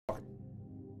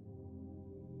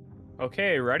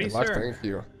Okay, ready, Good luck, sir? thank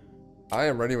you. I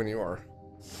am ready when you are.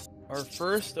 Our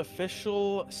first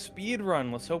official speed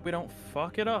run. Let's hope we don't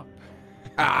fuck it up.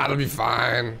 Ah, it'll be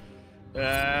fine.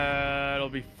 It'll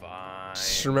be fine.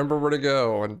 Just remember where to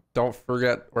go and don't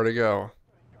forget where to go.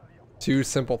 2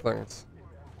 simple things.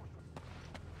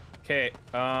 Okay.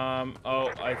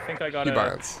 Oh, I think I got Key it.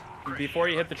 binds. Before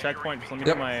you hit the checkpoint, just let me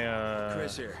get my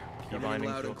Chris here. key Coming in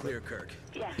bindings loud real and quick. clear, Kirk.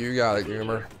 You got it,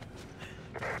 Goomer.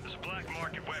 There's a black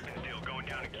market weapons deal going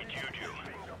down in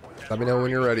Kijuju. Let me know when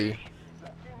you're ready.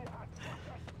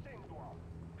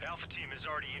 Alpha team has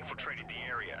already infiltrated the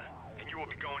area, and you will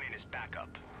be going in as backup.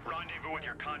 Rendezvous with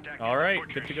your contact. All right,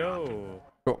 good to go.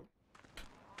 Cool.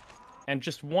 And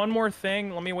just one more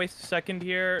thing. Let me waste a second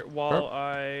here while Sure.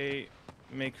 I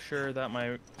make sure that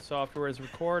my software is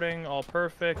recording. All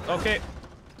perfect. Okay,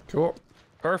 Cool.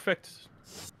 perfect.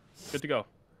 Good to go.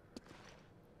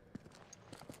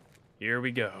 Here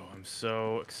we go. I'm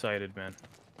so excited, man.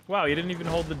 Wow, you didn't even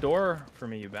hold the door for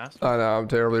me, you bastard. I know, I'm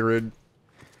terribly rude.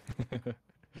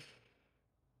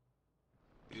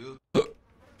 You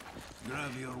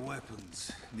grab your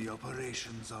weapons. The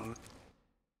operations are...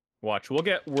 Watch, we'll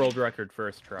get world record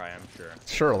first try, I'm sure.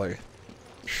 Surely.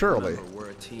 Surely. Remember, we're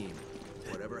a team.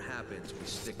 Whatever happens, we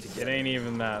stick It together. ain't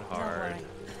even that Don't hard. worry.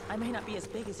 I may not be as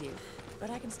big as you, but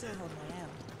I can still hold my own.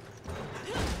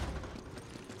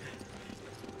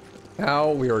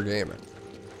 Now we are gaming.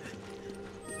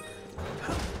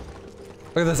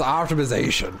 Look at this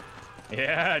optimization.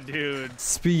 Yeah, dude.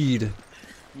 Speed.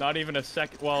 Not even a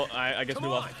second. Well, I guess we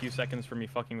lost a few seconds from me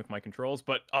fucking with my controls,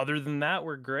 but other than that,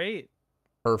 we're great.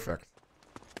 Perfect.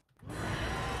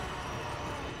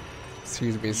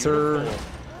 Excuse me, sir. Beautiful.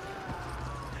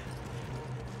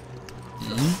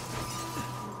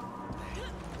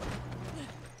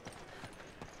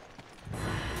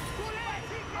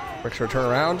 Make sure to turn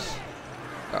around.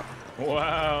 Oh.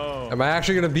 Wow. Am I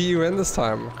actually gonna beat you in this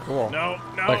time? Cool. No,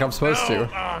 no. Like I'm supposed no.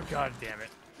 to. Oh, god damn it.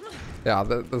 Yeah,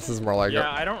 this is more like Yeah,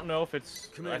 it. I don't know if it's.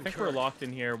 Come I in, think Kirk. we're locked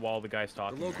in here while the guy's The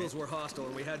talking. locals right? were hostile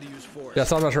and we had to use force. Yeah,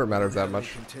 so I'm not sure it matters that We don't have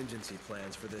much. any contingency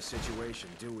plans for this situation,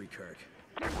 do we, Kirk?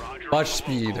 Much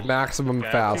speed, maximum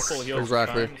Yeah, fast. two full heals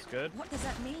Exactly. times, good. What does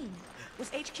that mean? Was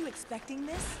HQ expecting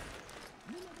this?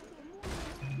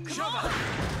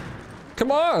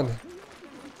 Come on!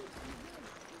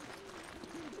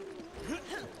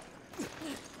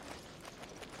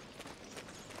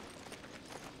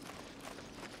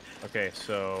 Okay,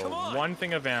 so one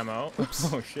thing of ammo.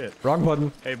 Oh shit. Wrong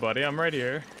button. Hey buddy, I'm right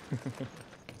here.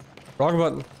 Wrong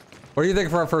button. What do you think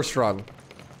for our first run?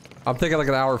 I'm thinking like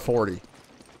an hour 40.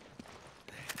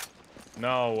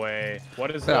 No way.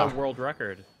 What is Yeah. the world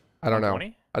record? I don't know.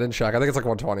 120? I didn't check. I think it's like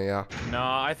 120, yeah. No,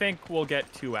 I think we'll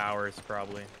get 2 hours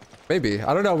probably. Maybe.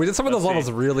 I don't know. We did some of Let's those levels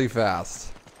see. really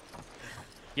fast.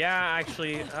 Yeah,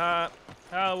 actually,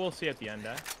 we'll see at the end,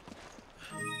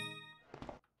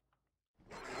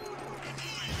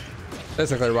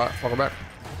 Basically, welcome back.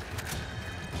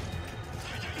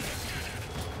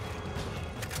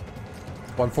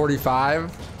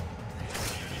 $145.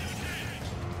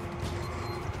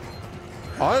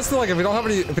 Honestly, like if we don't have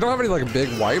any like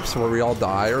big wipes where we all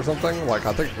die or something, like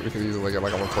I think we could easily get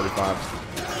like a 145.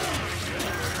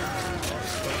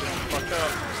 Fucked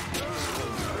up.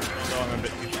 Oh, I'm a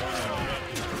bit too far.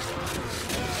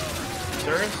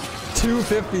 Serious?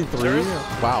 253. Serious?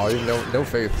 Wow, I have no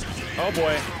faith. Oh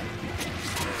boy.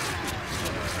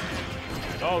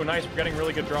 Oh, nice. We're getting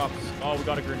really good drops. Oh, we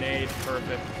got a grenade.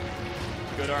 Perfect.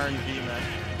 Good RNG, man.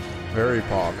 Very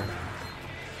pog.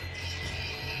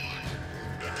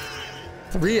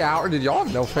 3 hours? Did y'all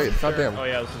have no faith? God damn. Oh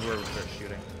yeah, this is where we start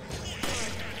shooting.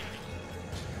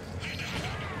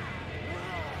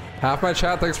 Half my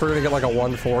chat thinks we're gonna get like a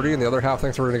 140, and the other half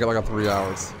thinks we're gonna get like a 3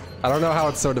 hours. I don't know how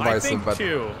it's so divisive, but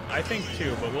I think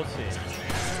two, but we'll see.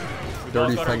 We've dirty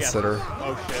all got our fence sitter. guesses.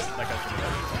 Oh shit, that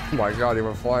guy's Oh my god, he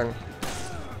went flying.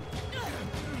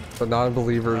 The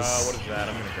non-believers. what is that?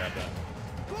 I'm gonna grab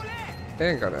that.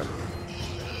 Ain't gonna.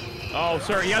 Oh,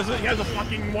 sir, he has a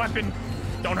fucking weapon.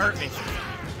 Don't hurt me.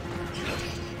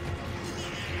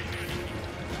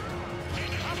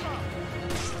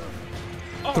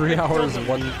 Oh, 3 I killed hours, him.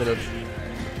 1 minute.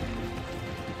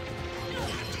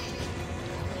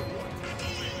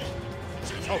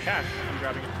 Oh, cash. I'm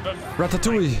grabbing it.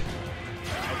 Ratatouille.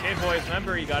 Okay, boys,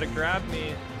 remember, you gotta grab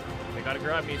me. They gotta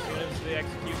grab me as soon as the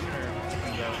executioner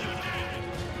comes out.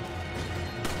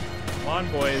 Come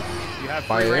on, boys. You have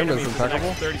My free aim reign of is me for the impeccable.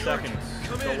 next 30 seconds.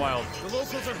 Go wild. The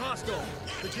locals are hostile.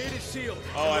 The gate is sealed.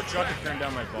 Oh, I forgot to turn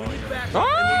down my volume. Back Ah!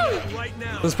 up and leave right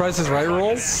now. This Price is Right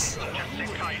rules?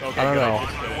 Okay, I don't know.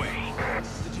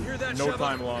 Did you hear that, No Sheva?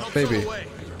 time lost. Help's Maybe. on the way.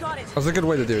 Got it. That's a good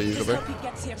way to do it Just usually. hope he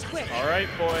gets here quick. All right,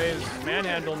 boys,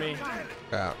 manhandle me.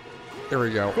 Yeah. Here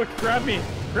we go. Quick, grab me,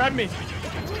 grab me.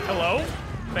 Hello?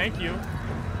 Thank you.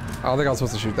 I don't think I was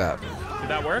supposed to shoot that. Did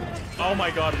that work? Oh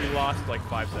my god, we lost like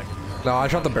 5 seconds. No, I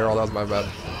shot the barrel. That was my bad.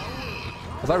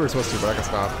 I thought we were supposed to, but I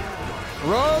guess not.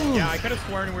 Run! Yeah, I could have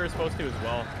sworn we were supposed to as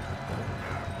well.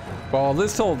 Well, at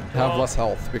least he'll have less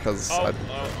health because I'm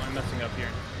messing up here.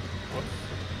 Whoops.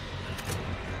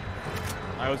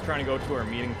 I was trying to go to our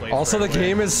meeting place. Also, right the away.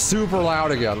 game is super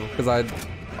loud again because I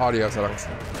had audio settings.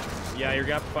 Yeah, you're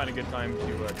gonna have to find a good time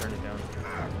to turn it down.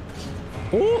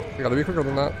 Ooh, you gotta be quicker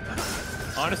than that.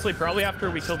 Honestly, probably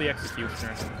after we kill the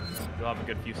executioner, you'll have a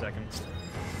good few seconds.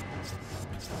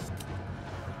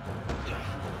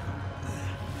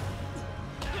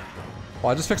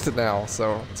 Well, I just fixed it now,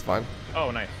 so it's fine. Oh,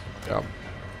 nice. Okay. Yeah.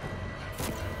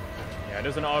 Yeah, it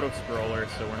is an auto scroller,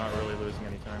 so we're not really losing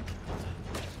any time.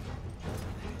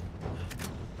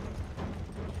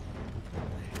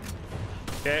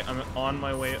 Okay, I'm on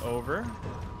my way over.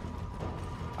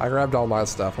 I grabbed all my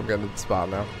stuff. I'm getting to the spot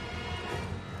now.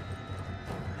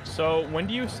 So, when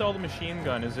do you sell the machine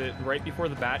gun? Is it right before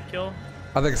the bat kill?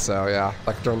 I think so, yeah.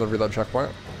 Like during the reload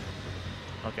checkpoint.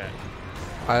 Okay,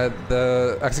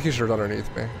 The executioner's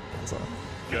underneath me. So.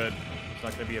 good. It's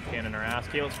not gonna be a pain in our ass.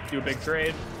 Okay, let's do a big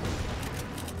trade.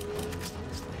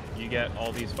 You get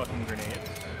all these fucking grenades.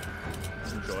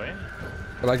 Enjoy.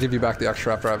 And I give you back the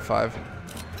extra after I have 5.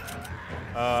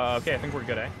 Okay, I think we're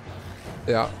good, eh?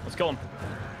 Yeah. Let's kill him.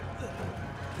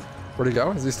 Where'd he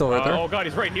go? Is he still right there? Oh god,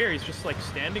 he's right here. He's just like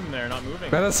standing there, not moving.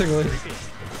 Menacingly. Creepy.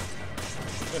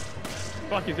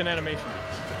 Fuck, he's in animation.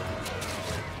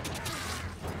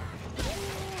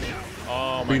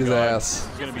 Oh my Beat his god. ass.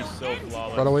 He's gonna be so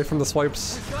flawless. Run away from the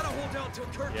swipes. Gotta hold out till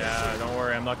Kirk. Yeah, don't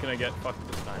worry. I'm not gonna get fucked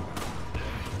this time.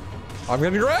 I'm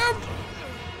getting grabbed!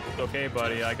 It's okay,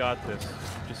 buddy. I got this.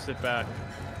 Just sit back.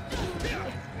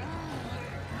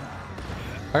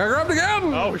 I got grabbed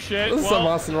again! Oh shit. This is some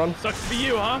Austin run. Sucks to be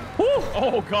you, huh? Woo!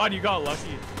 Oh god, you got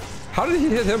lucky. How did he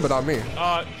hit him but not me?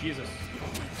 Jesus.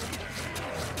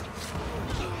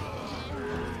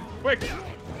 Quick!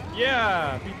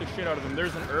 Yeah! Beat the shit out of him.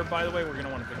 There's an herb, by the way. We're gonna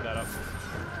want to pick that up.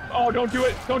 Oh, don't do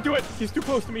it! Don't do it! He's too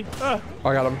close to me. Ah.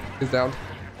 I got him. He's down.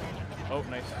 Oh,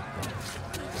 nice.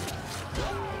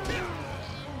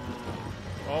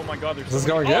 Oh my god, there's This is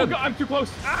so many- going Oh good. god, I'm too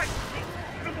close! Ah!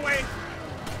 Get out of the way!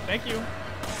 Thank you.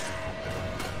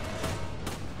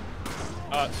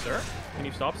 Sir? Can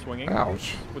you stop swinging?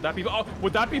 Ouch. Would that be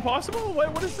would that be possible?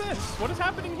 What is this? What is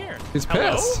happening here? He's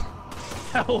Hello? pissed.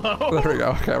 Hello? There we go.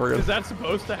 Okay, we're Is good. that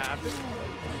supposed to happen?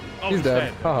 Oh, He's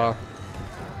dead. Haha.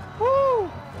 Woo!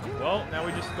 Well, now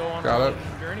we just go on Got our it.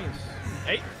 own journeys.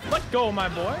 Hey, let go, my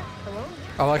boy. Hello?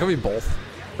 I like how we both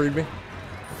freed me.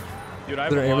 Dude, I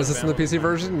have Is there a aim lot of assist in the ammo. PC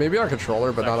version? Maybe on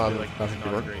controller, but It's not on actually, like, not the not a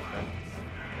keyboard. great thing.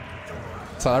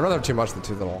 So I'd rather have too much than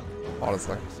too little,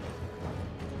 honestly.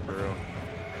 True.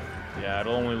 Yeah,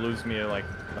 it'll only lose me like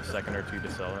a second or two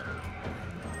to sell it.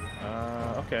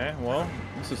 Okay, well,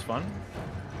 this is fun.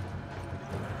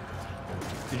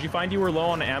 Did you find you were low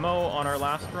on ammo on our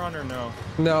last run or no?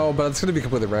 No, but it's gonna be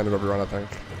completely random every run, I think.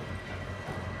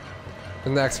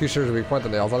 And the executioner's weak point, the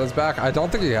nails on his back. I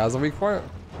don't think he has a weak point.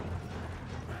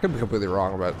 Could be completely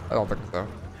wrong, but I don't think so.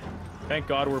 Thank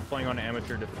God we're playing on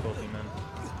amateur difficulty, man.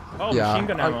 Oh, Yeah, machine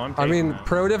gun ammo. I'm I taking mean, that.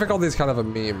 pro difficulty is kind of a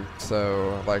meme,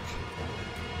 so like,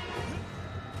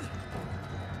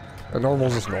 a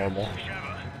normal's just normal.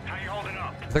 How you holding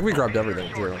up? I think we grabbed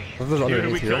everything too. If there's Dude,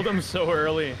 underneath we here. killed him so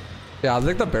early. Yeah, I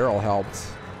think the barrel helped,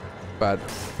 but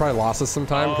probably lost us some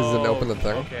time because it didn't open the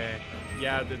thing. Okay.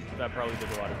 Yeah, that probably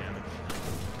did a lot of damage.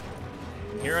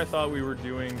 Here I thought we were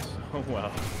doing so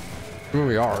well. I mean,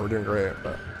 we are. We're doing great,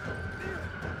 but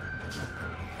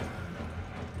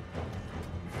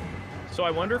So I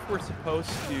wonder if we're supposed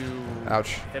to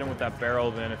ouch. hit him with that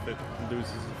barrel then if it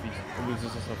loses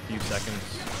us a few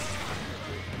seconds.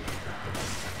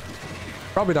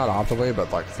 Probably not optimally, but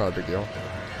like, it's not a big deal.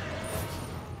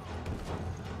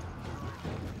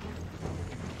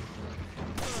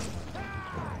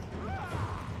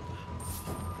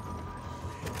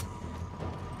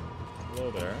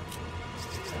 Hello there.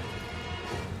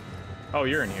 Oh,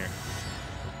 you're in here.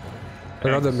 I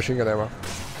grabbed the Thanks. machine gun ammo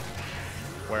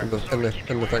Where? in the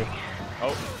thing.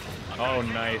 Oh. Oh,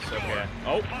 nice. Okay.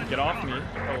 Oh, get off me.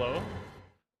 Hello. All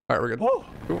right, we're good. Oh.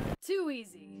 Cool. Too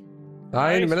easy.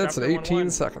 9 Nice, minutes and chapter 18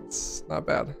 1-1. seconds. Not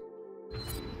bad.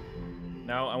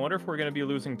 Now, I wonder if we're going to be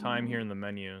losing time here in the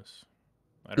menus.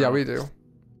 I don't Yeah, know. we do.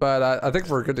 But I think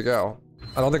we're good to go.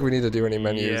 I don't think we need to do any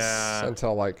menus Yeah.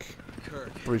 until like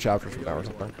Kirk. 3 chapters from now or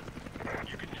something.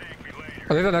 You can thank me later. I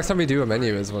think the next time we do a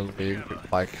menu is when we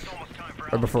like It's almost time for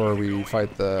Right before we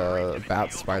fight the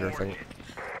bat spider thing.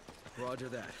 Roger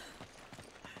that.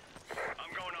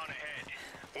 I'm going on ahead.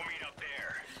 We'll meet up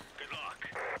there. Good luck.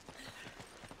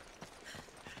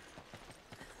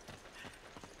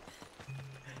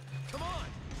 Come on.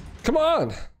 Come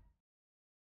on!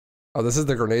 Oh, this is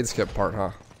the grenade skip part,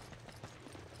 huh?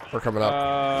 We're coming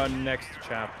up. Next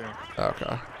chapter.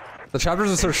 Okay. The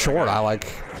chapters are so short,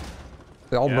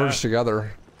 they all merge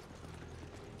together.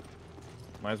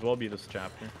 Might as well be this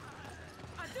chapter.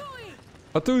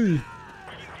 Atui!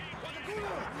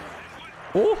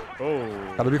 Oh!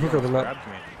 Oh. Gotta be quicker than that. Grabbed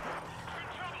me.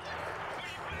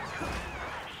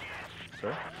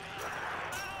 Sir?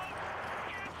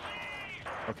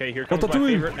 Okay, here comes my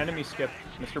favorite enemy skip,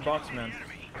 Mr. Boxman.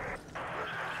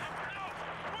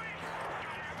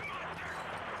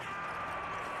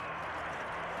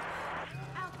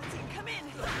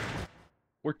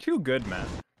 We're too good, man.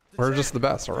 We're just the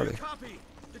best already.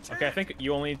 Okay, I think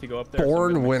you only need to go up there.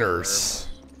 Born winners.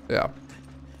 Yeah.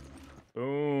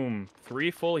 Boom. 3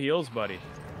 full heals, buddy.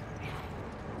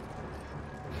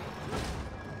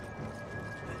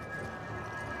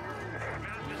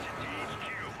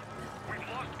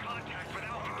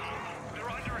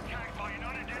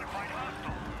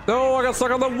 No, I got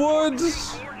stuck on the wood.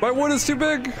 My wood is too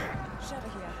big. Sheva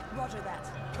here. Roger that.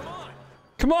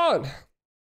 Come on. Come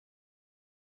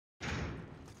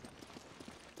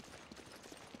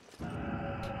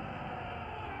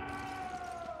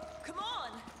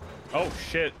on. Oh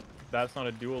shit, that's not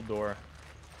a dual door.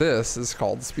 This is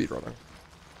called speedrunning.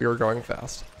 We are going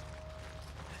fast.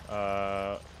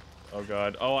 Oh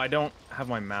god. Oh, I don't have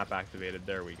my map activated.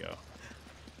 There we go.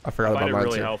 I forgot I about find it mine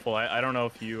really too. helpful. I don't know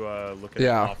if you look at it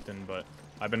often, but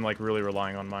I've been like really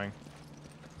relying on mine.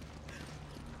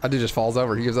 That dude just falls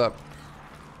over. He gives up.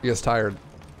 He gets tired.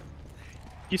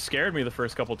 He scared me the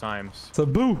first couple times. It's a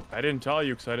boo. I didn't tell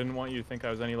you because I didn't want you to think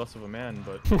I was any less of a man,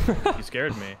 but he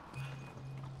scared me.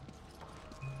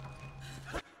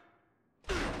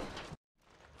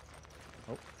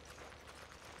 Oh.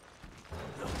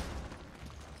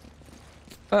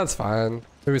 That's fine.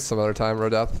 Maybe some other time,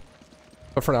 Rodeth.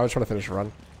 But for now, I just want to finish a run.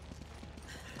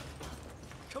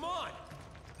 Come on.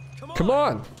 Come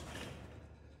on.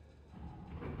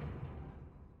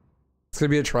 It's gonna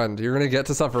be a trend. You're gonna get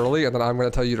to stuff early, and then I'm gonna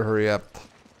tell you to hurry up.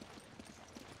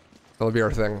 That'll be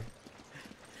our thing.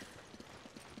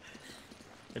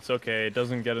 It's okay. It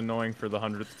doesn't get annoying for the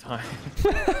 100th time.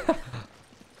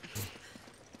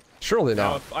 Surely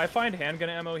Now, not. if I find handgun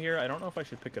ammo here, I don't know if I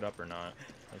should pick it up or not.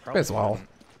 I probably May as well. shouldn't.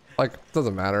 Like,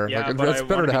 doesn't matter. Yeah, like, but it's I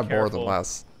better wanna to be have more than careful.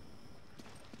 less.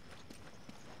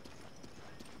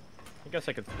 I guess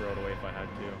I could throw it away if I had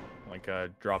to. Like,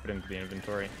 drop it into the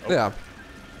inventory. Oh. Yeah.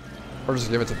 Or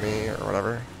just give it to me or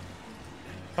whatever.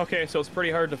 Okay, so it's pretty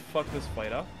hard to fuck this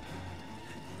fight up.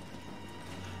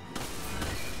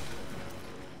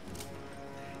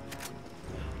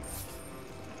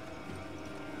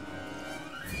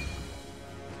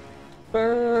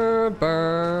 Ba,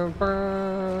 ba,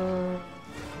 ba.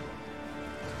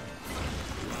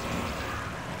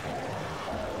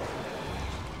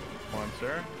 Come on,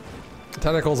 sir.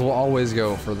 Tentacles will always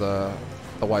go for the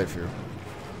waifu.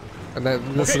 And then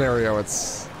in this scenario,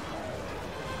 it's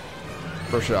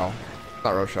Rochelle.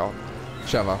 Not Rochelle.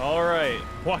 Sheva. All right.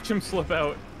 Watch him slip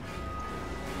out.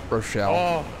 Rochelle.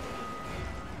 Oh,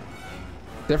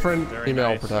 Different very female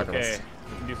nice. protagonist. Okay,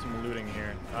 we can do some looting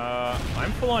here.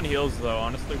 I'm full on heals, though.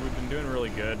 Honestly, we've been doing really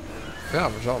good.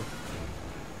 Yeah, Rochelle.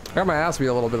 I got my ass beat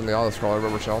a little bit in the auto scroller, but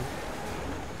Rochelle.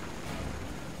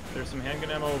 There's some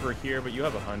handgun ammo over here, but you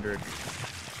have 100.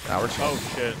 Yeah, Rochelle. Oh,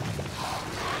 shit.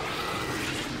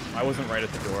 I wasn't right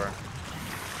at the door.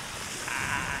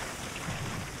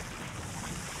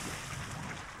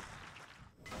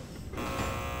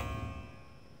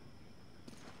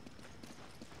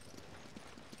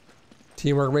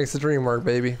 Teamwork makes the dream work,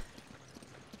 baby.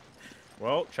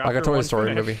 Well, chapter Like a Toy 1 Story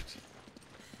finished. movie.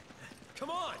 Come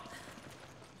on.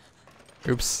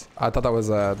 Oops. I thought that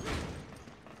was a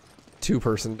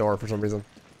two-person door for some reason.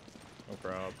 No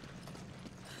problem.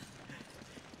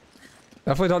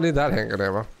 Definitely don't need that handgun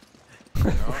ammo.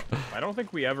 No, I don't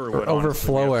think we ever We're would.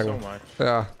 honestly. We have overflowing. so much.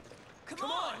 Yeah. Come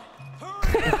on.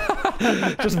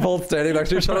 Just both standing next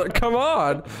to each other. Come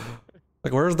on.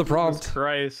 Like, where's the prompt?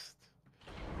 Christ.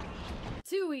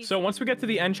 Too easy. So once we get to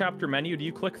the end chapter menu, do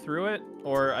you click through it?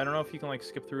 Or I don't know if you can like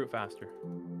skip through it faster.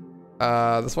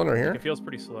 This one right here. It feels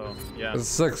pretty slow. Yeah.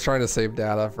 It's like trying to save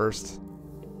data first.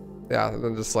 Yeah, and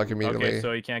then just like immediately. Okay,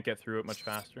 so you can't get through it much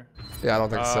faster. Yeah, I don't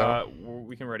think so.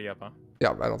 We can ready up, huh?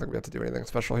 Yeah, I don't think we have to do anything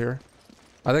special here.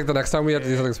 I think the next time we have to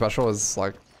do something special is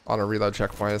like on a reload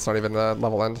checkpoint. It's not even the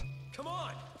level end. Come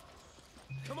on.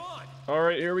 Come on. All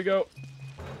right, here we go.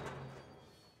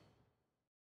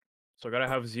 So I gotta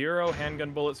have 0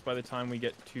 handgun bullets by the time we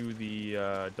get to the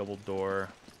double door.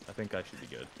 I think that should be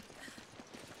good.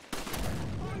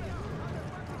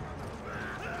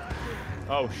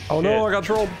 Oh shit. Oh no, I got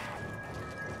trolled.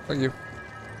 Thank you.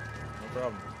 No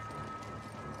problem.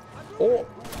 Oh,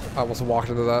 I almost walked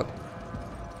into that.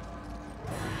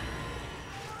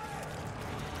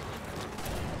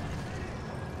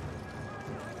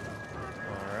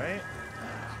 All right.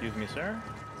 Excuse me, sir.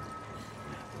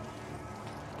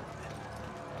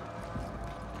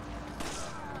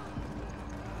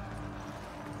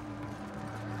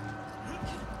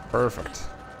 Perfect.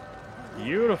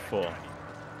 Beautiful.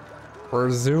 We're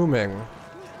zooming.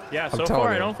 Yeah, I'm so telling far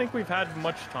I you. don't think we've had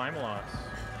much time loss.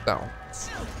 No.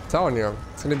 I'm telling you,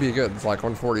 it's gonna be good. It's like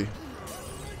 140.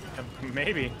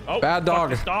 Maybe. Oh, Bad fuck dog.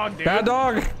 this dog, dude. Bad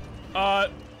dog.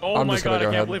 Oh I'm my just gonna god, I go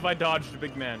can't ahead. believe I dodged a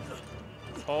big man.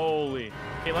 Holy.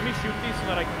 Okay, let me shoot these so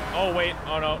that I can... Oh, wait.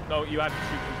 Oh, no, you have to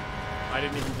shoot them. I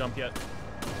didn't even jump yet.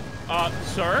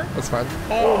 Sir? That's fine.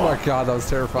 Oh my god, that was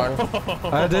terrifying.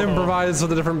 I had to improvise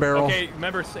with a different barrel. Okay,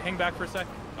 remember, hang back for a sec.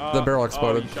 The barrel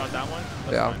exploded. Oh, you shot that one?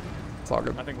 That's Yeah, fine. it's all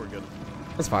good. I think we're good.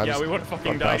 That's fine. Yeah, just we would have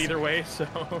fucking run died past. either way, so...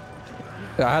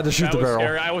 Yeah, I had to shoot That the was barrel.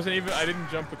 scary. I didn't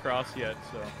jump across yet,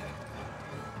 so...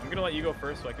 I'm gonna let you go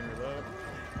first so I can reload.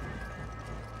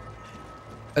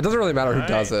 It doesn't really matter who Nice.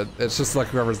 does it. It's just like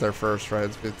whoever's there first, right?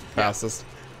 It's the fastest.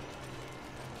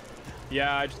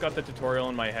 Yeah, I just got the tutorial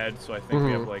in my head, so I think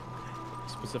we have, like,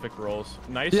 specific roles.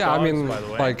 Nice Yeah, dogs, I mean, by the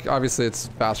way. like, obviously it's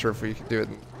faster if we can do it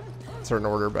in a certain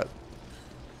order, but...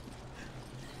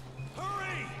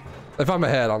 If I'm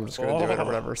ahead, I'm just gonna do it or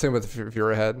whatever. Same with if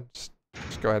you're ahead. Just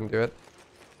go ahead and do it.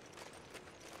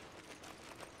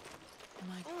 Oh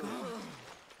my god.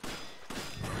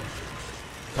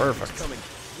 Perfect. Coming.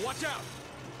 Watch out!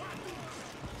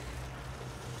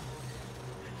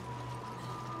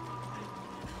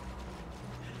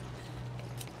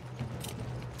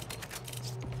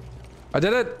 I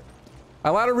did it! I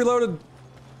ladder reloaded!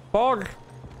 Fog!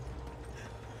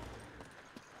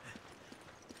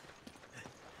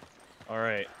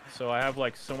 Alright, so I have,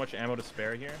 like, so much ammo to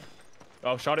spare here.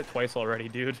 Oh, shot it twice already,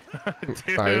 dude.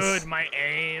 Dude, Nice. my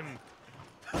aim!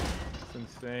 It's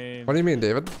insane. What do you mean,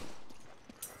 David?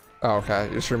 Oh,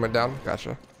 okay. Your stream went down?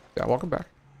 Gotcha. Yeah, welcome back.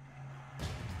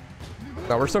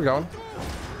 No, we're still going.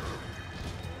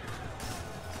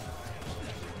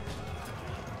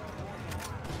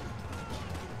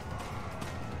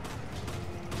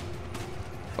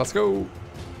 Let's go.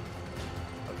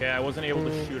 Okay, I wasn't able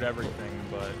to shoot everything,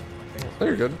 but I think it's Oh,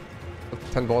 you're good.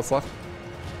 10 bullets left.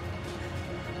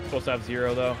 supposed to have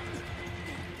 0, though.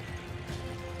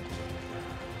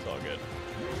 It's all good.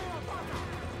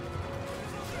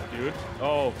 Dude.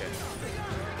 Oh, okay.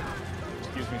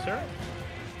 Excuse me, sir.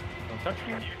 Don't touch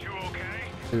me. You two okay?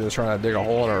 He's just trying to dig a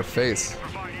hole in our face.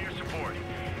 Provide air support.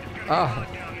 It's Ah.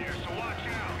 down there, so watch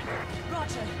out.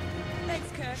 Roger.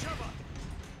 Thanks, Kirk.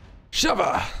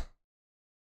 Shava!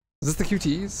 Is this the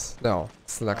QTs? No,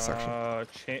 it's the next section.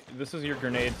 This is your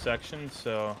grenade section,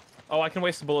 so... Oh, I can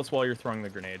waste the bullets while you're throwing the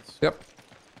grenades. Yep.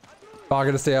 Am I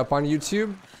gonna stay up on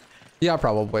YouTube? Yeah,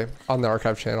 probably. On the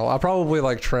archive channel. I'll probably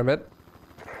like trim it.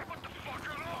 What the fuck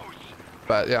are those?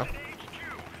 But yeah. HQ,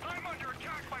 I'm under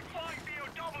attack by flying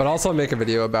BOW. But also make a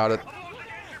video about it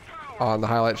on the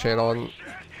highlight channel and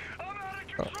I'm out of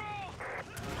control.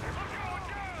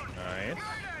 I'm going down.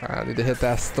 Nice. I need to hit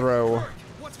that throw.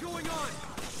 What's going on?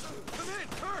 Come in,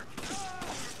 Kirk!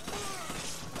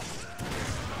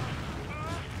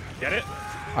 Get it?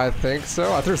 I think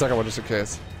so. I threw a second one just in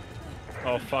case.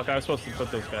 Oh, fuck. I was supposed to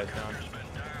put those guys down.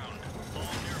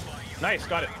 Nice.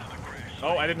 Got it.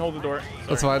 Oh, I didn't hold the door. Sorry.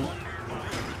 That's fine.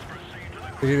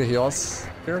 You need to heal us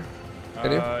here?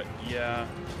 Can you? Yeah.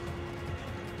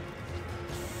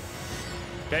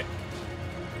 Okay.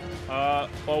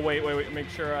 Oh, wait. Make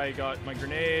sure I got my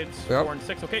grenades. Yep. 4 and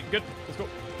 6. Okay, good. Let's go.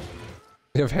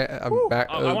 You have back,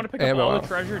 I want to pick up ammo all out. the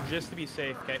treasure just to be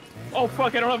safe, okay? Oh,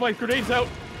 fuck. I don't have my grenades out.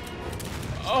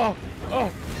 Oh.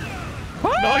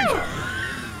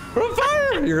 We're on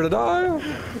fire! You're gonna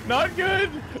die. Not good.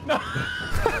 No.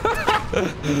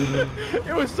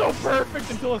 It was so perfect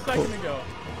until a second ago.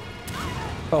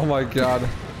 Oh my god.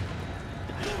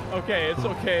 Okay, it's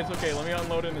okay. Let me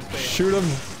unload in his face. Shoot him.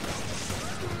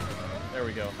 There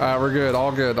we go. Alright, we're good.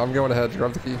 All good. I'm going ahead.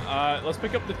 Grab the key. Let's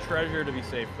pick up the treasure to be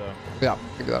safe, though. Yeah,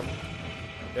 we can do that.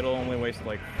 It'll only waste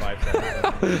like 5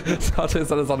 seconds. Saute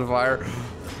set us on fire.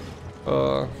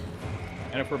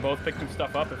 And if we're both picking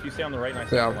stuff up, if you stay on the right and I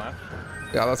stay Yeah. on the left.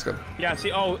 Yeah, that's good. Yeah,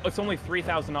 see, oh, it's only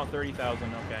 3,000, not 30,000.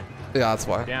 Okay. Yeah, that's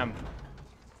why. Damn.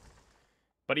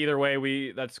 But either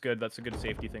way, that's good. That's a good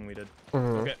safety thing we did.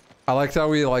 Okay. I liked how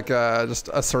we like just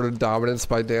asserted dominance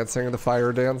by dancing the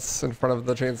fire dance in front of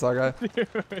the chainsaw guy.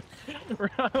 Dude,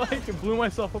 I like blew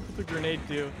myself up with a grenade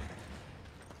too.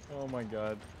 Oh my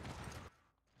god.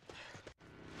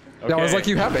 Okay. Yeah, I was like,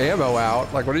 you have ammo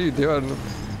out. Like, what are you doing?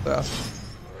 Yeah.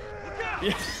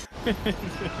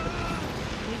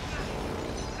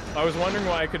 I was wondering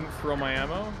why I couldn't throw my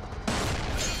ammo.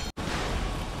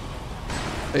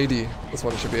 AD. This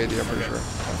one should be AD, I'm pretty sure.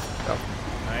 Yeah.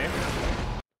 Nice.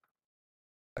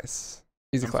 Nice.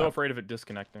 Easy I'm clap. so afraid of it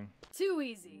disconnecting. Too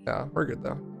easy. Yeah, we're good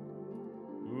though.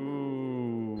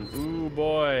 Ooh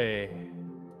boy.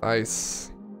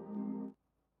 Nice.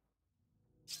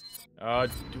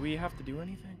 Do we have to do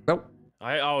anything? Nope.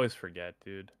 I always forget,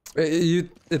 dude.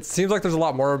 It seems like there's a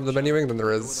lot more of the menuing than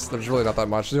there is. There's really not that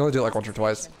much. You only do it like once or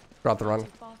twice throughout the run.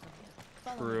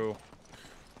 True.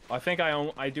 I think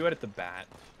I do it at the bat.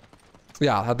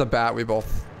 Yeah, at the bat we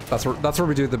both. That's where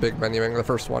we do the big menuing. The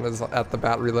first one is at the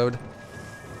bat reload.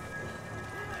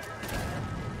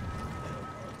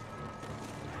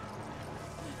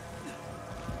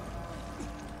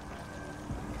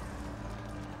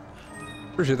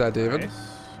 Appreciate that, David. Nice.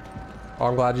 Oh,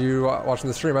 I'm glad you watching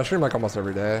the stream. I stream like almost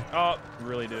every day. Oh,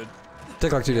 really, dude?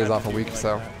 Take like 2 days off a week, like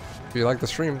so that. if you like the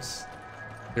streams,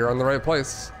 you're on the right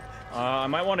place. I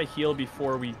might want to heal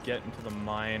before we get into the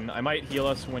mine. I might heal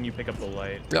us when you pick up the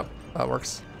light. Yep, that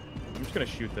works. I'm just gonna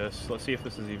shoot this. Let's see if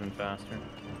this is even faster.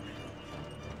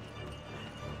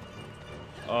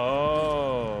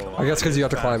 Oh. I guess because you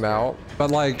have to climb out,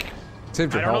 but like,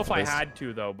 saved your I don't know health if I at least. had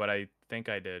to though, but I think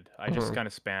I did. I just kind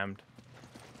of spammed.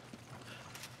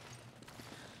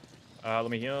 Let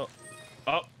me heal.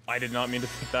 Oh, I did not mean to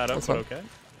pick that up, That's but fine. okay.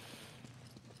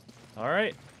 All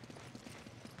right.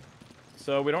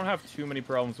 So we don't have too many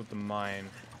problems with the mine.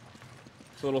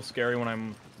 It's a little scary when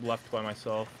I'm left by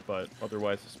myself, but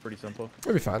otherwise it's pretty simple.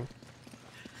 It'll be fine.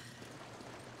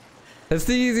 It's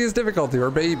the easiest difficulty.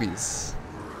 We're babies.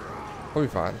 We'll be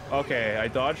fine. Okay, I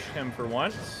dodged him for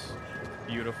once.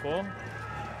 Beautiful.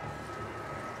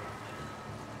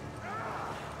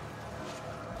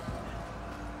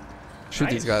 Shoot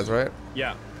these guys, right?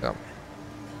 Yeah, Yeah.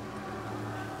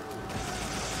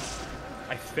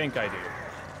 I think I do.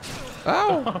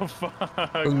 Oh! Oh, fuck.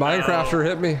 The Minecrafter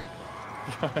hit me.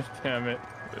 God damn it.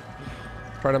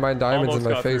 Trying to mine diamonds Almost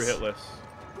in my got face. through hitless.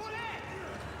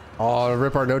 Oh,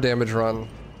 rip our no damage run.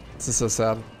 This is so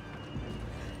sad.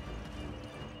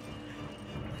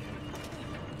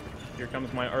 Here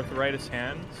comes my arthritis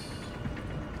hands.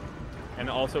 And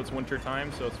also it's winter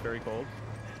time, so it's very cold.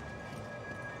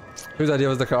 Whose idea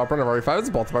was the co-op run of RE5? It's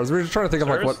both of ours. We were just trying to think of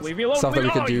like Sirs, what leave me alone, stuff that we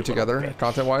leave me could do alone, you little together, bitch.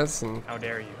 content-wise, and How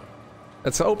dare you?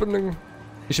 it's opening.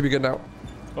 You should be good now.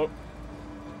 Oh.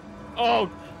 Oh!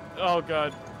 Oh,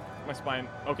 God. My spine.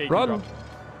 Okay, you Run! can drop.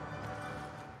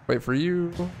 Wait for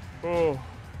you. Oh,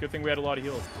 good thing we had a lot of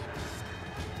heals.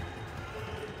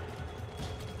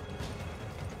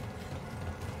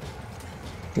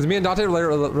 Because me and Dante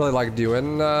really like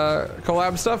doing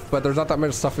collab stuff, but there's not that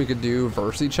much stuff we could do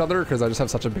versus each other because I just have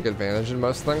such a big advantage in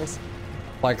most things.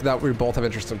 Like that we both have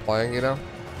interest in playing, you know?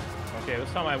 Okay,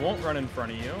 this time I won't run in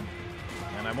front of you,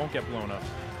 and I won't get blown up.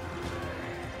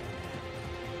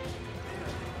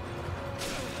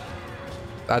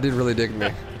 That dude really digged me.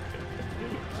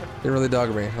 He really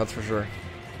dug me, that's for sure.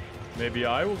 Maybe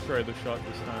I will try the shot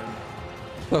this time.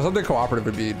 No, something cooperative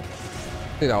would be,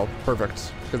 you know,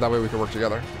 perfect. Because that way we can work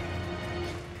together.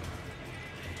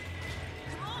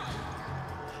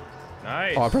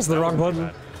 Nice. Oh, I pressed the That wrong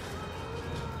wasn't button.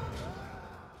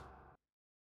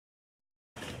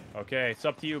 bad. Okay, it's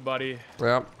up to you, buddy.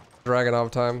 Yep. Dragon off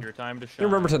time. Your time to shine. You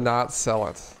remember to not sell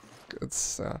it.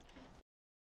 It's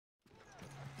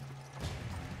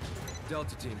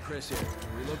Delta team, Chris here.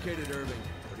 We located Irving,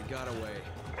 but he got away.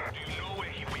 Do you know where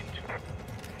he went?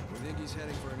 We think he's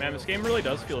heading for Man, this game really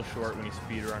does feel short when you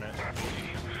speedrun it. I'm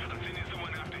sending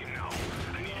someone after him now.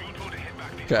 I need you two to head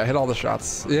back there. okay. I hit all the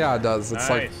shots. Yeah, it does. It's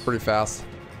like Nice. pretty fast.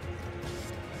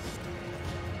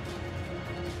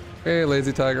 Hey,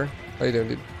 lazy tiger. How you doing,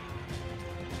 dude?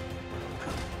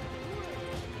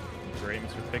 Great,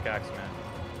 Mr. Pickaxe, man.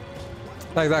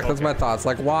 Exactly. That's my thoughts.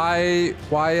 Like, why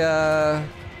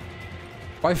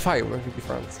fight when we can be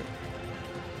friends?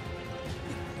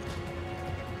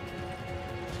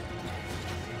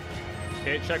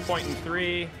 Okay, checkpoint in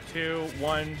 3, 2,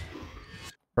 1.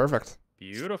 Perfect.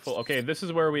 Beautiful. Okay, this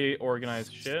is where we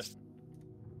organize shit.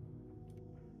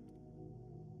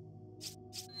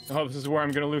 Oh, this is where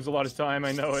I'm gonna lose a lot of time.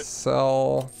 I know it.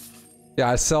 Sell. Yeah,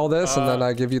 I sell this and then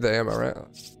I give you the ammo, right?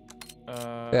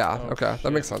 Yeah. Oh, Okay, that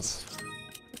shit. makes sense.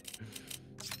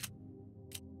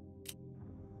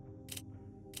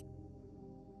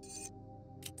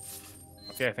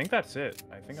 Okay, I think that's it.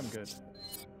 I think I'm good.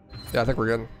 Yeah, I think we're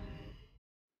good.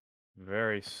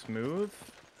 Very smooth.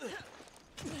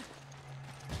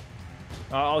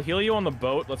 I'll heal you on the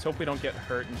boat. Let's hope we don't get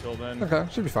hurt until then. Okay,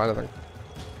 should be fine, I think.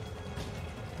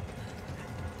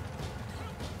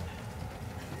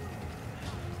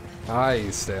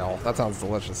 Nice, Dale. That sounds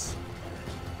delicious.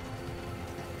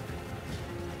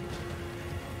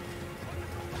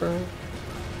 Okay.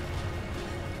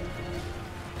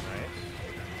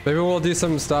 Maybe we'll do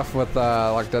some stuff with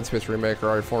like Dead Space Remake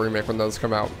or RE4 Remake when those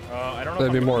come out. I don't know.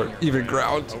 That'd be more even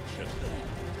ground. Oh shit!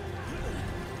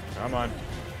 Come on.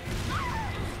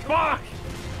 Fuck!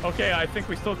 Okay, I think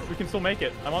we can still make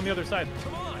it. I'm on the other side.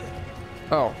 Come on.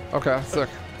 Oh, okay, sick.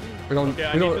 We don't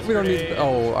need.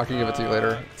 Oh, I can give it to you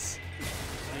later.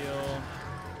 Heal.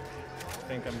 I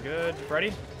think I'm good.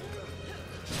 Ready?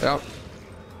 Yeah.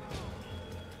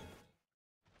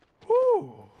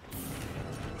 Woo!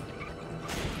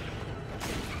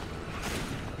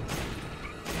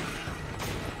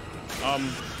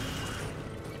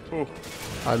 Ooh.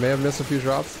 I may have missed a few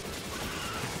shots.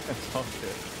 That's all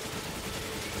good.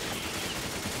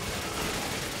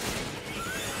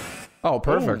 Oh,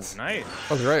 perfect. Ooh, nice. That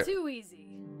was great. Too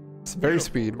easy. It's very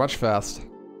speed, much fast.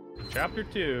 Chapter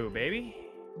 2, baby.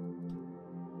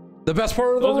 The best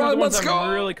part of the Those are run, the ones let's go!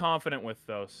 I'm really confident with,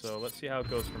 though, so let's see how it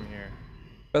goes from here.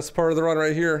 Best part of the run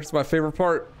right here. It's my favorite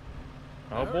part.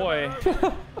 Oh boy.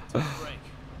 Yes,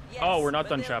 Oh, we're not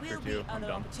done but there chapter will be 2. I'm other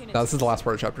done. opportunities. No, this is the last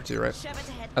part of chapter 2, right? Shove it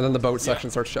ahead. And then the boat section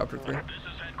starts chapter 3. This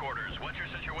is headquarters. What's your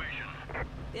situation?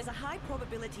 There's a high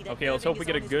probability that Okay, let's Irving hope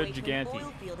we is get a on his good way to an Gigante.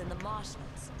 oil field in the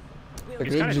marshlands. We'll A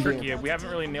He's good kind of Gigante. tricky. We haven't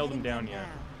really nailed him down yet.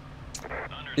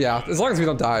 Yeah, as long as we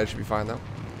don't die, it should be fine though.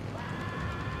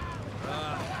 We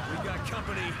got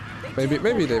company.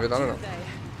 Maybe David, I don't know.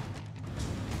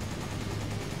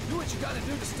 Do what you gotta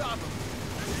do to stop them.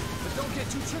 But don't get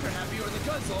too trigger happy or the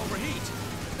guns will overheat.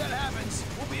 If that happens,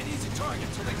 we'll be an easy target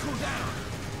till they cool down.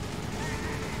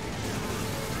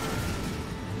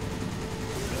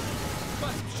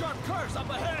 Got some sharp curves up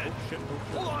ahead.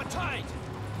 Hold on tight.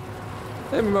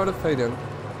 Hey, Motive, how you doing?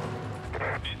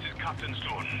 This is Captain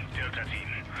Stone, Delta Team.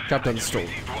 Captain I just Stone.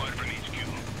 received word from HQ.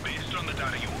 Based on the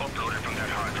data you uploaded from that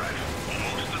hard drive,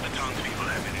 most of the townspeople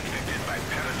have been infected by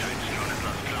parasites known as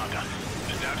Las Plagas.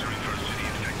 The data refers to the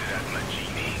infected as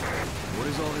Magini. What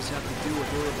does all this have to do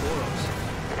with Ouroboros?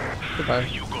 Goodbye.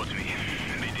 You got me.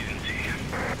 They didn't say.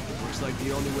 Looks like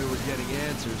the only way we're getting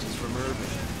answers is from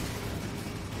Irving.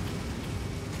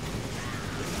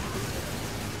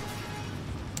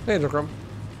 Hey, Jokram.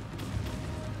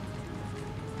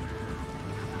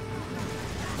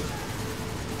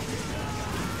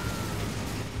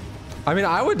 I mean,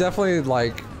 I would definitely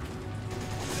like.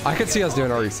 I could see us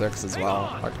doing RE6 as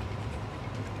well, like,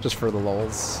 just for the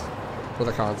lulz, for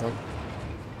the content.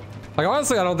 Like,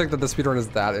 honestly, I don't think that the speedrun is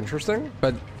that interesting,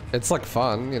 but it's like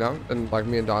fun, you know. And like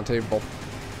me and Dante both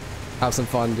have some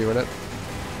fun doing it,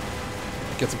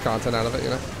 get some content out of it, you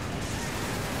know.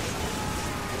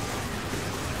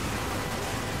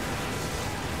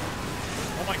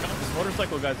 Oh my god, this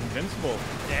motorcycle guy's invincible.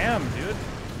 Damn, dude.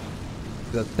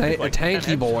 The Like tanky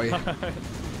 10 boy, headshots.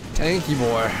 tanky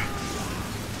boy.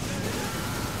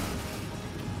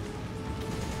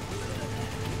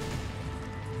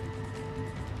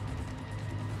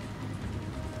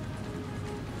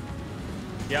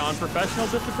 Yeah, on professional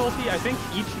difficulty, I think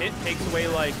each hit takes away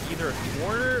like either a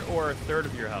quarter or a third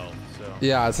of your health. So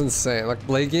Yeah, it's insane. Like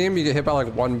late game, you get hit by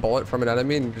like one bullet from an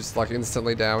enemy and just like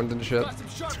instantly downed and shit.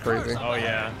 It's crazy. Oh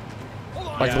yeah.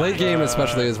 Like Yeah, late game,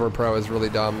 especially as we're pro, is really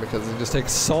dumb because it just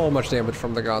takes so much damage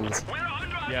from the guns.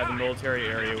 Yeah, the military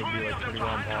area would be like pretty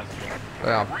well impossible.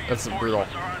 Yeah, that's brutal.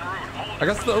 I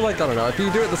guess like I don't know. If you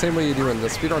do it the same way you do in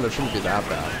this speedrun, it shouldn't be that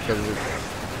bad because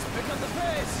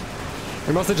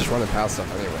you're mostly just running past stuff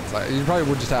anyways. Like, you probably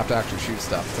would just have to actually shoot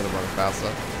stuff instead of running past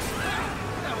stuff.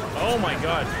 Oh my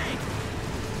god.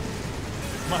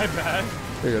 My bad.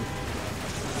 You're good.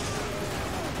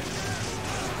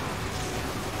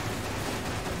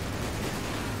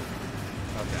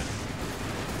 Okay.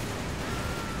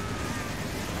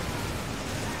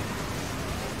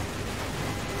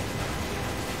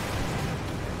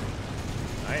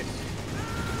 Nice.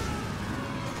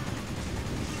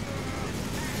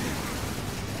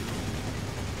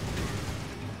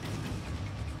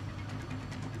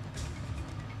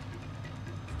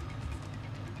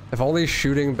 If only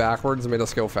shooting backwards made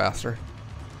us go faster.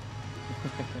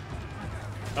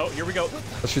 Oh, here we go.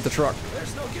 Let's shoot the truck.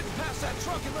 There's no getting past that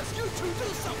truck unless you two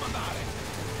do something about it.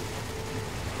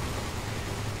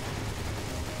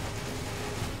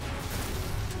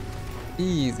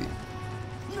 Easy.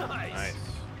 Nice.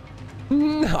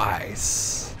 Nice.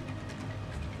 Nice.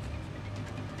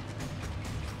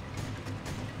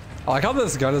 I like how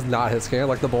this gun is not hit scan.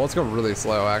 Like the bullets go really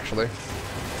slow, actually.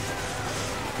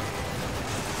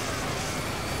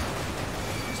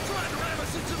 He's trying to ram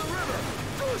us into the river.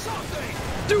 Do something.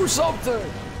 Do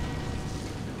something.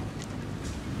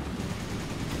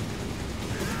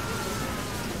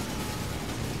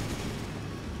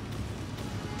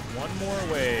 One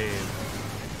more wave.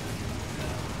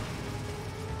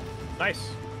 Nice.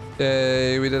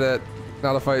 Yay, we did it.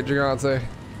 Now to fight Gigante.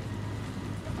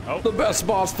 Oh. The best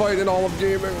boss fight in all of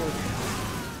gaming.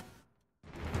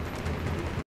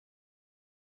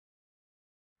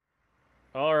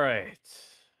 All right.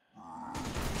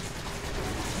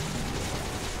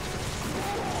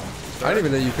 I didn't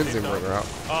even know you could zoom further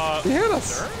out. He hit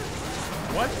us. Sir?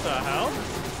 What the hell?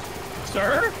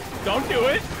 Sir? Don't do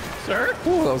it. Sir?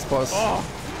 Ooh, that was close. Oh.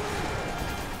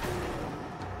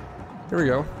 Here we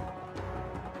go.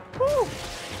 Woo.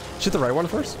 Shoot the right one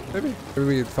first, maybe? Maybe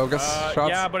we focus shots?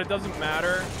 Yeah, but it doesn't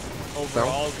matter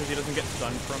overall because he doesn't get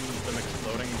stunned from them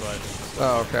exploding, but...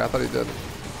 Oh, okay, I thought he did.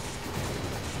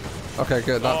 Okay,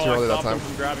 good, not too early that time.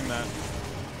 From grabbing that.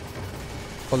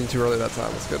 Wasn't too early that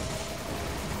time, that's good.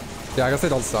 Yeah, I guess they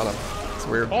don't stun him. It's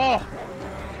weird. Oh!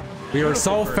 We are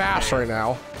so fast right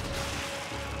now.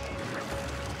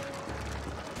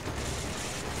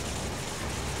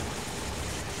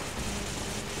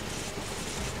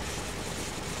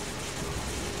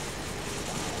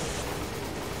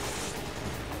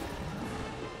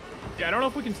 Yeah, I don't know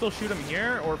if we can still shoot him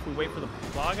here or if we wait for the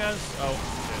plagas.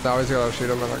 Oh. Now he's gotta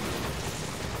shoot him, I think.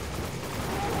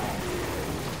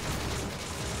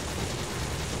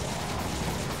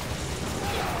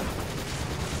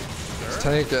 Let's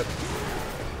tank it.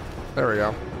 There we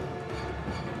go.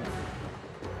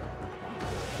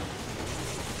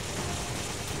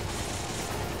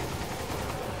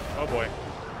 Oh boy.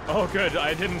 Oh good,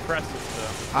 I didn't press it,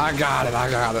 so. I got it,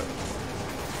 I got it.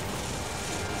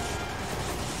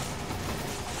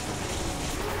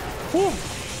 Whew.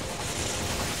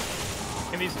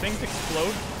 Can these things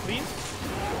explode, please?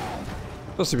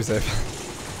 Just to be safe.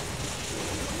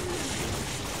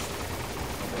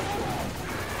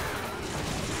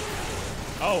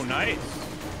 Oh, nice.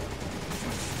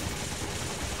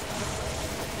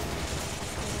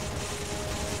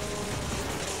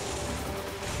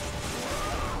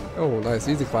 Oh, nice,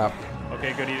 easy clap.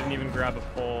 Okay, good. He didn't even grab a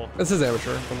pole. This is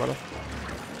amateur, no matter.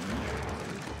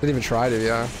 Didn't even try to,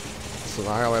 yeah. Just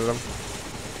annihilated him.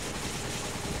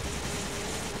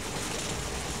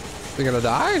 You gonna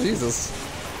die? Jesus.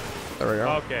 There we go.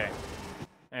 Okay.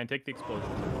 And take the explosion.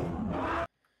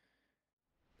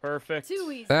 Perfect. Too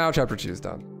easy. Now chapter 2 is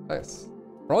done. Nice.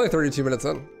 We're only 32 minutes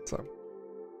in, so.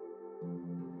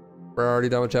 We're already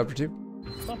done with chapter 2.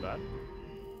 It's not bad.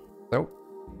 Nope.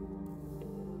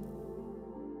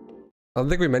 I don't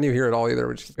think we menu here at all either.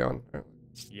 We just keep going. Right.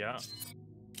 Yeah.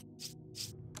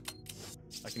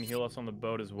 I can heal us on the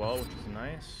boat as well, which is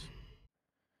nice.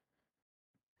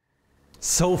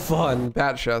 So fun.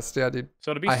 Bat chest. Yeah, dude.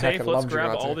 So to be I safe, heckin' let's love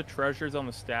grab Gigante. all the treasures on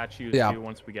the statues Yeah. too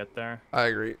once we get there. I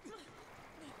agree.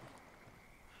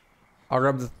 I'll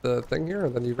grab the thing here,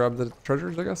 and then you grab the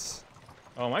treasures, I guess.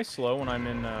 Oh, am I slow when I'm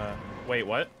in, wait,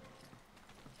 what?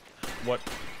 What?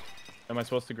 Am I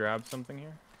supposed to grab something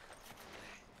here?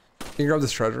 You can grab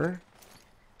this treasure.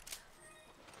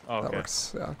 Oh, okay. That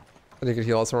works, yeah. And you can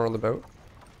heal us somewhere on the boat.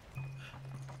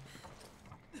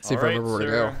 See if I Alright, remember where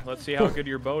to sir. go. Let's see how good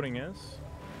your boating is.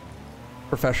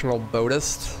 Professional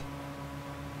boatist.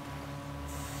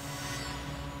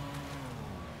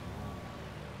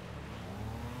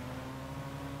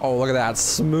 Oh, look at that.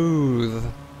 Smooth.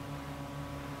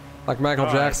 Like Michael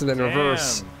God Jackson in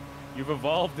reverse. damn. You've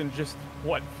evolved in just,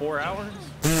 what, 4 hours?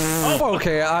 Oh,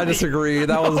 okay, I disagree.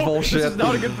 That was bullshit. This is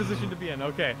not a good position to be in.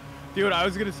 Okay. Dude, I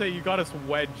was going to say you got us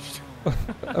wedged.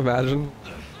 Imagine.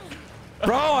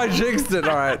 Bro, I jinxed it.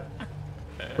 All right.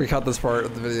 We cut this part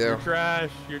of the video. You're trash.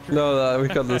 You're trash. No, we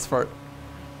cut this part.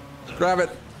 Grab it.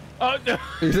 Oh, no.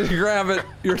 You didn't grab it.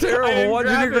 You're terrible. Why'd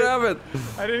you grab it?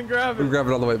 I didn't grab We it. grab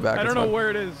it on the way back. I don't it's know fine. where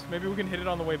it is. Maybe we can hit it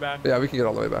on the way back. Yeah, we can get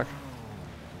all the way back.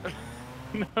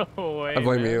 No way. I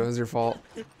blame man. you. It's your fault.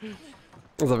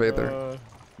 What's up, Aether?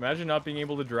 Imagine not being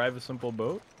able to drive a simple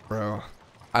boat. Bro,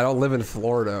 I don't live in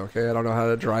Florida, okay? I don't know how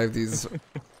to drive these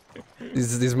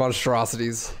these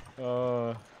monstrosities.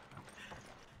 Uh,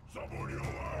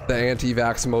 The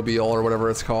anti-vax mobile or whatever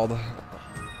it's called.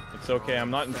 it's okay. I'm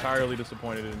not entirely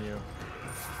disappointed in you.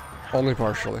 Only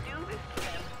partially.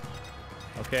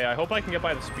 Okay, I hope I can get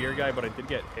by the spear guy, but I did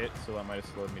get hit, so that might have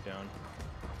slowed me down.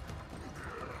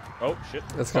 Oh, shit.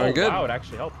 It's going oh, good. Wow, it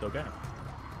actually helped. Okay.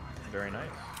 Very nice.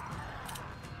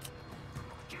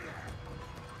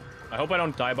 I hope I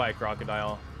don't die by a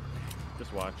crocodile.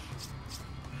 Just watch.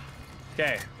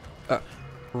 Okay.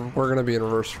 We're gonna be in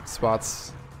reverse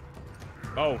spots.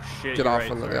 Oh shit. Get you're off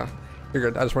right, on the, sorry. yeah. You're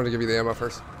good. I just wanted to give you the ammo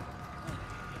first.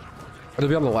 It'll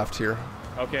be on the left here.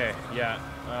 Okay, yeah.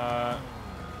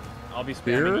 I'll be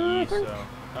Here, spamming I E, think?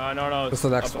 so. No, It's the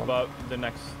next up one. above the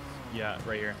next. Yeah,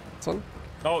 right here. This one?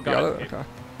 Oh, You got it. Okay.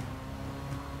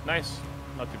 Nice.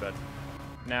 Not too bad.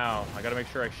 Now, I gotta make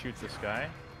sure I shoot this guy.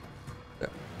 Yeah.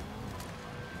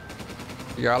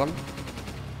 You got him?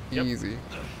 Yep. Easy.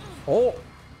 Oh!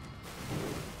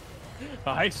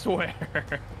 I swear.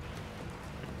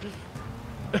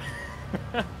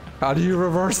 How do you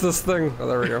reverse this thing? Oh,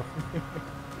 there we go.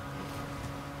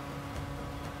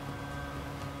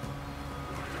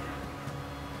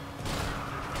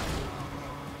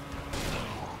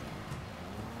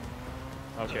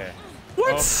 Okay.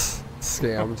 What? Oh.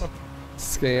 Scammed.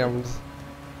 Scammed.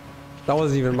 That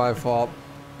wasn't even my fault.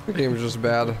 The game was just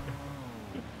bad.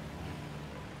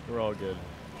 We're all good.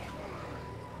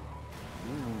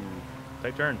 Ooh.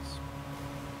 Take turns.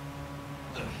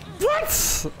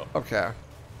 What? Okay.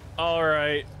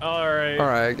 Alright, alright.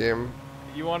 Alright, game.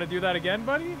 You want to do that again,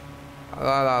 buddy?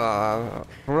 No.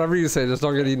 Whatever you say, just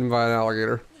don't get eaten by an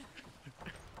alligator.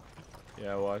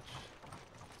 Yeah, watch.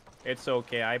 It's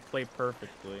okay, I play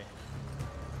perfectly.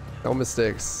 No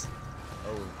mistakes.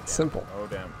 Oh, damn. Simple. Oh,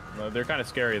 damn. No, they're kind of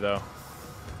scary, though.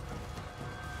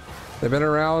 They've been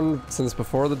around since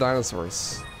before the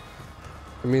dinosaurs.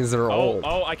 It means they're old.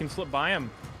 Oh, I can slip by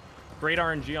them. Great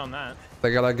RNG on that.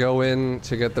 They gotta go in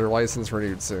to get their license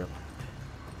renewed soon.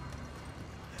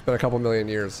 It's been a couple million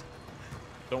years.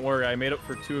 Don't worry, I made up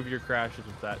for 2 of your crashes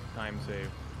with that time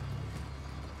save.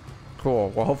 Cool.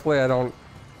 Well, hopefully I don't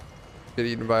get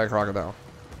eaten by a crocodile.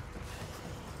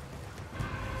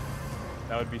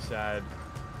 That would be sad.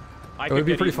 It would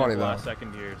be pretty funny, though. Last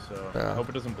second here, so Yeah. I hope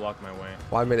it doesn't block my way.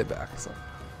 Well, I made it back, so.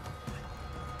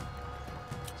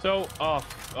 So,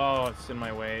 oh, it's in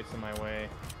my way. It's in my way.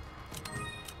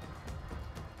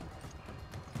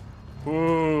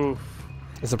 Oof.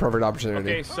 It's a perfect opportunity.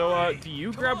 Okay, so do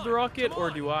you grab the rocket or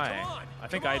do I? I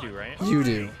think I do, right? You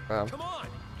do. Come on,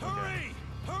 hurry,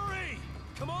 hurry!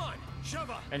 Come on,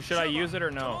 Sheva. And should I use it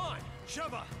or no? Come on,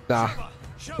 Sheva. Nah.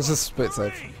 Sheva, Let's just split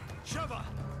safe. hurry, Sheva.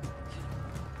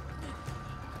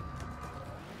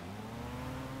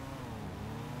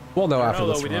 We'll know I after don't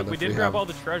know, this though. run We if did grab have- all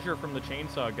the treasure from the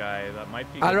chainsaw guy. That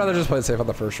might be. I'd good rather enough. just play it safe on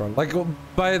the first run. Like,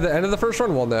 by the end of the first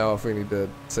run, we'll know if we need to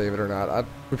save it or not.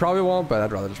 We probably won't, but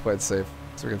I'd rather just play it safe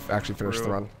so we can actually finish the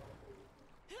True. run.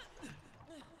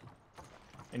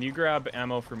 And you grab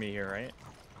ammo for me here, right?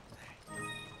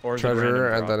 Or is it Treasure, random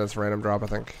and drop? then it's random drop, I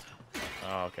think.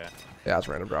 Oh, okay. Yeah, it's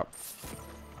random drop.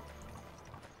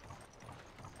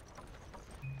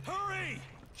 Hurry,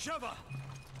 Sheva.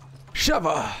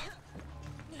 Sheva!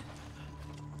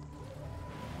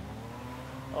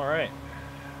 All right.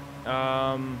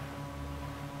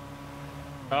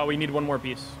 Oh, we need one more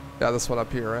piece. Yeah, this one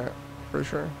up here, right? Pretty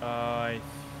sure. I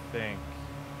think.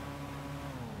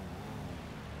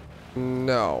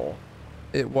 No.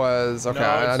 It was... Okay, No,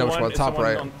 I it's know the which one. it's Top the one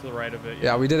right. on to the right of it.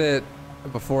 Yeah, we did it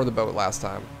before the boat last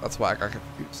time. That's why I got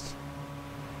confused.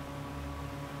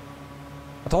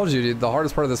 I told you, dude, the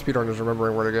hardest part of the speedrun is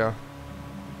remembering where to go.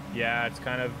 Yeah, it's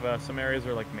kind of some areas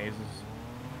are like mazes.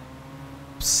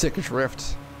 Sick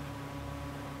drift.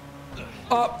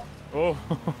 Up! Oh.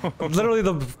 Literally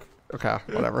the... Okay,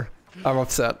 whatever. I'm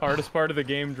upset. Hardest part of the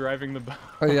game, driving the boat.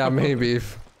 Oh, yeah, maybe.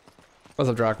 What's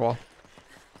up, Dracwall?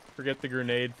 Forget the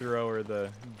grenade throw or the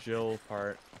Jill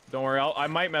part. Don't worry, I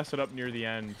might mess it up near the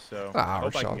end, so I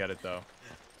hope I can get it though.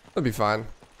 It'll be fine.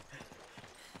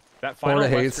 That final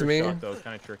Florida hates Wesker me. shot though is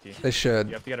kind of tricky. They should.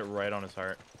 You have to get it right on his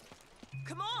heart.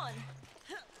 Come on.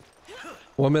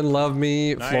 Women love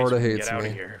me, Nice, Florida we can hates get out me.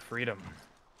 of here. Freedom.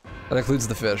 That includes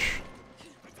the fish.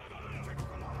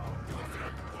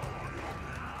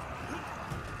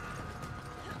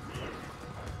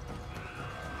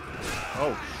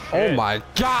 Oh Oh shit. my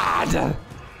god! I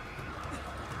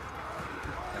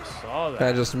saw that.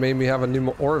 That just made me have a new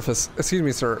orifice. Excuse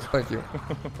me, sir. Thank you.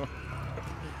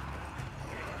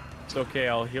 It's okay,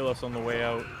 I'll heal us on the way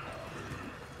out.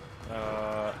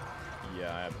 Yeah,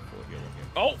 I have full healing here.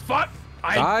 Oh, fuck!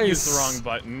 I Nice. used the wrong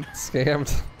button.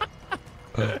 Scammed.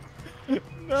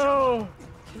 No!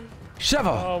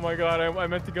 Sheva! Oh my god, I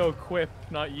meant to go equip,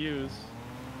 not use.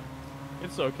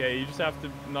 It's okay, you just have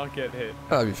to not get hit.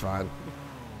 That'll be fine.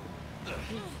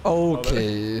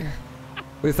 Okay.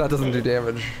 At least that doesn't do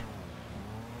damage.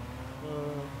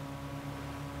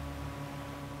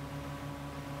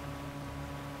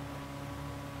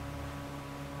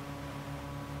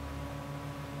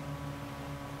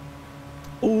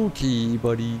 Okay,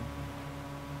 buddy.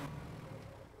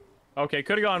 Okay,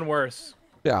 could have gone worse.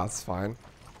 Yeah, it's fine.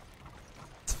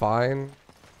 It's fine.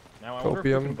 Now I wonder if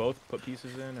we can both put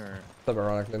pieces in, or... The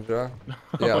Moronic Ninja. Yes.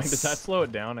 Yes. Does that slow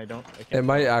it down? I can't It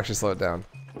might actually slow it down.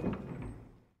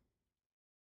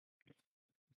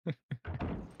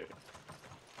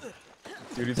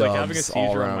 Dude, he's like having a Dubs all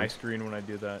seizure on around. my screen when I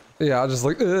do that. Yeah, I'll just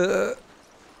like, Alright.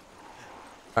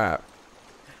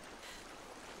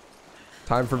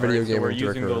 Time for video game. So we're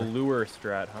using the lure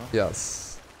strat, huh?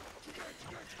 Yes.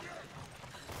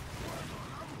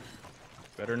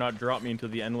 Better not drop me into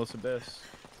the endless abyss.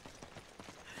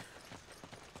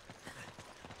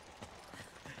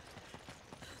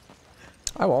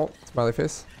 I won't. Smiley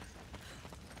face.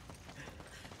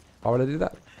 Why would I do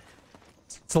that?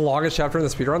 It's the longest chapter in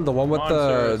the speedrun. The one with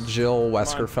the Jill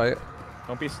Wesker fight.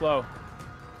 Don't be slow.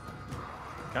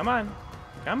 Come on.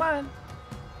 Come on.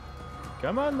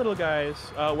 Come on, little guys.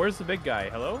 Where's the big guy?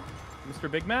 Hello? Mr.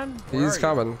 Big Man? He's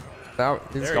coming. Now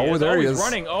he's there going. He is. There he is. He's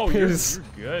running. Oh, you're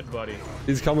good, buddy.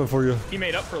 He's coming for you. He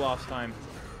made up for lost time.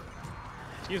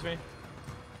 Excuse me.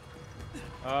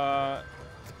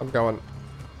 I'm going.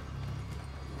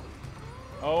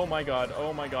 Oh my god.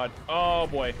 Oh my god. Oh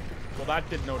boy. Well, that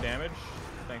did no damage,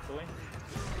 thankfully.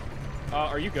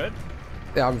 Are you good?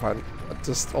 Yeah, I'm fine.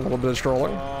 Just a little bit of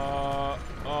strolling.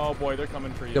 Oh boy, they're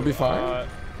coming for you. You'll be fine.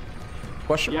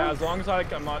 Question mark? Yeah, as long as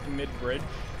I'm not mid-bridge.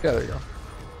 Yeah, there you go.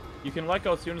 You can let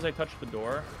go as soon as I touch the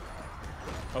door.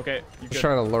 Okay, you're good. Just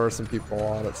trying to lure some people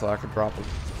on it so I can drop them.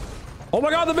 Oh my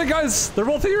god, the big guys! They're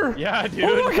both here! Yeah, dude.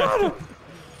 Oh my god!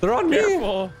 They're on me!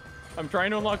 Careful! I'm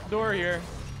trying to unlock the door here.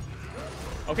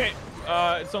 Okay,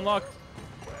 it's unlocked.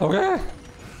 Okay.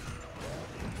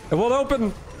 It won't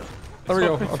open. There we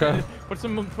go. Okay. Put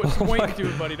some weight into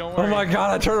it, buddy. Don't worry. Oh my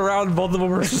god! I turned around and both of them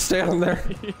were just standing there.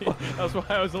 That's why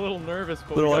I was a little nervous.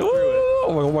 But They're like,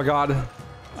 oh my god!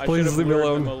 Please leave me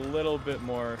alone. A little bit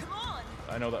more.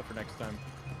 I know that for next time.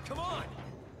 Come on.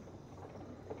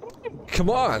 Come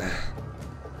on.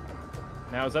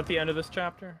 Now, is that the end of this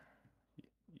chapter?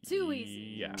 Too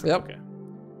easy. Yeah. Yep. Okay.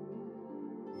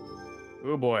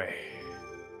 Oh boy.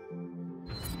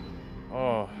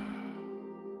 Oh.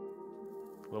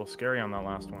 A little scary on that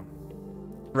last one.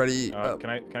 Ready?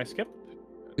 Can I skip?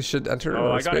 You should enter.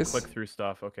 Oh, I gotta space. click through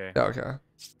stuff. Okay. Yeah, okay.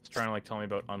 It's trying to like tell me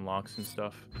about unlocks and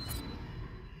stuff.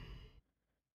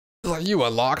 Like you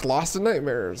unlocked Lost in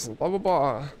Nightmares and blah blah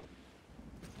blah.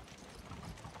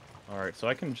 All right, so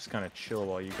I can just kind of chill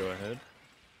while you go ahead.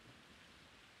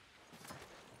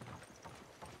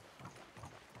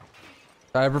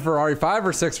 I prefer RE5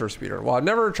 or 6 for speedrun. Well, I've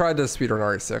never tried to speedrun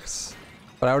RE6,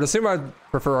 but I would assume I'd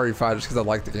prefer RE5 just because I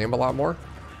like the game a lot more.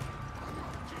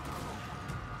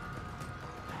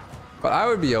 But I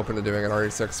would be open to doing an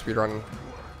RE6 speedrun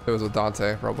if it was with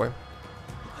Dante, probably.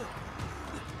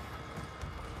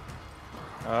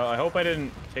 I hope I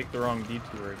didn't take the wrong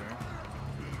detour here.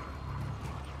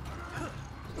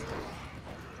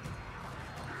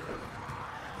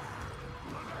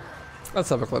 Let's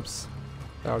have Eclipse.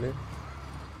 Howdy.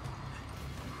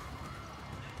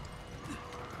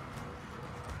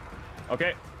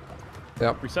 Okay.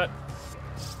 Yep. Reset.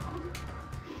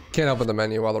 Can't open the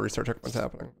menu while the restart checkpoint's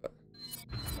happening. But...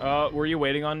 were you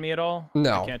waiting on me at all?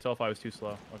 No. I can't tell if I was too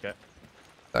slow. Okay.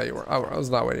 No, you were. I was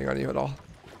not waiting on you at all.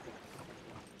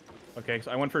 Okay,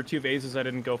 so I went for 2 vases I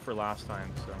didn't go for last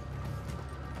time, so.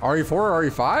 RE4 or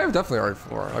RE5? Definitely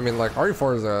RE4. I mean, like,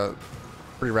 RE4 is a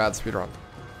pretty rad speedrun.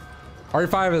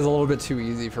 RE5 is a little bit too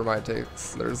easy for my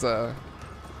takes. There's not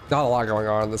a lot going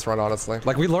on in this run, honestly.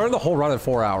 Like, we learned the whole run in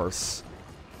 4 hours.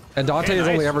 And Dante has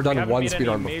only ever done one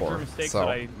speedrun before. Major mistakes that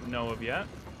I know of yet,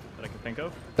 that I can think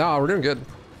of. No, we're doing good.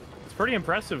 It's pretty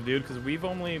impressive, dude, because we've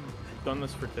only done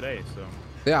this for today, so.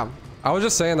 Yeah. I was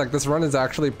just saying, like, this run is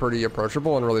actually pretty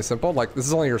approachable and really simple. Like, this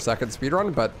is only your second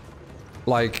speedrun, but,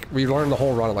 like, we learned the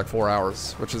whole run in, like, 4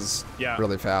 hours, which is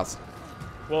really fast.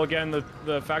 Well, again,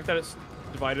 the fact that it's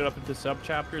divided up into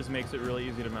sub-chapters makes it really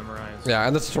easy to memorize. Yeah,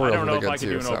 and the tutorial is really good, too. I don't know if I could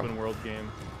do an open-world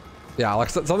game. Yeah, like,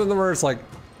 some of them where it's, like,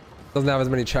 doesn't have as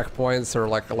many checkpoints or,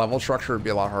 like, a level structure would be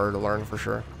a lot harder to learn, for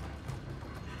sure.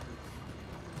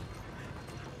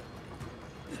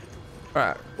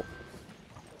 Alright.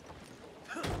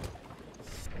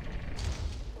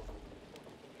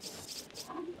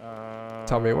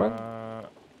 Tell me when.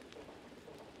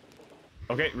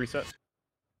 Okay, reset.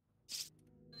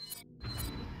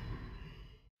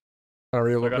 Are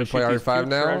we able to play RE5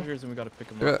 now? Treasures and we gotta pick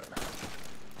them up.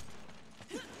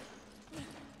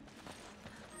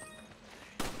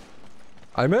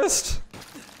 I missed.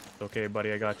 It's okay,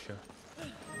 buddy. I got you.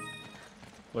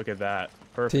 Look at that.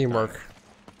 Perfect. Teamwork.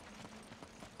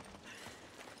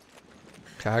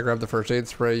 Okay, I grabbed the first aid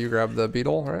spray. You grabbed the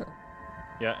beetle, right?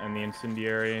 Yeah, and the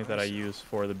incendiary that I use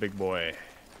for the big boy.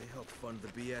 They help fund the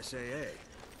BSAA.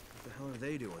 What the hell are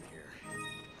they doing here?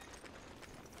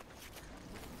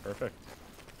 Perfect.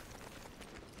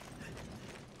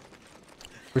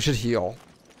 We should heal.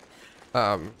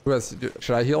 Who has to do?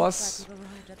 Should I heal us?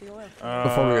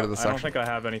 Before we go to the section. I don't think I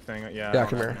have anything. Yeah. Yeah,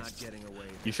 come here.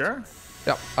 You sure?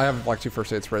 Yep, I have like 2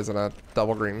 first aid sprays and a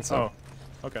double green. So.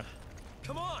 Oh, okay.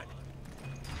 Come on.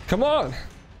 Come on.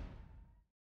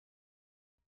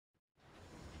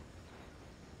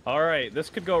 All right,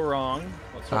 this could go wrong.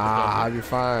 Let's hope it I'll be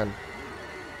fine.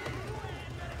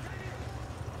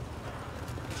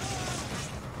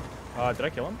 doesn't. Did I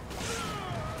kill him?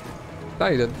 No,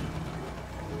 you did.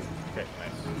 Okay,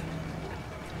 nice.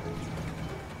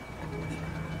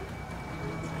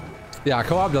 Yeah,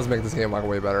 co-op does make this game like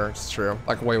way better. It's true.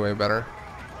 Like way, way better.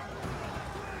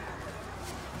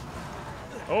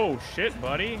 Oh shit,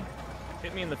 buddy!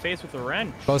 Hit me in the face with a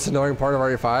wrench. Most annoying part of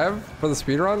RE5 for the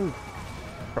speedrun?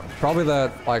 Probably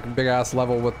that like big ass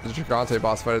level with the Gigante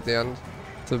boss fight at the end.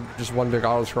 So just one big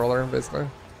auto scroller, basically.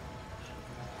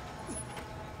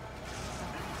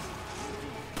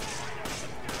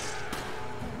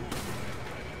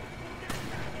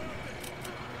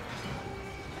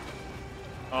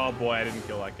 Oh boy, I didn't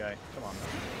kill that guy. Come on, man.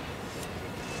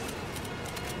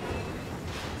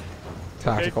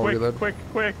 Tactical okay, reload.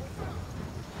 Quick.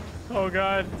 Oh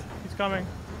god, he's coming.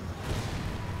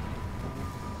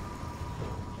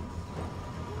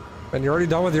 And you're already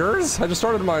done with yours? I just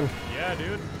started mine. Yeah,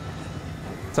 dude.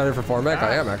 Excited for Formac?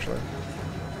 I am actually.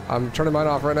 I'm turning mine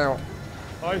off right now.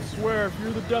 I swear, if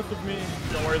you're the death of me.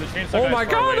 Don't worry, the chainsaw Oh guy's my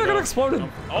far god, away, I got though. exploded.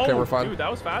 Oh, okay, we're fine. Dude,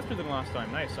 that was faster than last time.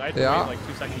 Nice. I had to Yeah. wait like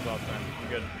 2 seconds last time. I'm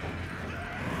good.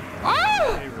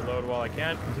 Ah! Okay, reload while I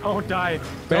can. Don't die.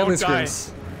 Manly Don't die.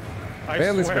 screams. I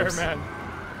Manly swear, screams. man.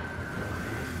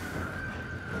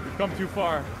 You've come too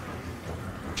far.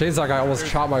 Chainsaw guy almost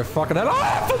chopped my fucking head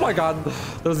off. Oh my god.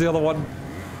 There's the other one.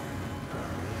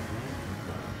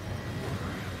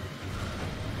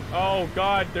 Oh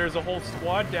god, there's a whole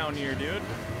squad down here, dude.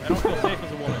 I don't feel safe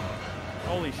as a woman.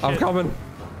 Holy shit. I'm coming.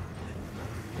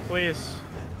 Please.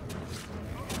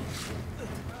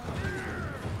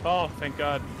 Oh, thank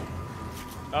god.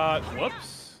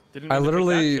 Whoops. Didn't I mean to pick that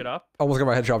literally shit up. almost got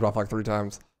my head chopped off like 3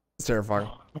 times. It's terrifying.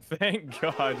 Thank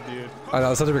god, dude. I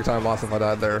know, it's such a big time loss if I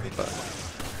died there. But.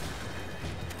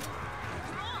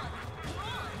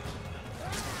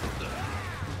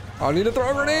 I need to throw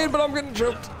a grenade, but I'm getting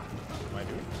choked. My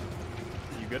dude?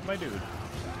 You good, my dude?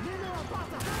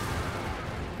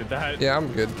 Did that? Yeah, I'm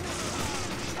good.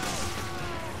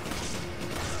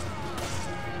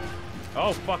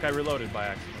 Oh, fuck, I reloaded by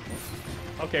accident.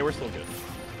 Okay, we're still good.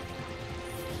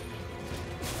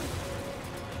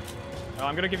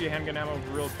 I'm gonna give you handgun ammo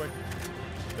real quick.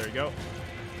 There you go.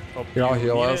 Hope Here, I'll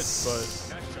heal need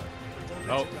us. It,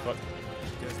 but... Oh, fuck.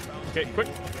 Okay, quick.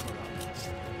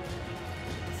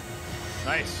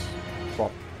 Nice.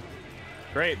 Well,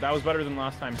 Great, that was better than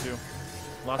last time too.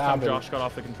 Last time Josh got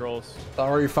off the controls.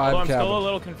 Sorry, 5 Although I'm cabin. still a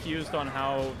little confused on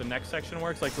how the next section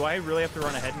works. Like, do I really have to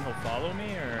run ahead and he'll follow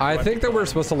me, or? I think that we're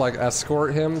supposed to like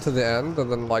escort him to the end,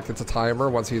 and then like it's a timer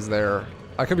once he's there.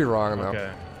 I could be wrong though.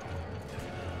 Okay.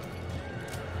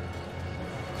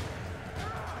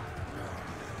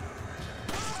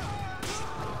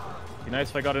 Be nice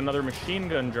if I got another machine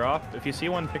gun drop. If you see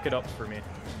one, pick it up for me.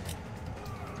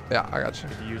 Yeah, I got you.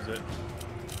 Could use it.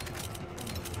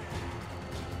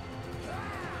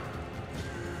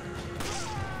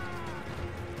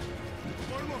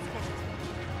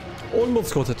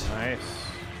 Almost got it. Nice.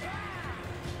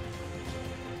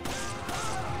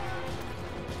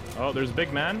 Oh, there's a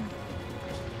big man.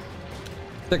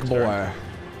 Thick boy.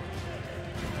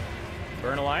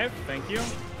 Burn alive. Thank you.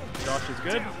 Josh is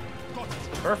good.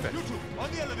 Perfect.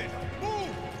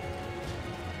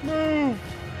 Move.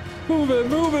 Move it,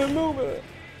 move it, move it.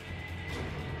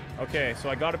 Okay, so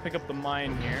I gotta pick up the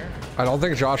mine here. I don't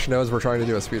think Josh knows we're trying to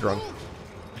do a speed run.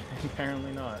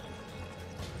 Apparently not.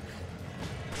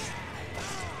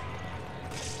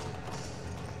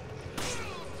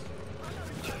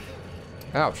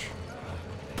 Ouch.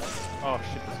 Oh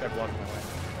shit, this guy blocked my way.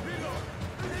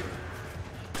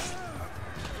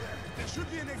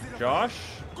 Josh,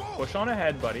 push on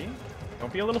ahead, buddy.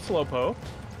 Don't be a little slowpoke.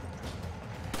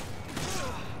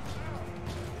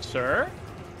 Sir?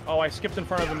 Oh, I skipped in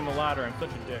front of him in the ladder. I'm such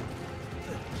a dick.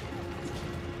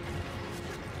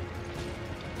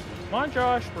 Come on,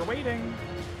 Josh. We're waiting.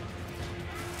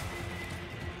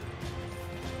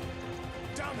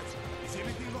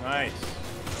 Nice.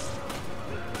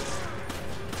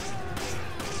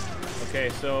 Okay,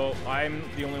 so I'm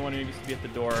the only one who needs to be at the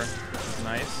door, which is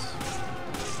nice.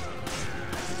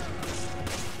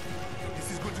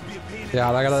 Yeah,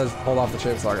 I gotta hold off the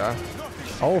chainsaw guy.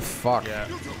 Oh fuck. Yeah.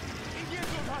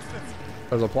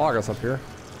 There's a Plagas up here.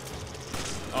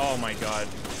 Oh my god.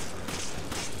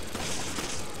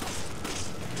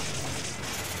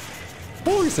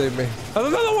 Oh, he saved me. There's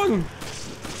another one!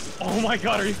 Oh my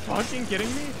god, are you fucking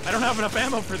kidding me? I don't have enough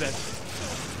ammo for this.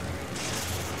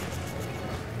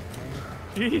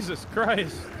 Jesus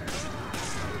Christ.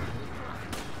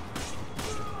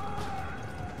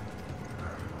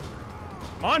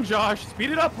 Come on, Josh.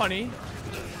 Speed it up, honey.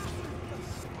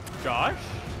 Josh?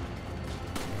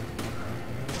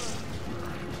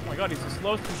 Oh my god, he's the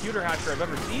slowest computer hacker I've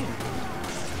ever seen.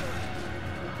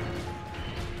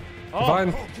 Oh,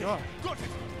 Fine. God.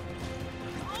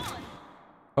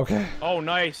 Okay. Oh,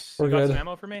 nice. We're You got good. some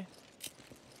ammo for me?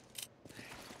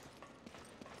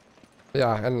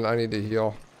 Yeah, and I need to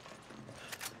heal.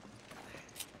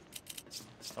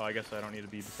 Oh, I guess I don't need to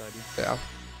be beside you. Yeah,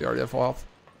 you already have full health.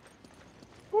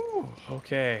 Whew.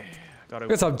 Okay. Gotta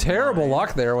We had some terrible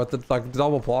luck there with the like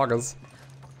double Plagas.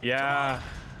 Yeah.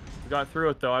 We got through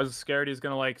it though. I was scared he's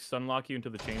gonna like stun lock you into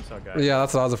the chainsaw guy. Yeah,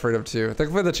 that's what I was afraid of too.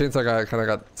 Thankfully the chainsaw guy kind of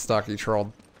got stuck. He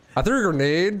trolled. I threw a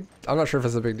grenade. I'm not sure if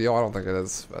it's a big deal. I don't think it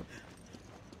is, but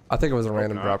I think it was a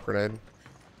random drop grenade.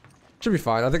 Should be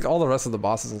fine. I think all the rest of the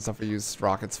bosses and stuff we use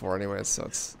rockets for anyways, so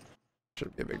it's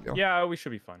shouldn't be a big deal. Yeah, we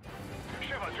should be fine.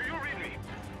 Shiva, do you read me?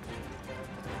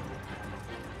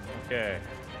 Okay.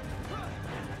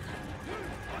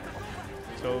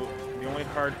 So the only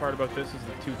hard part about this is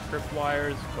the 2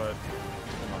 tripwires, but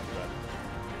still not too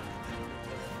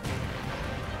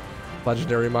bad.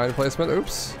 Legendary mine placement.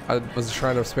 Oops. I was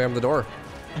trying to spam the door.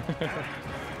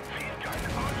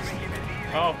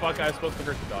 Oh fuck, I was supposed to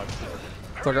hurt the dog.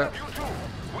 It's okay.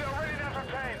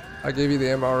 I gave you the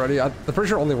ammo already. I'm pretty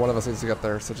sure only one of us needs to get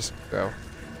there, so just go.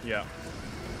 Yeah.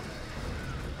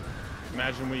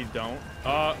 Imagine we don't.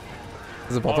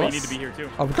 Is it both of you us? need to be here too.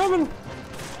 I'm coming.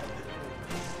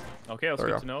 Okay, that's There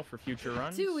we good go. to know for future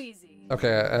runs. Too easy.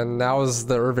 Okay, and now is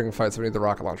the Irving fight, so we need the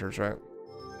rocket launchers, right?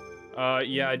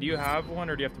 Yeah, do you have one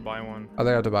or do you have to buy one? I think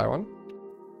I have to buy one.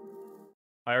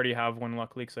 I already have one,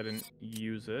 luckily, because I didn't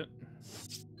use it.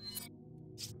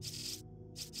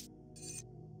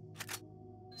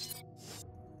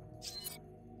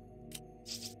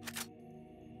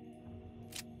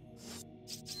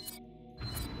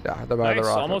 Yeah, I have to buy the Nice,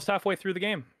 rocket. almost halfway through the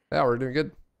game. Yeah, we're doing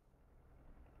good.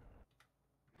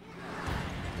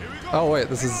 Oh wait,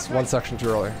 this is one section too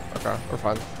early. Okay, we're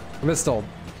fine. I mean, it still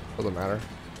doesn't matter.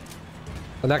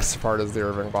 The next part is the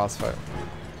Irving boss fight.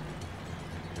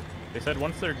 They said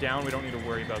once they're down, we don't need to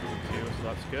worry about them too, so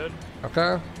that's good.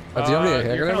 Okay. Do you have any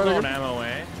handgun you're ammo? low on ammo,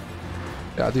 eh?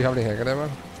 Yeah, do you have any handgun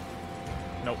ammo?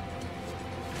 Nope.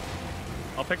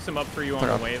 I'll pick some up for you on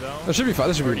the way, though. This should be fine.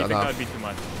 This should Or be do you think enough. that'd be too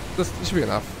much? This should be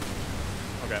enough.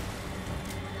 Okay.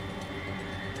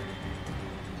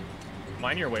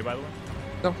 Mine your way, by the way?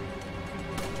 No.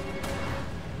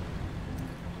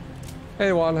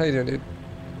 Hey Juan, how you doing, dude?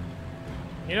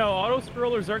 You know, auto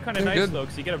scrollers are kind of Doing nice good. though,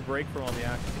 because you get a break from all the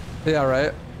action. Yeah,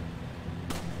 right.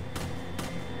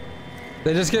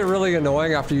 They just get really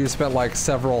annoying after you spent like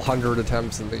several hundred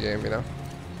attempts in the game, you know?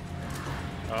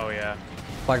 Oh yeah.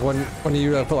 Like when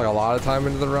you put like a lot of time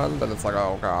into the run, then it's like,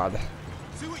 oh god,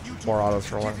 more auto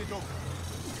scrolling.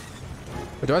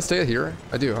 But do I stay here?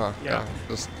 I do, huh? Yeah.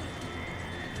 Just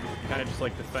Kind of just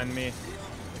like defend me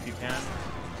if you can.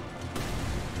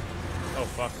 Oh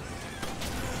fuck.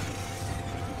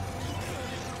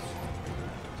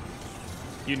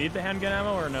 You need the handgun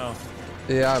ammo or no?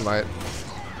 yeah, I might.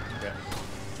 Okay.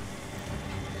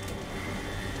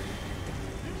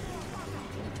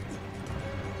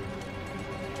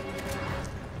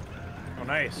 Oh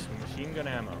nice, machine gun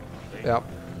ammo. See? Yep.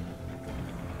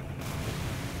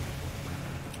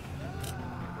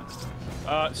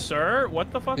 Sir,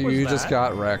 what the fuck was that? You just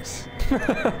got wrecked.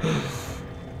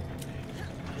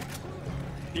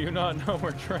 Do you not know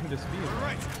we're trying to speed? All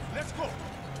right, let's go.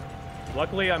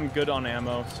 Luckily, I'm good on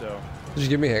ammo, so. Did you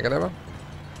give me handgun ammo? Is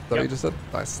that what Yep. you just said?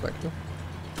 Nice, thank you.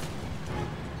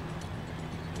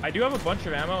 I do have a bunch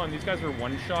of ammo, and these guys are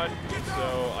one-shot,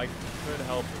 so I could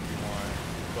help if you want.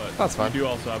 But That's fine. you do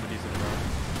also have a decent amount.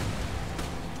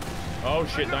 Oh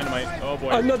shit, dynamite. Oh boy.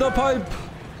 Another pipe!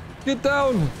 Get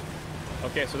down!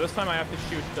 Okay, so this time I have to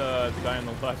shoot the guy on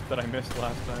the left that I missed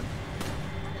last time.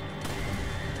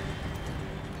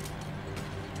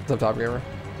 What's up, Top Gamer?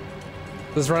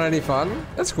 Does this run any fun?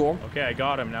 It's cool. Okay, I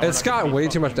got him. Now It's got way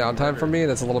too much downtime for me,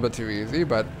 and it's a little bit too easy,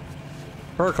 but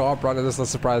for a co-op run, there's a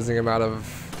surprising amount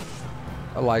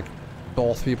of like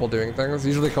both people doing things.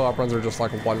 Usually co-op runs are just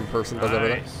like one person does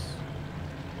everything. Nice.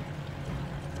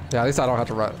 Yeah, at least I don't have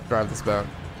to drive this boat.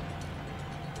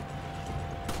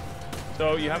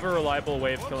 So you have a reliable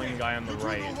way of killing a guy on the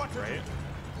right, right?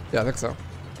 Yeah, I think so.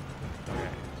 Okay.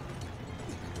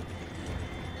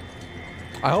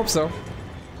 I hope so.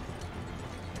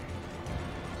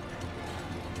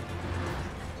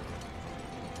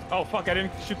 Oh fuck, I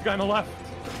didn't shoot the guy on the left.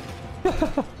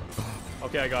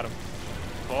 Okay, I got him.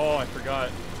 Oh, I forgot.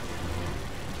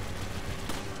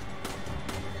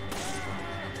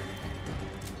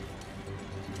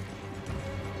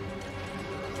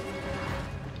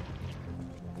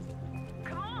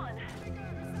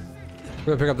 I'm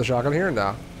gonna pick up the shotgun here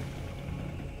now.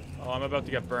 Oh, I'm about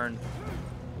to get burned.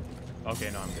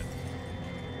 Okay, no, I'm good.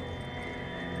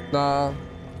 Nah.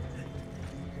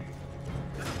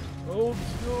 Oh,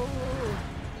 no.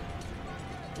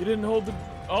 You didn't hold the...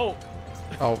 Oh.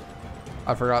 Oh,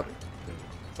 I forgot.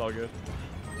 It's all good.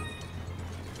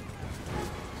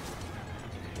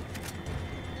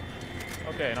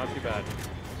 Okay, not too bad.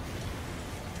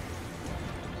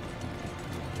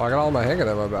 Oh, I got all my hanging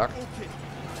ammo back.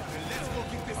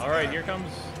 All right, here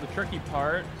comes the tricky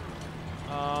part.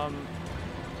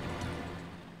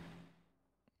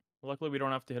 Luckily, we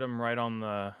don't have to hit him right on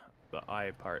the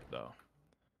eye part, though.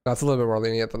 That's a little bit more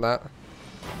lenient than that.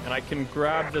 And I can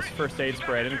grab this first aid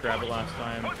spray. I didn't grab it last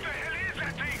time. What the hell is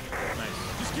that thing?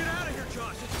 Nice. Just get out of here,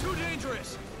 Josh. It's too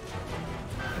dangerous.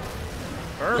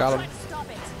 Perfect. Got him. Stop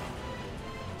it.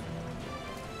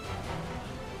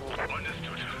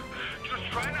 Understood.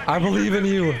 Just try not I to believe in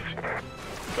you.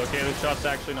 It's okay, the shot's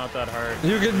actually not that hard.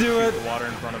 You can do Shoot it. the water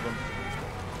in front of him.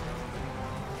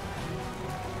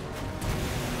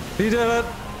 He did it.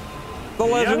 The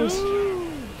legend. Yahoo!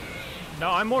 No,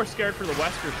 I'm more scared for the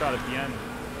Wesker shot at the end.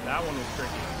 That one was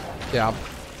tricky. Yeah.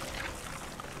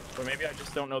 But maybe I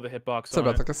just don't know the hitbox What's up,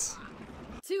 on it. Ethicus?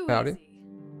 Too Howdy. easy.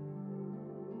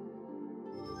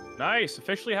 Nice,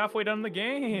 officially halfway done the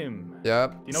game.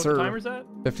 Yep. Do you know sir. what the timer's at?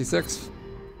 56.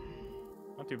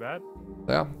 Not too bad.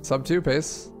 Yeah, sub 2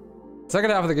 pace. Second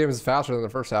half of the game is faster than the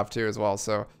first half too, as well.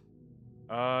 So,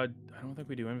 I don't think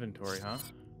we do inventory, huh?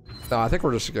 no, I think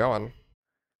we're just going.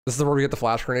 This is where we get the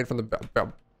flash grenade from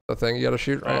the thing you gotta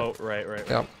shoot, right? Oh, right.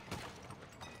 Yep.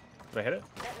 Did I hit it?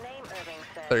 That name Irving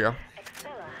said. There you go.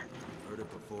 Excella. Heard it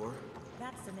before.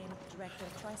 That's the name of the director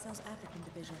of Tricell's African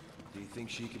division. Do you think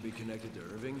she could be connected to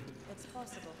Irving? It's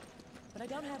possible, but I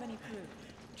don't have any proof.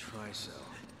 Tricell.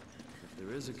 If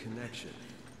there is a connection,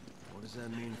 what does that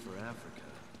mean for Africa?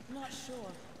 Not sure,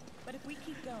 but if we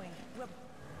keep going, we'll...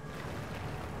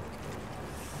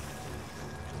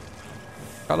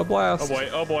 Got a blast. Oh boy,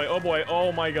 oh boy, oh boy.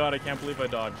 Oh my god, I can't believe I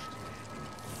dodged.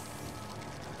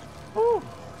 Woo!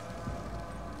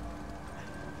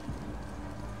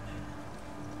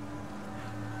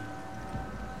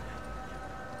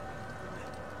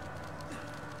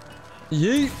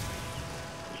 Yeet.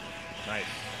 Nice.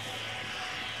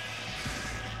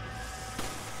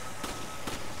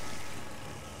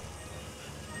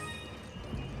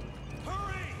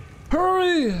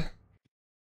 Hurry!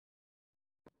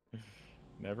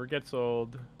 Never gets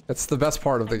old. It's the best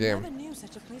part of the I game. never knew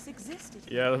such a place existed.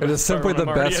 Yeah, It is simply the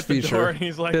best feature. And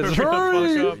he's like, It's "Hurry the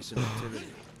hurry!" fuck up." Recent activity.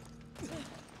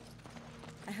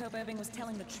 I hope Irving was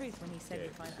telling the truth when he said Okay,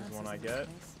 we'd find this is answers one I in this get.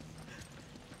 place.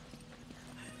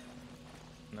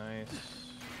 Nice.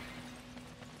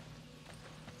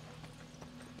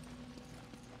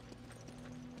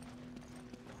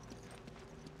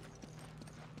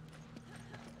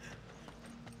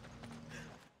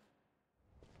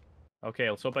 Okay,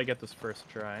 let's hope I get this first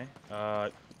try.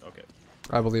 Okay.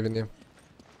 I believe in you.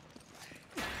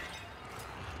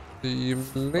 Do you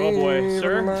Oh boy, believe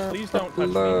sir, in please don't touch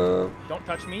love? me. Don't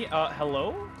touch me.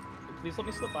 Hello? Please let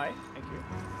me slip by. Thank you.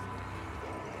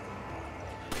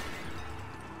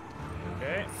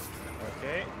 Okay.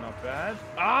 Okay, not bad.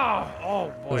 Ah! Oh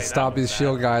boy. Let's that stop was these bad.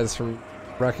 shield guys from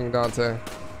wrecking Dante.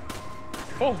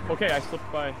 Oh, okay, I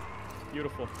slipped by.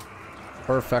 Beautiful.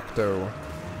 Perfecto.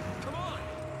 Come on!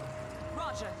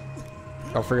 Roger!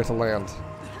 Don't forget to land.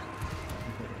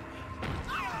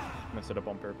 Messed it up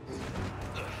on purpose.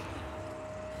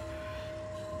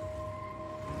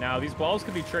 Now, these balls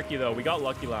could be tricky, though. We got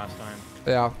lucky last time.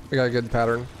 Yeah, we got a good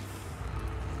pattern.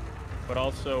 But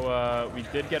also, we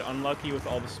did get unlucky with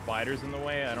all the spiders in the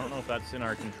way. I don't know if that's in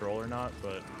our control or not,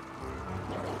 but...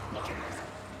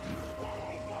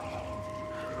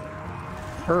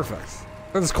 Perfect.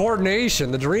 It's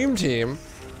coordination, the dream team.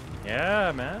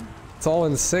 Yeah, man. It's all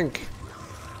in sync.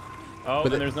 Oh,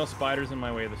 With and it- there's no spiders in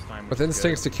my way this time. With which is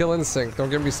instincts to kill instinct. Don't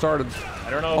get me started. good. I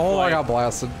don't know if, Oh, I like- got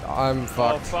blasted. I'm Oh,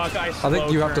 fucked. fuck, I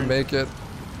think you have to slow-turned. make it.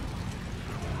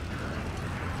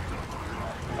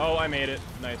 Oh, I made it.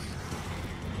 Nice.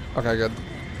 Okay, good.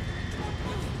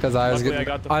 Because I was Luckily, I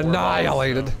getting got the 4 balls,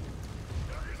 annihilated. so-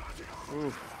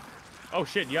 Oof. Oh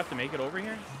shit, you have to make it over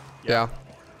here? Yeah.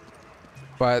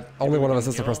 But only one of us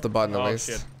has to press the button at oh, least.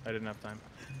 Shit. I didn't have time.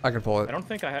 I can pull it. I don't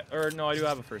think I had, or no, I do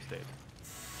have a first aid.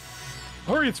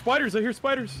 Hurry, it's spiders! I hear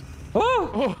spiders!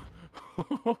 Oh!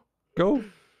 Oh! Go!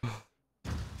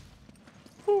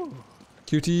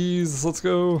 QTs, let's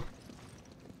go!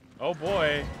 Oh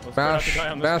boy! Let's try not to die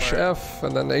on this Mash part. F,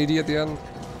 and then AD at the end.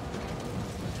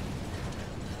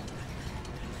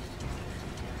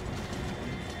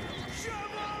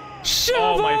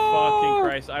 Oh my fucking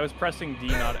Christ! I was pressing D,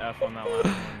 not F on that last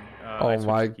one. Oh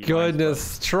my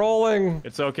goodness, trolling!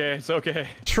 It's okay, it's okay.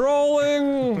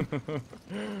 Trolling!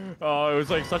 Oh, it was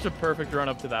like such a perfect run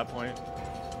up to that point.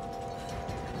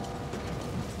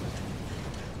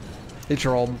 He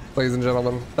trolled, ladies and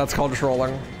gentlemen. That's called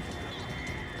trolling.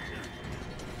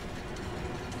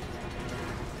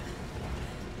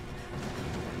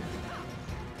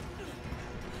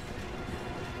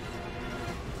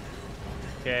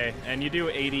 Okay, and you do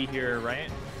 80 here, right?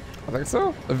 I think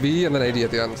so. A V and then 80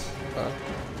 at the end.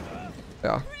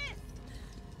 Yeah.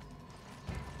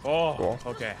 Oh, Cool.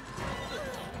 okay.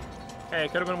 Hey,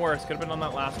 it could have been worse. Could have been on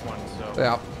that last one. So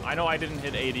Yeah. I know I didn't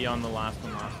hit 80 on the last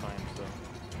one last time.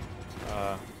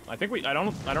 So I think I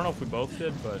don't know if we both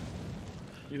did, but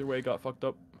either way, got fucked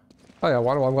up. Oh yeah,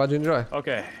 well, I'm glad you enjoy.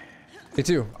 Okay. Me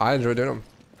too. I enjoy doing them.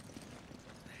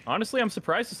 Honestly, I'm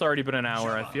surprised it's already been an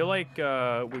hour. I feel like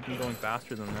we've been going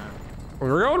faster than that.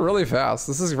 We're going really fast.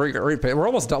 This is great pace. We're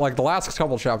almost done. Like the last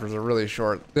couple chapters are really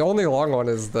short. The only long one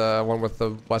is the one with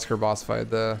the Wesker boss fight,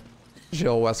 the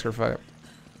Jill Wesker fight.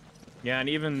 Yeah, and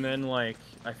even then, like,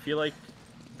 I feel like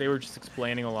they were just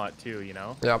explaining a lot too, you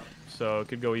know? Yep. So it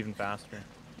could go even faster.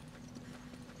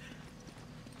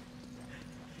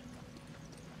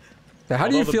 Now, how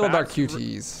do you Although the feel about bats-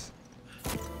 QTEs?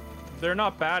 They're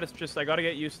not bad. It's just I gotta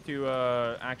get used to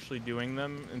actually doing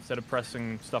them instead of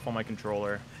pressing stuff on my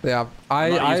controller. Yeah,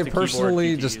 I'm not I used to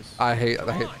personally keyboard just QTEs. I hate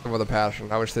them with a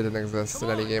passion. I wish they didn't exist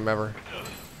in any game ever.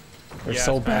 They're Yeah,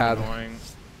 so it's kinda bad. annoying.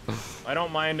 I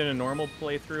don't mind in a normal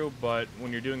playthrough, but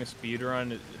when you're doing a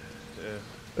speedrun,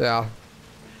 Yeah.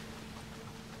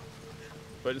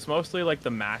 but it's mostly like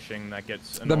the mashing that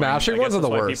gets annoying. The mashing I guess ones are the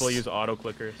that's why worst. People use auto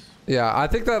clickers. Yeah, I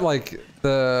think that like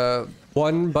the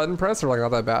one button press are like not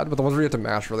that bad, but the ones where you have to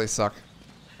mash really suck.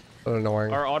 They're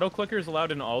annoying. Are auto clickers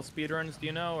allowed in all speedruns? Do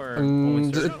you know, or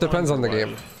only certain It depends ones, on the or what?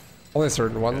 game. Only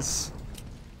certain ones.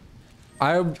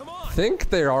 I think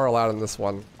they are allowed in this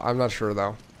one. I'm not sure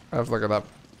though. I have to look it up.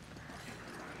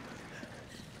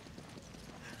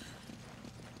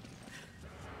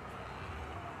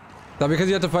 Now, because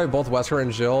you have to fight both Wesker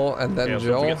and Jill, and then Yeah, so if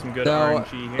Jill. we get some good now,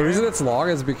 RNG the reason here. it's long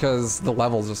is because the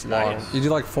level's just long. Nice. You do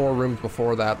like 4 rooms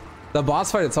before that. The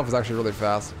boss fight itself is actually really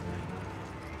fast.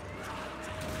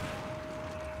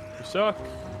 You suck.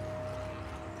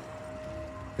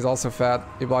 He's also fat.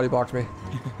 He body blocked me.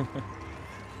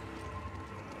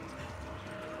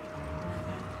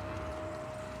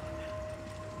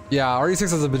 Yeah, RE6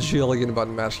 has a bajillion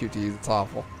button mash QTs. It's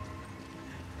awful.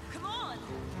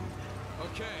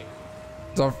 Okay.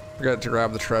 Don't forget to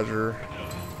grab the treasure.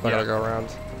 I gotta go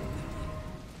around.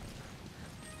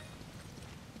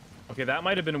 Okay, that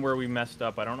might have been where we messed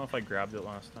up. I don't know if I grabbed it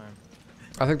last time.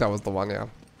 I think that was the one, yeah.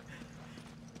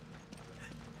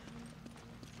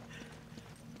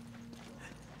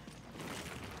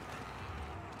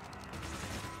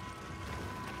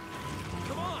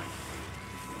 Come on.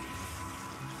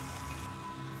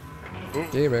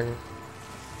 Gaming.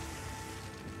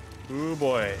 Ooh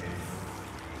boy.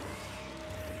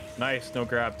 Nice, no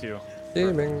grab too.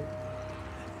 Gaming.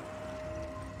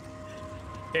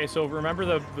 Okay, so remember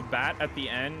the bat at the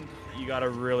end? You gotta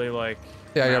really like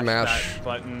Yeah, you gotta mash. that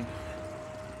button.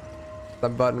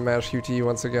 That button mash QT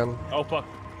once again. Oh fuck.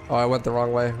 Oh, I went the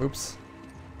wrong way. Oops.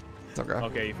 It's okay.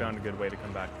 Okay, you found a good way to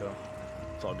come back though.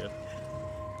 It's all good.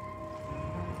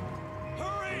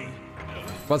 Hurry.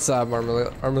 What's up,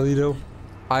 Armelito?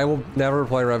 I will never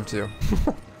play Rev 2.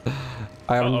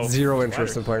 I have Uh-oh. zero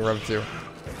interest in playing Rev 2.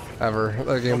 Ever.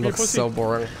 That game Okay, looks pussy. so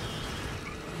boring.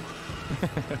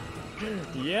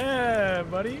 Yeah,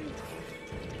 buddy.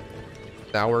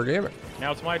 Now we're gaming.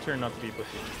 Now it's my turn not to be pussy.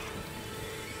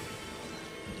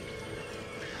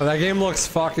 That game looks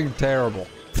fucking terrible.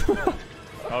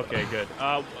 Okay, good.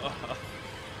 I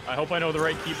hope I know the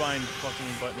right keybind fucking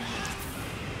button.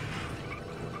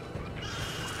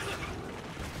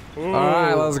 Ooh.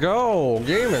 Alright, let's go.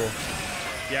 Gaming.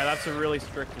 Yeah, that's a really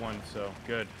strict one, so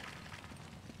good.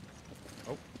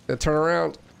 Yeah, turn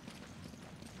around.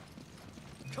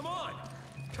 Come on.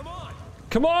 Come on.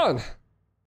 Come on.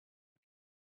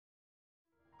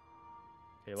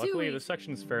 Okay, luckily this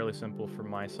section's fairly simple from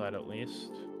my side at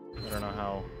least. I don't know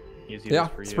how easy Yeah, it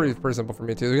is for it's you. pretty simple for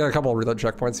me too. We got a couple of reload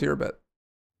checkpoints here, but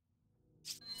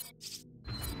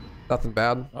nothing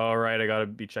bad. All right, I gotta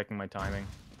be checking my timing.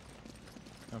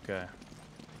 Okay.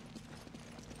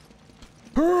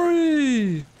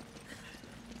 Hurry!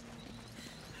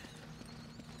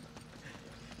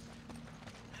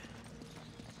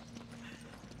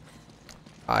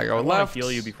 I go I want left. to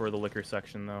heal you before the liquor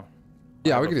section, though.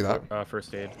 Yeah, I we have could do a that.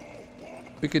 First aid.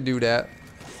 We could do that.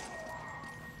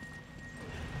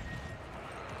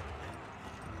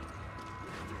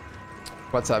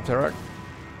 What's up, Tarek?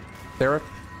 Tarek?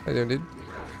 How you doing, dude?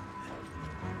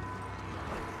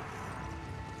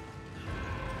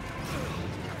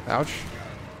 Ouch.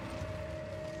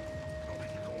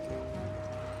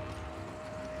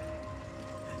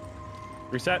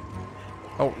 Reset.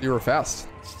 Oh, you were fast.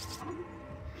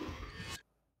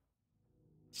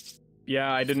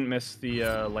 Yeah, I didn't miss the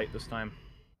light this time.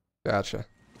 Gotcha.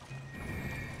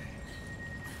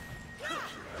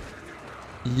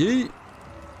 Yeet.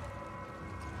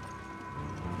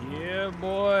 Yeah,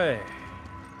 boy.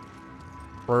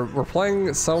 We're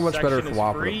playing so much Section better is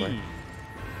cooperatively. free.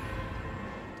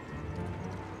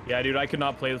 Yeah, dude, I could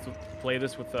not play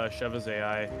this with Sheva's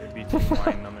AI. It'd be too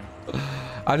mind numbing.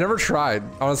 I never tried.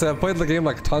 Honestly, I've played the game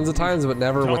like tons of times, but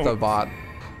never with a Don't. bot.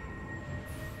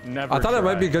 Never. I thought it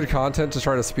might be tried. good content to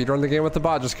try to speedrun the game with the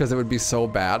bot, just because it would be so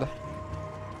bad.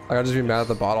 Like I'd just be mad at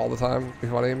the bot all the time. It'd be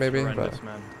funny, maybe, Horrendous,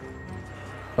 man.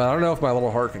 but I don't know if my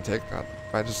little heart can take that.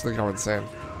 I just think I'm insane.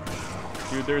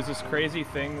 Dude, there's this crazy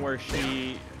thing where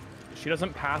she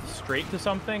doesn't path straight to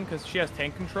something because she has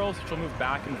tank controls. So she'll move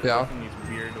back and forth in these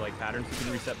weird like patterns. You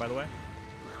can reset, by the way.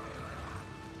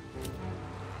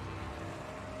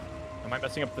 Am I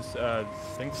messing up this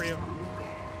thing for you?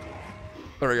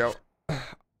 There we go.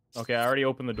 Okay, I already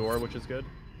opened the door, which is good.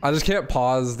 I just can't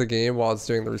pause the game while it's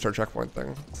doing the restart checkpoint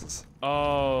thing.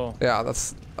 Oh. Yeah,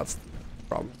 that's the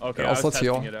problem. Okay, Also, let's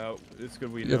heal. it out. It's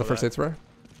good we You have the first aid spray?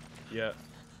 Yeah.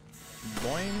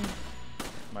 Boing.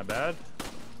 My bad.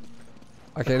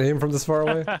 I can't aim from this far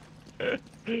away.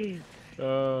 You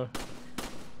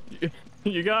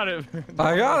got it.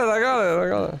 I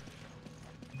got it.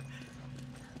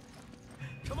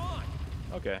 Come on.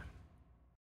 Okay.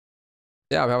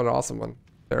 Yeah, I'm having an awesome one.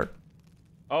 There.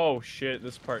 Oh shit,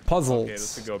 this part. Puzzles. Okay,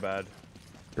 this could go bad.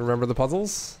 You remember the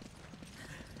puzzles?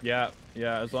 Yeah,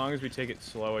 as long as we take it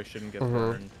slow, I shouldn't get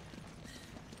burned.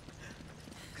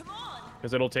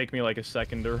 Because it'll take me like a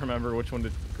second to remember which one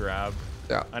to grab.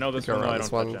 Yeah. I know this go one, around I this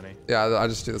don't touch any. Yeah, I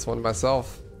just do this one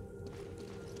myself.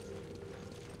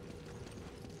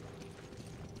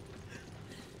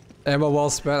 Ammo well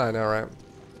spent, I know, right?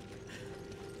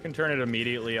 You can turn it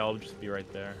immediately, I'll just be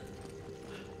right there.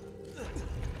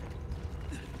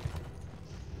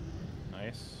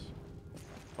 Nice.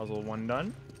 Puzzle 1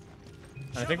 done.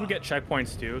 And I think we get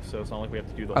checkpoints too, so it's not like we have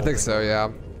to do the whole I think thing so, over. yeah.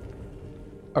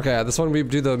 Okay, this one we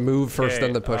do the move first, Okay,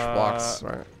 then the push blocks,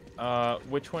 right?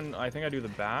 Which one? I think I do the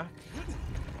back.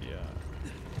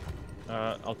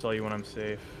 Yeah. I'll tell you when I'm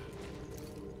safe.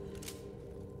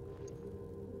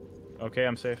 Okay,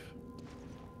 I'm safe.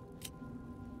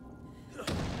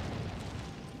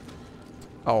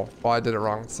 Oh, well, I did it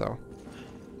wrong, so.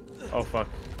 Oh, fuck.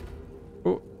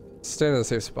 Ooh, stand in a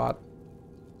safe spot.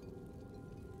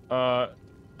 I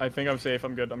think I'm safe.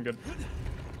 I'm good. I'm good.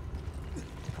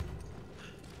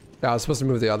 Yeah, I was supposed to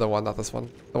move the other one, not this one.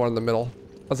 The one in the middle.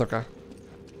 That's okay.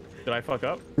 Did I fuck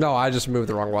up? No, I just moved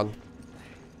the wrong one.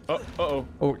 Oh, uh-oh.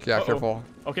 Oh, yeah, careful.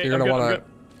 Okay, You're gonna I'm wanna... good.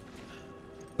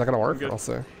 Is that gonna work? good. I'll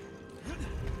see.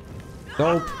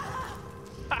 Nope.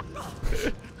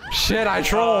 Shit, I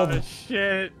trolled. Oh,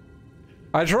 shit.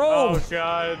 I trolled. Oh,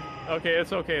 God. Okay,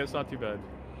 it's okay. It's not too bad.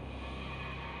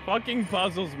 Fucking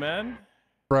puzzles, man.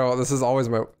 Bro, this is always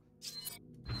my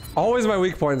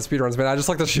weak point in speedruns, man. I just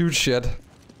like to shoot shit.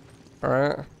 All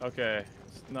right. Okay.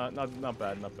 It's not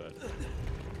bad. Not bad.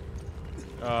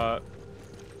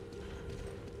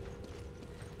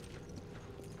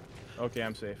 Okay,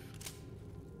 I'm safe.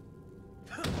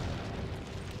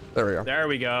 There we go. There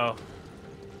we go.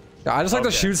 Yeah, I just like to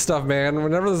Okay. shoot stuff, man.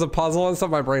 Whenever there's a puzzle and stuff,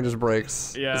 my brain just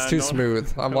breaks. Yeah, It's too no-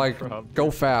 smooth. I'm no like, problem.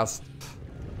 go fast.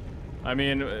 I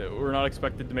mean, we're not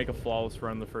expected to make a flawless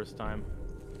run the first time.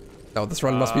 No, this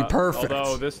run must be perfect.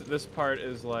 Although this part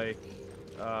is like,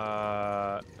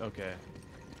 okay.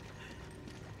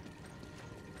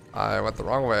 I went the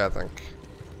wrong way, I think.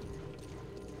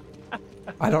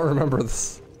 I don't remember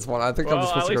this one. I think I'm Well,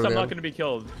 just at supposed to least go to I'm the not end. going to be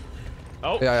killed.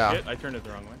 Oh, Yeah. shit, I turned it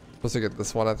the wrong way. Supposed to get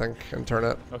this one, I think, and turn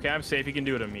it. Okay, I'm safe. You can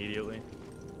do it immediately.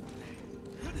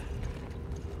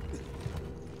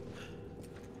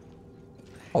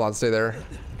 Hold on, stay there.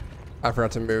 I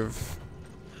forgot to move.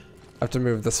 I have to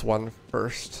move this one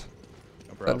first.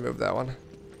 bro. Then move that one.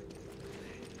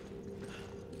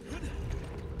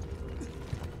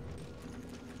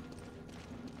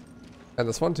 And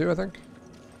this one too, I think.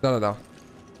 No. No,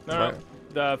 Right.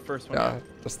 no, the first one. Yeah,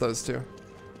 just those two.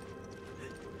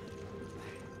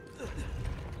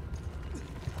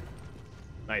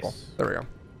 Nice. Cool. There we go.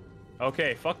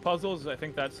 Okay, fuck puzzles. I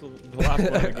think that's the last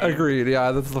one. Of the game. Agreed.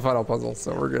 Yeah, that's the final puzzle,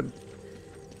 so we're good.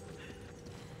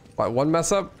 What, one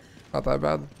mess up? Not that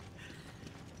bad.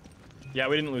 Yeah,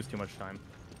 we didn't lose too much time.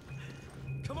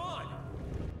 Come on!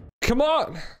 Come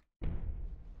on!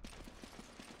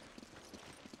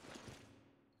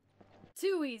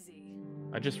 Too easy.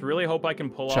 I just really hope I can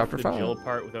pull Chapter off the 5. Jill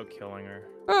part without killing her.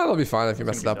 It'll be fine if you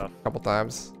It's mess it gonna up be a couple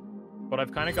times. But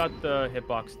I've kind of got the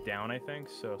hitbox down, I think,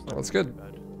 so it's not That's gonna be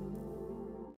good. too bad.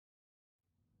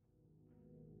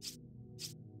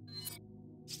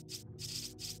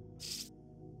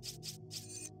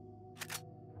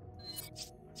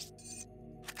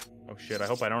 Oh shit, I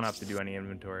hope I don't have to do any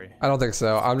inventory. I don't think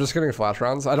so. I'm just getting flash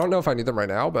rounds. I don't know if I need them right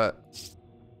now, but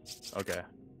Okay.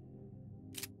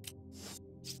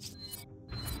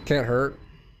 can't hurt.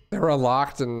 They were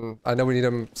unlocked, and I know we need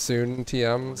them soon,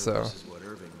 TM, so. This is what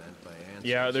Irving meant by answers.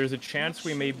 Yeah, there's a chance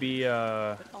we may be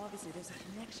Obviously, there's a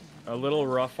connection. a little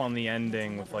rough on the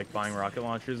ending with like buying rocket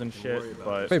launchers and shit,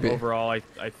 but Maybe. overall I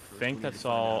think that's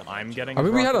all I'm getting. I mean,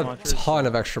 is we had rocket a launchers. ton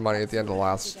of extra money at the end of the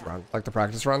last run, like the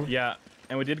practice run. Yeah,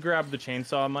 and we did grab the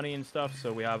chainsaw money and stuff,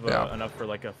 so we have Yeah. enough for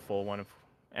like a full one.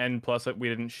 And plus, we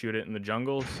didn't shoot it in the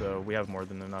jungle, so we have more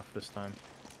than enough this time.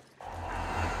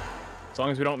 As long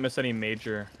as we don't miss any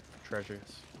major treasures.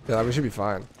 Yeah, we should be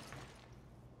fine.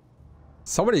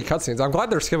 So many cutscenes. I'm glad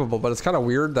they're skippable, but it's kind of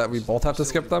weird that we both have to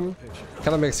skip them.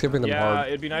 Kind of makes skipping them Yeah, hard.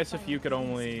 it'd be nice if you could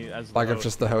only, as the Like if host-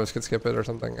 just the host could skip it or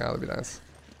something. Yeah, that'd be nice.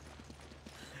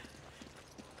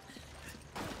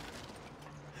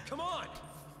 Come on!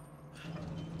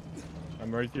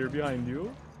 I'm right here behind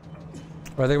you.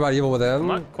 What I think about Evil Within? I'm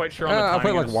not quite sure on the I played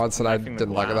timing like of once and I knifing the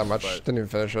didn't like it that glass, much. but Didn't even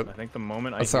finish it. I think the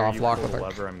moment I That's hear off you lock, pull I the think.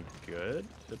 lever, I'm good,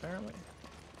 apparently.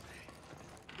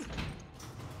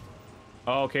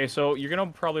 Oh, okay, so you're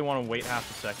gonna probably want to wait half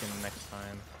a second next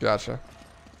time. Gotcha.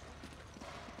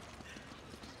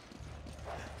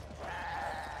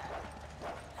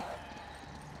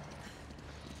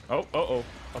 Oh.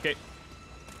 Okay.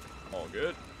 All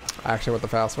good. I actually went the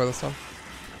fast way this time.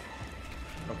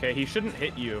 Okay, he shouldn't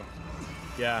hit you.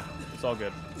 Yeah, it's all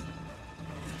good.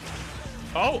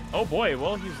 Oh boy,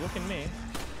 well, he's looking me.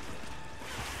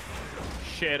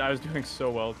 Shit, I was doing so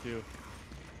well, too.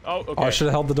 Oh, okay. Oh, I should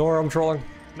have held the door. I'm trolling.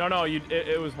 No,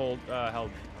 it was held.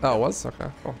 Oh, it was? Okay.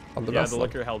 Cool. I'm the Yeah, best. the then.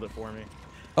 liquor held it for me.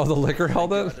 Oh, the liquor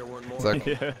held it? There weren't more. It's like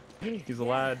Yeah, he's a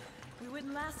lad. We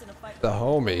wouldn't last in a fight. the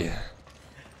homie.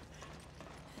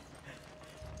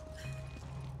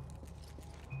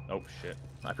 Oh, shit.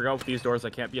 I forgot with these doors, I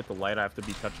can't be at the light. I have to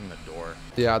be touching the door.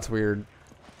 Yeah, it's weird.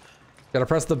 Gotta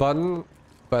press the button,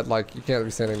 but like you can't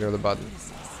be standing near the button.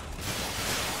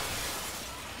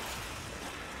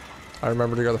 I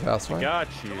remember to go the fast way. Got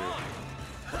you.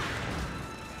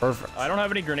 Perfect. I don't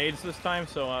have any grenades this time,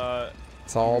 so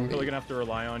It's all I'm really me. gonna have to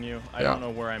rely on you. I Yeah. don't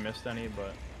know where I missed any,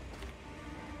 but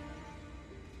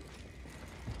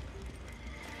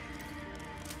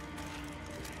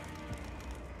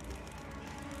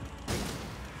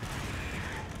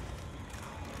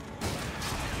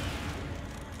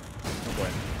oh boy.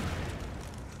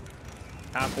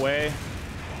 Halfway.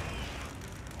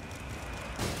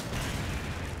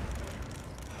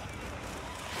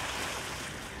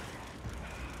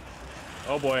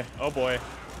 Oh boy. Oh boy.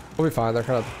 We'll be fine. They're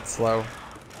kind of slow.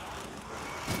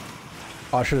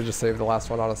 Oh, I should have just saved the last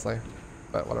one, honestly.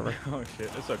 But whatever. Oh shit.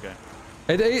 It's okay.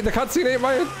 The cutscene ate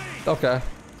my... Okay.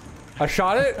 I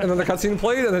shot it, and then the cutscene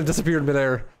played, and then it disappeared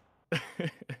midair.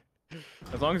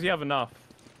 As long as you have enough.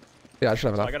 Yeah, I should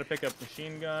have So I enough. gotta pick up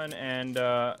machine gun and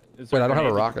is Wait, there I don't have a grenades you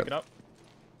can rocket. pick it up?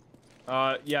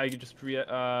 Yeah, you can just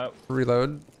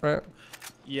Reload, right?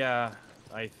 yeah,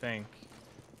 I think.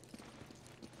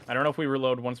 I don't know if we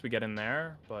reload once we get in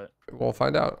there, but We'll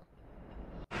find out.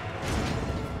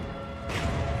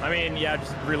 I mean, yeah,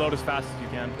 just reload as fast as you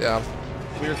can. Yeah.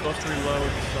 We were supposed to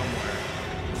reload somewhere.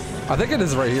 I think it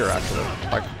is right here, actually.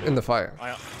 Like, in the fight. I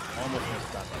almost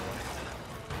missed that, by the way.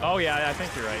 Oh yeah, I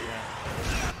think you're right.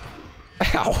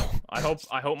 Yeah. Ow.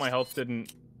 I hope my health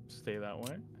didn't stay that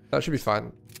way. That should be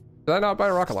fine. Did I not buy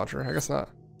a rocket launcher? I guess not.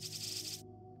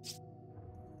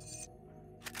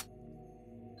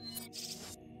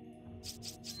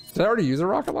 Did I already use a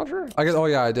rocket launcher? I guess. Oh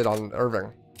yeah, I did on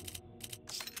Irving.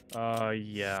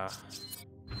 Yeah.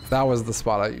 That was the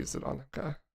spot I used it on. Okay.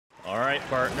 All right,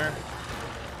 partner.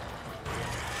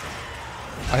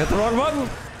 I hit the wrong button.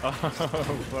 Oh,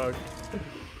 fuck.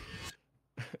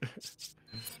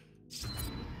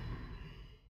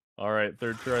 All right,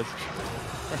 third try.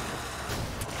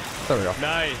 There we go.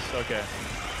 Nice. Okay.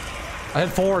 I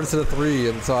had 4 instead of 3,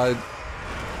 and so I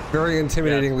very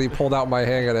intimidatingly pulled out my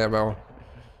handgun ammo.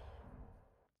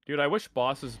 Dude, I wish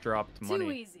bosses dropped money.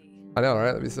 Too easy. I know, right?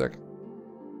 That'd be sick.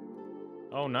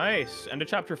 Oh, nice. End of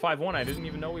chapter 5-1. I didn't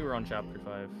even know we were on chapter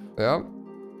 5. Yeah.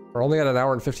 We're only at an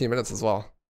hour and 15 minutes as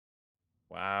well.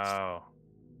 Wow.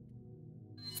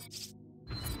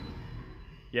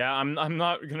 Yeah, I'm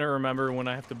not gonna remember when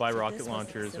I have to buy rocket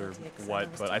launchers or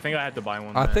what, but I think I had to buy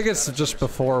one. I think it's just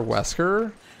before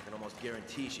Wesker.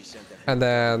 And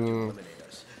then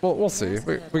we'll see.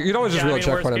 We can always just real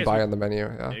checkpoint and buy in the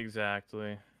menu. Yeah.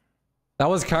 Exactly. That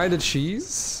was kind of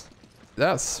cheese.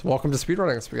 Yes. Welcome to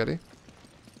speedrunning, Spaghetti.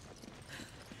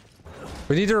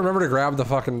 We need to remember to grab the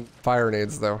fucking fire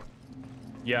nades though.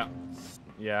 Yeah.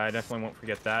 Yeah, I definitely won't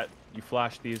forget that. You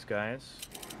flash these guys.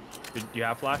 Do you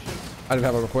have flashes? I didn't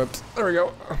have them equipped. There we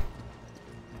go.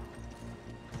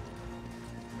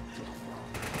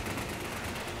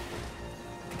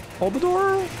 Hold the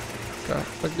door. Okay,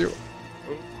 thank you.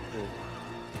 Ooh, ooh.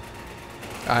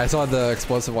 I still had the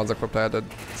explosive ones equipped. I had to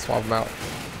swap them out.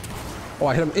 Oh,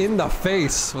 I hit him in the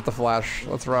face with the flash.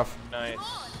 That's rough. Nice.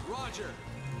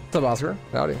 What's up, Oscar?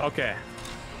 Howdy. Okay.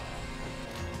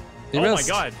 He oh missed.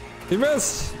 my god. He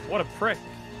missed. What a prick.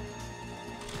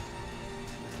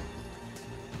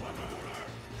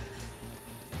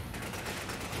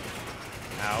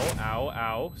 Ow, ow,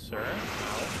 ow, sir.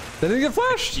 Ow. Did he get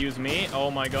flashed? Excuse me.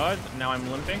 Oh my god. Now I'm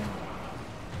limping.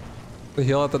 The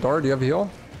heal at the door. Do you have a heal?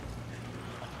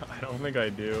 I don't think I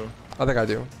do. I think I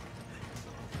do.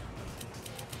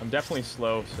 I'm definitely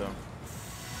slow, so.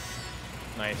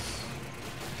 Nice.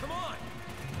 Come on.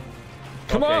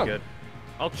 Come okay, on. Good.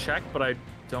 I'll check, but I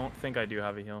don't think I do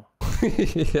have a heal.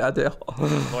 Yeah, Dale.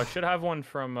 Well, I should have one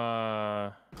from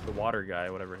the water guy,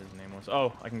 whatever his name was.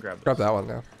 Oh, I can grab this. Grab that one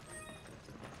now.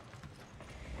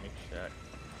 Let me check.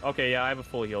 Okay, yeah, I have a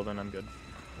full heal, then I'm good.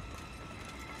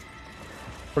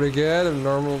 Pretty good. I'm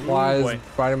normalized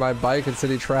riding my bike in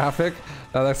city traffic.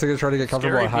 Now next thing is trying to get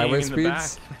comfortable Scary at highway being in the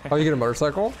speeds. back. Oh, you get a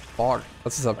motorcycle? Fog.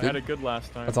 That's what's up, I dude. had a good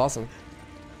last time. That's awesome.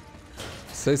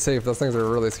 Stay safe. Those things are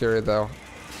really scary, though.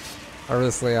 I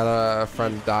recently had a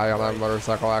friend die on a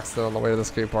motorcycle accident on the way to the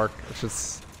skate park. It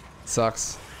just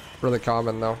sucks. Really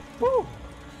common, though. Woo!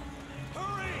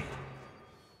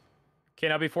 Okay,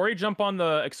 now before you jump on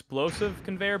the explosive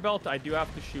conveyor belt, I do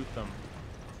have to shoot them.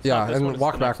 It's Yeah, not this one, and it's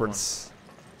walk the next backwards.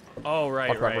 one. Oh, right,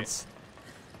 Walk right. backwards.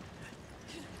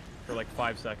 For like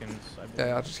 5 seconds. I believe.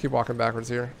 Yeah, just keep walking backwards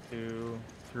here. 2,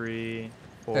 3,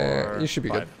 4. Yeah, you should be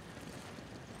 5. good.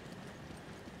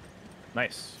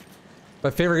 Nice. My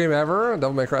favorite game ever,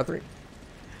 Devil May Cry 3.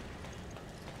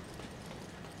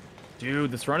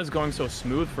 Dude, this run is going so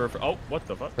smooth for oh, what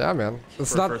the fuck? Yeah, man.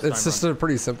 It's For a not. first-time It's just run. a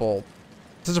pretty simple.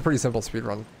 It's just a pretty simple speed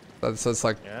run. That's just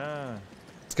like Yeah.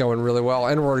 it's going really well,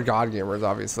 and we're God gamers,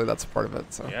 obviously. That's part of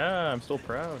it. So Yeah, I'm still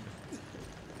proud.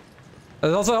 it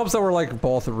also helps that we're like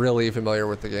both really familiar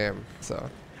with the game. So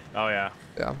Oh yeah.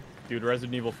 yeah, Dude,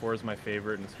 Resident Evil 4 is my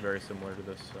favorite, and it's very similar to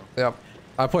this. So. yep.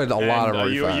 I played a lot of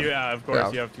RE5. Yeah, of course,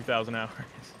 Yeah. you have 2,000 hours.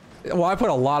 Well, I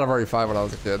played a lot of RE5 when I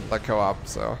was a kid, like co-op.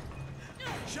 So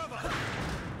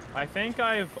I think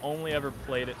I've only ever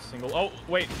played it single. Oh,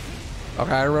 wait.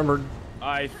 okay, I remembered.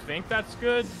 I think that's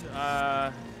good.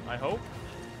 I hope.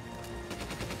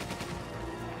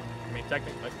 I mean,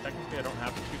 technically, I don't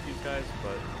have to shoot these guys,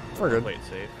 but We're I'll good. play it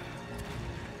safe.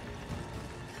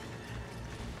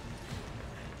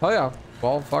 Oh yeah.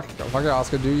 Well, fuck it,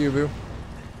 Oscar. Do you, boo?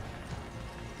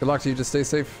 Good luck to you. Just stay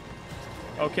safe.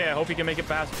 Okay, I hope you can make it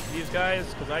past these guys,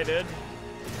 because I did.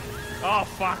 Oh,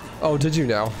 fuck. Oh, did you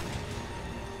now?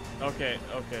 Okay,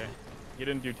 okay. You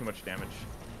didn't do too much damage.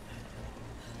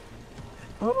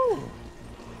 Oh.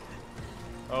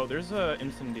 Oh, there's a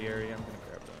incendiary. I'm gonna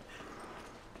grab that.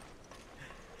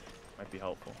 Might be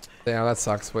helpful. Damn, that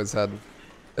sucks. Wiz head.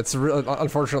 It's really,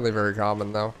 unfortunately very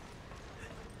common though.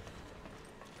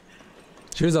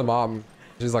 She was a mom.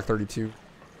 She's like 32,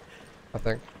 I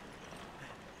think.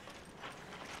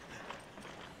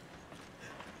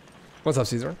 What's up,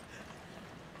 Caesar?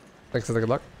 Thanks for the good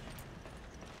luck.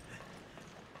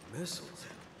 Missiles.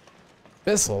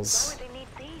 Missiles. Why would they need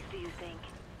these, do you think?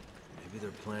 Maybe they're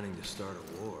planning to start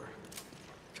a war.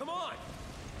 Come on.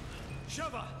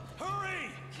 Shova,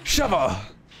 hurry. Shova.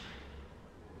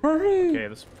 Hurry. Okay,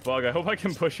 this bug. I hope I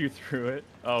can push you through it.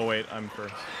 Oh wait, I'm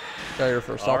first. Yeah, you're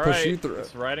first. I'll push you through it.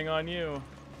 It's riding on you.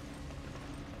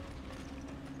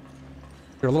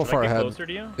 You're a little Did I far get ahead. closer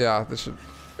to you? Yeah, this should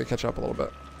we catch up a little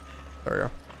bit. There we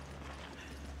go.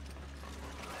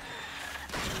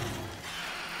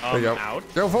 There you go. Out.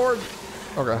 Go forward.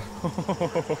 Okay.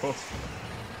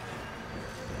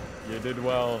 You did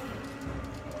well.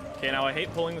 Okay, now I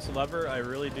hate pulling this lever. I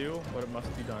really do, but it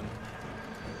must be done.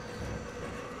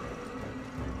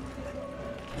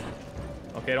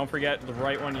 Okay, don't forget the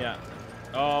right one yet.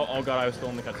 Oh god, I was still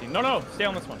in the cutscene. No, stay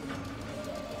on this one.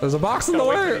 There's a box in the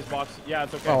way. Yeah,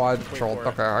 it's okay. Oh, I Just wait trolled. for it.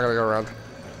 Okay, I gotta go around.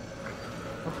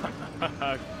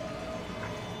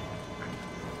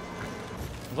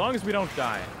 As long as we don't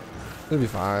die. It'll be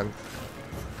fine.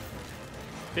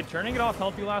 Did turning it off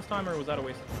help you last time, or was that a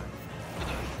waste of time?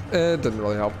 It didn't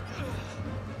really help.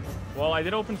 Well, I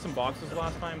did open some boxes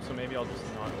last time, so maybe I'll just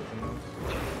not open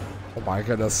those. Oh my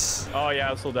goodness. Oh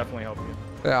yeah, this will definitely help you.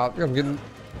 Yeah, I'm getting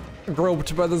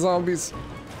groped by the zombies.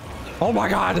 Oh my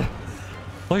god!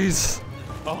 Please.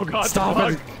 Oh god,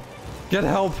 Stop it. Get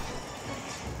help.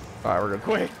 Alright, we're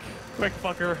good. Quick,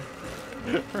 fucker.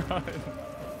 Run.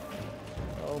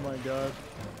 Oh my god.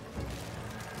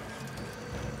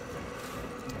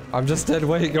 I'm just dead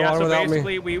weight. Go on without me.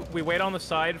 Basically, we wait on the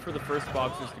side for the first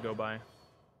boxes to go by.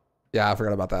 Yeah, I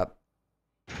forgot about that.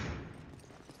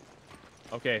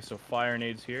 Okay, so fire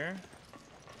nades here.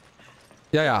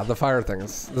 Yeah, the fire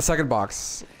things. The second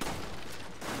box.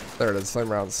 There it is, flame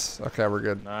rounds. Okay, we're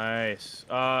good. Nice.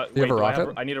 You have a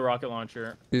rocket? I need a rocket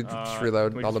launcher. You just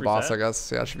reload on the boss, I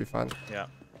guess. Yeah, it should be fine. Yeah.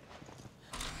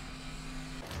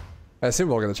 I assume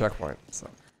we'll get a checkpoint, so.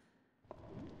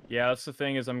 Yeah, that's the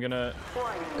thing is I'm gonna...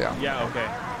 Yeah. Yeah, okay.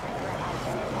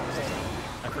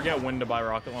 I forget when to buy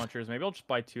rocket launchers. Maybe I'll just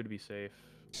buy 2 to be safe.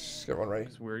 Just get one ready.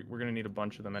 'Cause we're gonna need a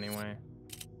bunch of them anyway.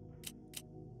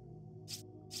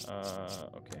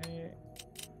 Okay.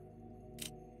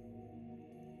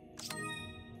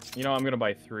 You know, I'm gonna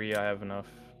buy 3. I have enough.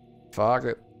 Fuck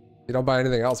it. You don't buy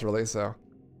anything else, really, so.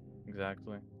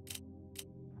 Exactly.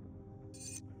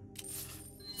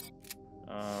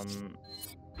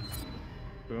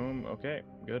 Boom. Okay,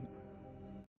 good.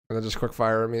 And then just quick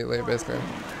fire immediately, basically.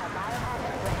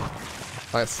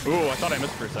 Nice. Ooh, I thought I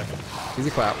missed for a second. Easy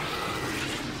clap.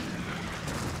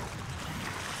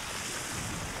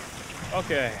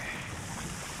 Okay.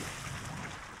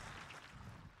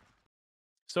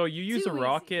 So you use a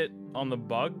rocket on the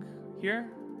bug here?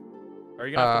 Are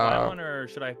you gonna have to buy one, or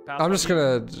should I pass? I'm just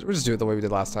gonna we'll just do it the way we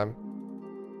did last time.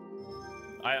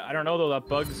 I don't know though. That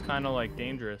bug's kind of like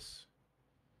dangerous.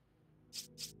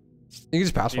 You can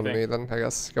just pass one to me then, I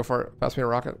guess. Go for it. Pass me a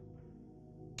rocket.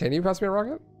 Can you pass me a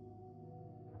rocket?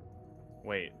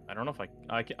 Wait, I don't know if I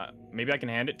can. Maybe I can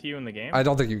hand it to you in the game. I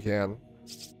don't think you can.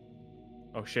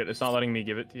 Oh shit! It's not letting me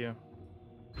give it to you.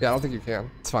 Yeah, I don't think you can.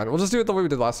 It's fine. We'll just do it the way we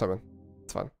did last time. Then.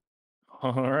 It's fine.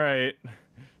 All right.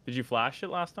 Did you flash it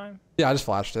last time? Yeah, I just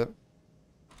flashed it.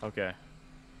 Okay.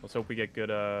 Let's hope we get good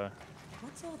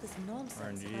What's all this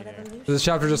nonsense RNG about here. evolution? Is this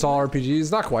chapter just all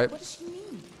RPGs? Not quite. What does she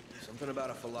mean? Something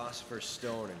about a philosopher's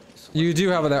stone and You do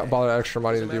have a lot of extra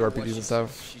money to Doesn't do matter what RPGs and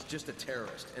stuff. She's just a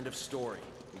terrorist. End of story.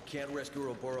 We can't risk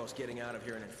Ouroboros getting out of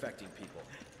here and infecting people.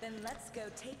 Then let's go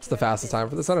take It's the fastest time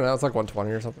for this. I don't know. It's like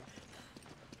 120 or something.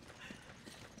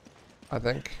 I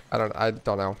think. I don't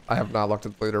know. I have not looked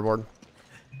at the leaderboard.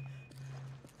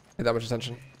 Pay that much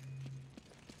attention.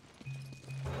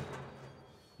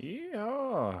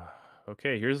 Yeah.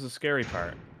 Okay, here's the scary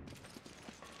part.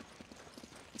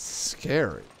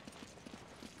 Scary.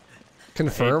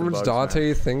 Confirmed bugs,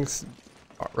 Dante thinks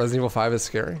Resident Evil 5 is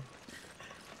scary.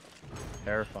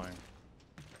 Terrifying.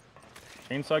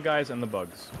 Chainsaw guys and the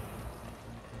bugs.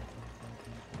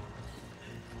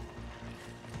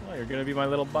 Oh, you're gonna be my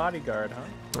little bodyguard, huh?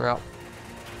 Yeah.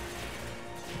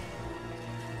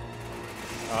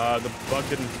 The bug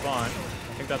didn't spawn.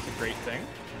 I think that's a great thing.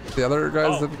 The other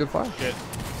guys did good fly. Shit.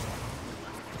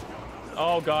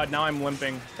 Oh god, now I'm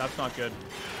limping. That's not good.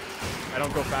 I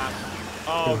don't go fast.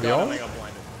 Oh god, I got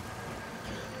blinded.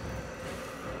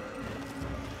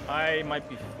 I might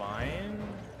be fine.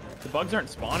 The bugs aren't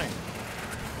spawning.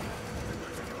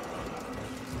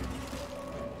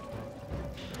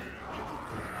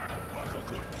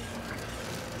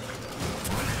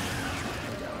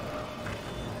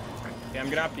 Yeah, I'm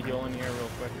gonna have to heal in here real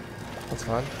quick. That's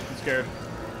fine. I'm scared.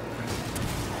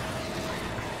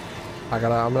 I'm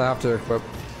gonna have to equip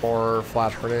more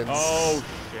flash grenades. Oh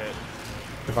shit.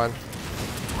 You're fine.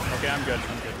 Okay, I'm good.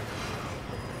 I'm good.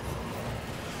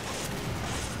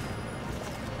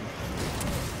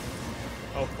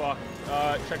 Oh fuck.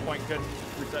 Checkpoint. Good.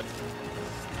 Reset.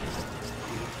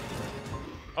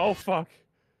 Oh fuck.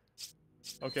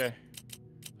 Okay.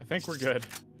 I think we're good.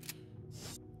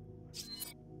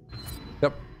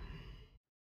 Yep.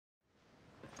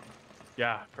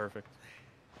 Yeah, perfect.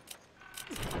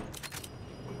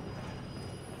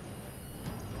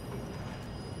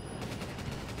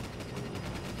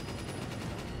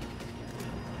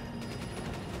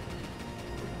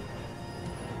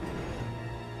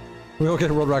 We'll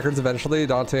get world records eventually.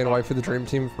 Dante and Waifu the dream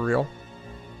team for real.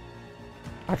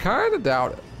 I kind of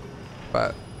doubt it,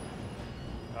 but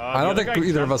I don't think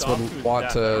either of us would want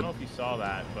to. I don't know if you saw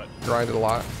that, but grind it a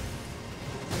lot.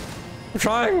 I'm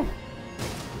trying.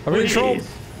 I'm in control.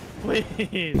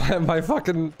 Please. My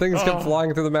fucking things kept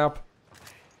flying through the map.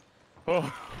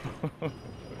 Oh.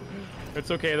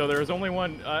 It's okay though. There was only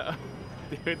one.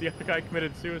 The other guy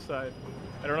committed suicide.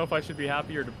 I don't know if I should be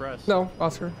happy or depressed. No,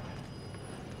 Oscar.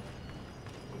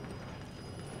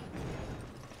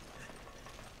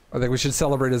 I think we should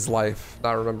celebrate his life,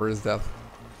 not remember his death.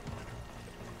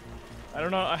 I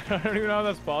don't know. I don't even know how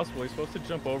that's possible. He's supposed to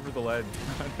jump over the ledge.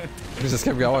 He just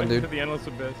kept going, dude. To the endless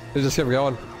abyss. He just kept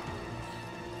going.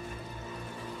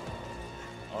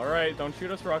 All right, don't shoot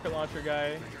us, rocket launcher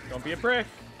guy. Don't be a prick.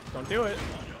 Don't do it.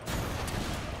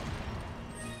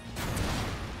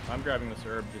 I'm grabbing this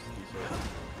herb just to be safe.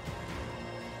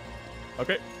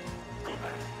 Okay.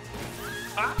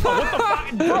 Ah, what the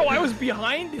fuck? Bro, I was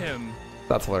behind him.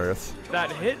 That's hilarious. That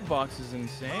hitbox is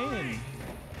insane.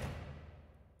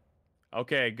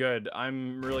 Okay, good.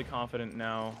 I'm really confident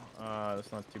now.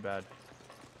 That's not too bad.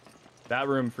 That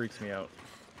room freaks me out.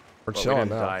 We're But chilling we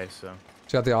didn't now. die, so.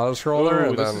 She got the auto scroller, Ooh,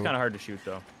 and this then is kind of hard to shoot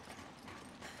though.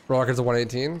 Rockets at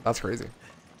 118. That's crazy.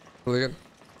 Really good.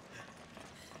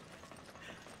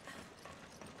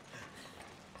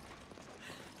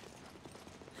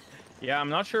 Yeah, I'm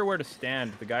not sure where to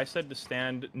stand. The guy said to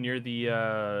stand near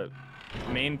the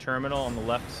main terminal on the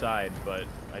left side, but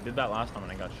I did that last time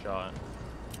and I got shot.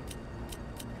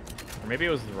 Or maybe it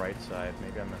was the right side.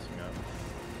 Maybe I'm messing up.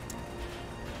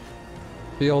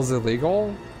 Feels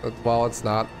illegal? Well, it's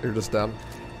not. You're just dumb.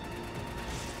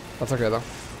 That's okay though.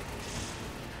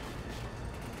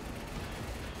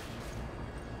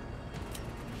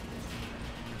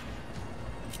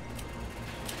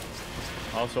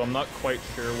 Also, I'm not quite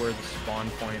sure where the spawn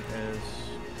point is.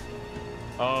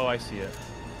 Oh, I see it.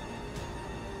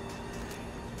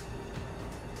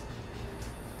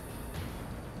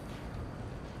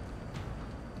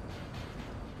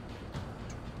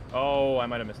 Oh, I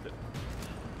might have missed it.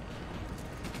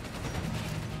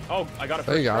 Oh, I got it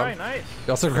There you first go. try. Nice.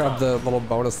 You also grabbed the little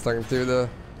bonus thing too, the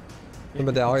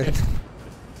medallion.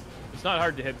 It's not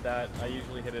hard to hit that. I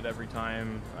usually hit it every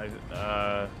time.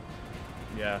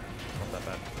 Yeah, not that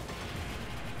bad.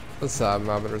 That's not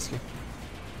a bit risky.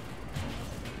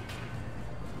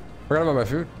 Forgot about my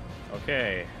food.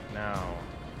 Okay, now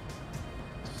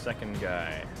second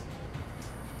guy.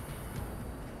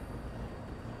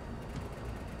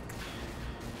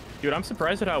 Dude, I'm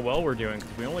surprised at how well we're doing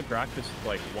because we only practiced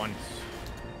like once.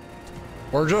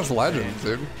 We're just legends,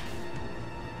 dude.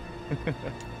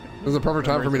 This is the perfect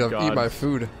time for me to eat my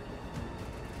food.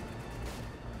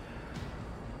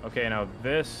 Okay, now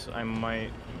this I might.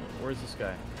 Where's this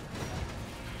guy?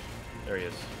 There he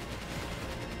is.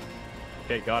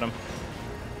 Okay, got him.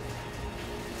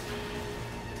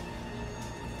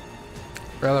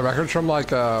 Yeah, the record's from like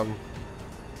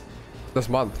this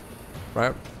month,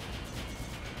 right?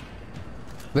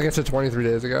 I think it said 23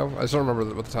 days ago. I just don't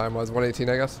remember what the time was. 118,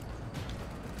 I guess.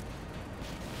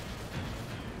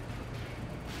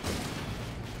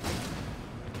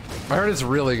 I heard it's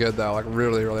really good though, like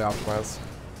really, really optimized.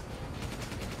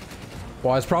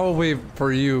 Well, it's probably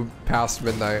for you past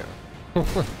midnight.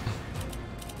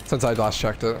 Since I last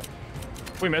checked it.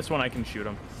 If we miss one, I can shoot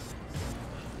him.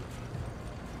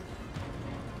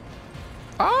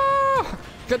 Ah!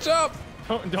 Catch up!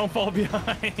 Don't fall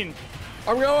behind.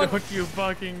 I'm going. Don't you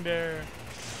fucking dare.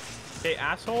 Okay,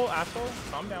 asshole,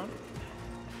 calm down.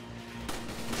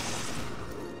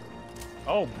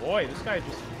 Oh boy, this guy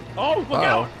just. Oh, look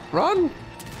out! Run!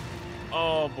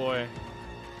 Oh boy.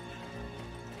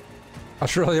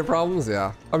 Australia problems?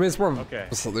 Yeah. I mean, it's more of Okay.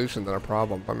 a solution than a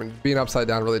problem. I mean, being upside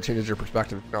down really changes your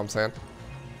perspective, you know what I'm saying?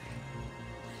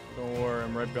 Don't worry,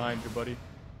 I'm right behind you, buddy.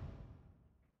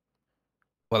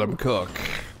 Let him cook.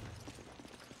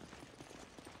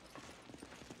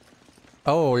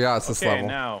 Oh, yeah, it's this Okay, level.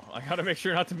 now, I gotta make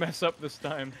sure not to mess up this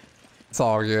time. It's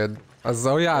all good.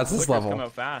 Oh, yeah, it's this Clickers come level.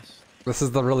 out fast. This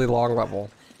is the really long level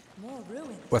More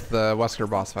ruins. with the Wesker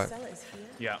boss fight. Cell is here.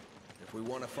 Yeah. If we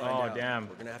want to find Oh, out, damn.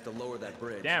 we're gonna have to lower that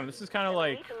bridge. Damn, this is kind of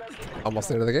like. Almost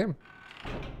the end of the game.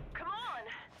 Come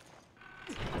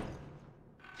on.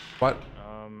 What?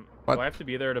 What? Do I have to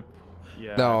be there to?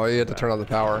 Yeah. No, you had to turn on the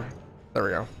power. There we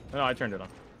go. No, I turned it on.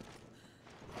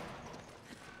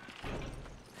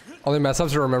 Only mess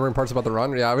ups are remembering parts about the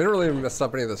run. Yeah, we didn't really mess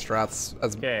up any of the strats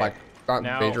as Okay. like not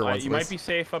Now, major ones. you at might least. be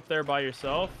safe up there by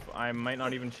yourself. I might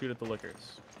not even shoot at the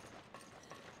liquors.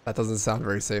 That doesn't sound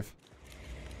very safe.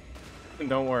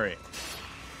 Don't worry.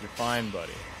 You're fine,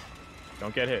 buddy.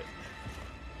 Don't get hit.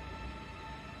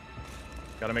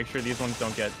 Gotta make sure these ones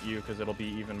don't get you, because it'll be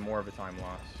even more of a time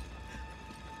loss.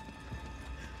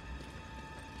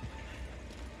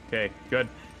 Okay, good.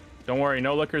 Don't worry,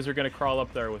 no lookers are gonna crawl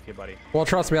up there with you, buddy. Well,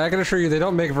 trust me, I can assure you they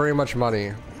don't make very much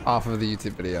money off of the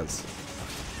YouTube videos.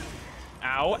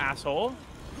 Ow, asshole.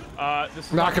 This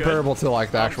is Not comparable good. to like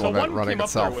the actual So event one running came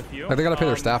up there itself. with you. Like they gotta pay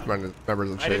their staff members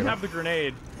and shit. I didn't you know? have the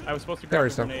grenade. I was supposed to There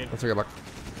grab we the go. grenade. That's a good luck.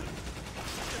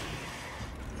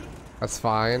 That's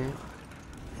fine.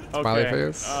 Okay. Smiley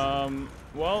face.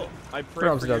 Well, I pray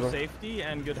Perhaps for it your doesn't. safety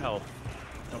and good health.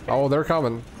 Okay. Oh, they're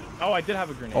coming. Oh, I did have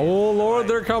a grenade. Oh lord, Right.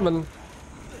 they're coming.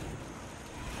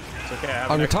 It's okay, I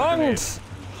have I'm an extra grenade. tongued.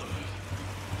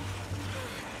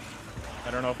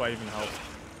 I don't know if I even help.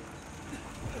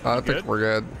 I think good? we're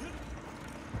good.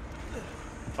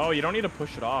 Oh, you don't need to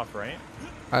push it off, right?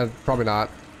 Probably not.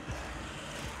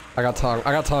 I got tongue, so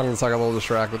I got a little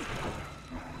distracted.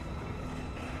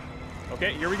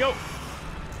 Okay, here we go.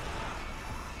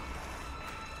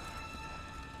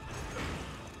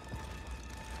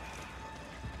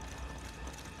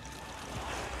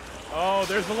 Oh,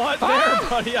 there's a lot there,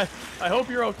 buddy. I hope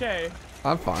you're okay.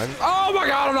 I'm fine. Oh my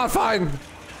god, I'm not fine.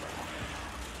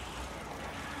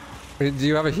 Wait, do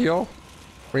you have a heal?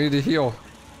 We need to heal.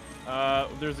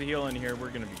 There's a heal in here. We're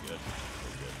gonna be good.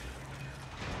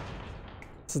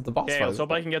 This is the boss Okay, fight. let's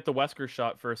hope I can get the Wesker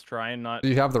shot first try and not. Do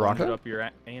you have the plunge it rocket? up your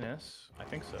anus? I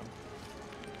think so.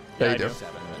 Yeah, you I do.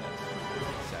 7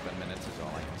 minutes. 7 minutes is all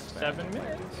I can spend. 7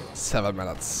 minutes. 7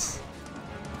 minutes.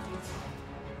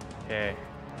 Okay.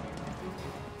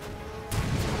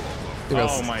 You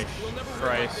missed. Oh my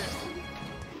Christ.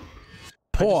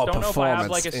 Poor I just don't know if I have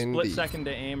performance like a split indeed. second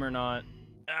to aim or not.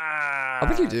 Ah, I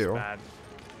think you that's do. bad.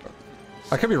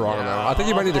 I could be wrong Yeah, though. I think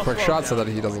you might need a I'll quick slow shot so down.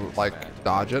 that he doesn't like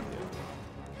dodge it.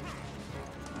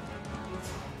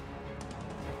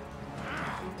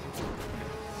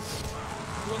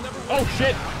 Oh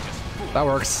shit! That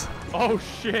works. Oh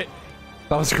shit!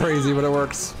 That was crazy, but it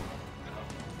works.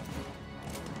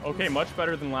 Okay, much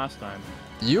better than last time.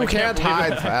 You I can't believe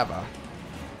hide that. forever.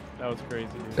 That was crazy,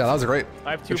 dude. Yeah, that was great.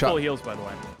 I have 2 Good shot. full heals, by the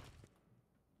way.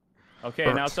 Okay,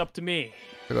 Perfect. now it's up to me.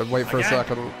 Gonna wait for a Again?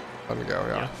 second. Let me go,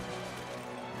 yeah.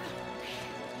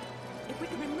 If we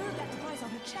could remove that device on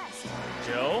her chest.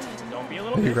 Jill, don't be a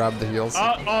little You bitch. grabbed the heals.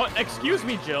 Excuse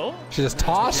me, Jill. She just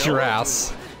tossed Jill? your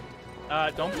ass.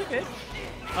 Don't be a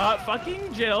bitch.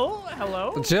 Fucking Jill,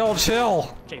 hello? Jill,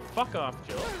 chill. Okay, fuck off,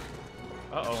 Jill.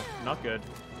 Uh-oh, not good.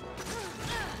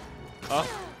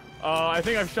 I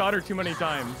think I've shot her too many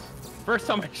times. First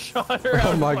time I shot her. I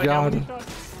Oh was my like, how many God.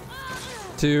 shots?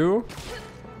 2,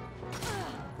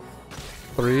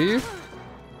 3,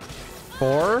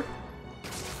 4,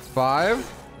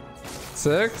 5,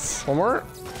 6. One more.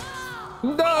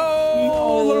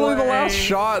 No! Literally the last way.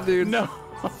 shot, dude. No.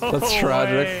 That's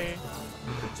tragic. way.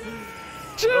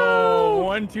 Jill! Oh,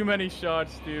 one too many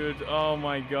shots, dude. Oh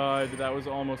my god, that was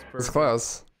almost It's perfect.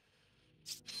 close.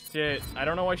 Shit, I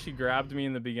don't know why she grabbed me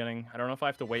in the beginning. I don't know if I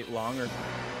have to wait long or. I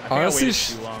think Honestly, I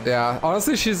waited too long. yeah.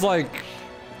 Honestly, she's like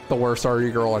the worst RE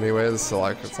girl, anyways. So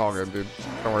like, it's all good, dude.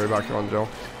 Don't worry about killing Jill.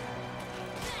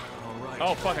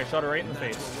 Oh fuck, I shot her right in the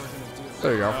face.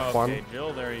 There you go. Okay, One,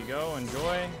 Jill, there you go.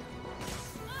 Enjoy.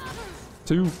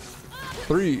 2,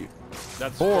 3,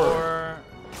 That's 4,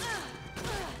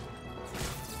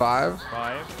 5,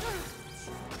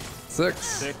 5, 6.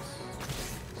 6,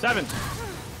 7.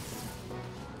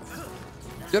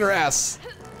 Get her ass.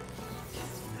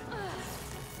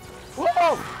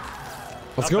 Whoa!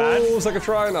 Let's Not go. bad. Second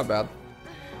try. Not bad.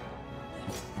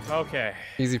 Okay.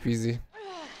 Easy peasy.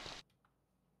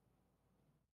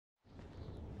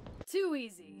 Too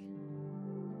easy.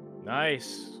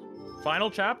 Nice. Final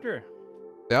chapter.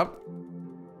 Yep.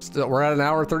 Still, we're at an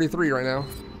hour 33 right now.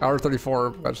 Hour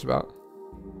 34, just about.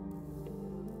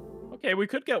 Okay, we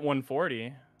could get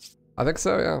 140. I think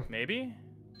so, yeah. Maybe.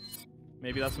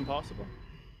 Maybe that's impossible.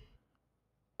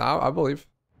 I believe.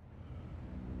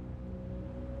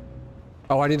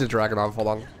 Oh, I need to drag it off. Hold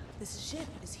on. This ship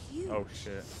is huge. Oh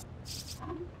shit.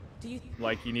 Do you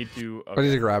Like you need to. I need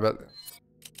to grab it.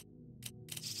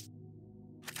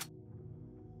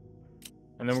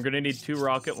 And then we're gonna need 2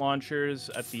 rocket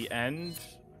launchers at the end,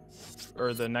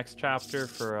 or the next chapter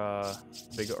for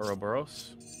Big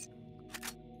Ouroboros.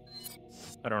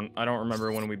 I don't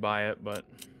remember when we buy it, but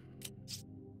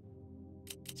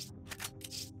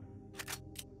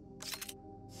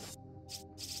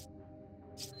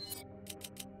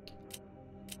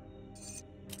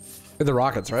The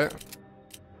rockets, right?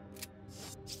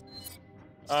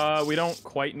 we don't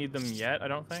quite need them yet. I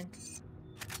don't think.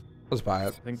 Let's buy it.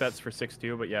 I think that's for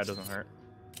 6-2, but yeah, it doesn't hurt.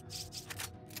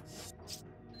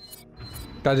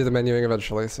 Gotta do the menuing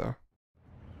eventually, so.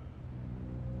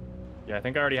 Yeah, I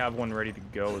think I already have one ready to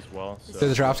go as well. So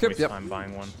Did the trap skip? waste Yep. time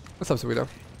buying one. What's up, Sweeto?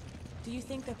 Do you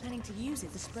think they're planning to use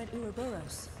it to spread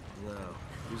Ouroboros? No.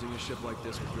 Using a ship like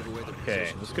this would give away the Okay,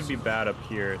 position this too could be soon. bad up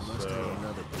here. Must have So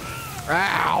another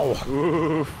Ow!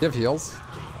 ooh. You have heals?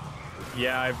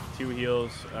 Yeah, I have 2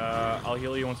 heals. I'll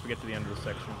heal you once we get to the end of the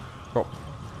section. Oh.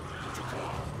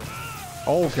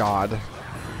 Oh god.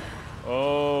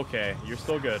 Okay, you're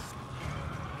still good.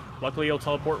 Luckily, you'll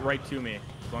teleport right to me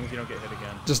as long as you don't get hit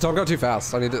again. Just don't go too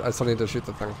fast. I still need to shoot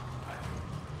the thing.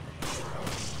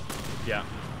 Yeah.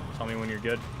 Tell me when you're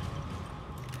good.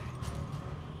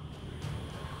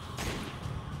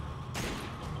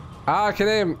 Ah, I can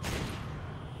aim.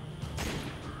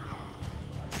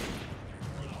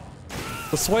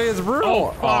 The sway is brutal.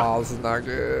 Oh, fuck. This is not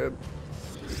good.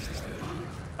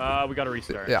 We gotta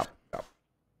restart. Yeah.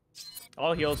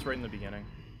 I'll heal us right in the beginning.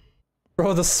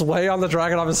 Bro, the sway on the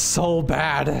Dragonov is so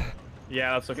bad.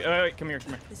 Yeah, that's okay. Wait, come here,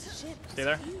 come here. This ship Stay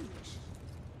there. is huge.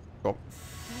 Cool.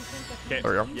 Do you think they're Okay. planning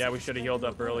There we to go. use Yeah, it we to should have spread healed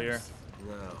up Ouroboros? earlier.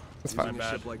 No. That's Using fine. a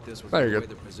Bad. ship like this would No, give you're away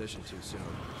good. their position too soon.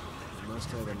 You must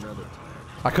have another plan.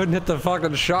 I couldn't hit the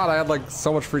fucking shot. I had like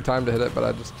so much free time to hit it,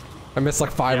 but I missed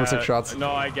like 5 or 6 shots.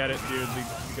 No, I get it, dude. The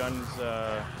gun's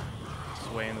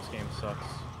sway in this game sucks.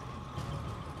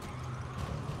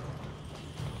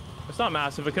 It's not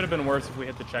massive. It could have been worse if we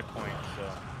hit the checkpoint.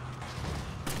 So.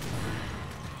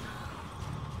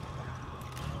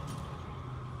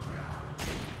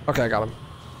 Okay, I got him.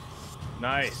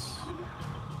 Nice.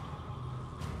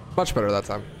 Much better that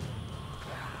time.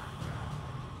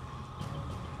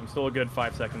 I'm still a good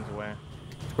 5 seconds away.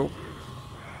 Cool.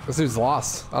 This dude's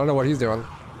lost. I don't know what he's doing.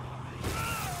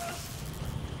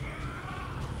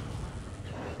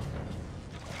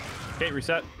 Okay,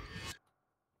 reset.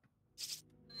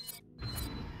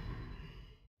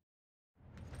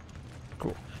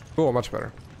 Cool. Cool, much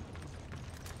better.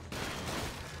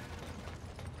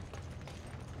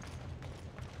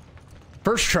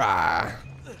 First try.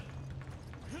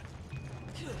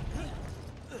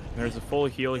 There's a full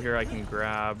heal here I can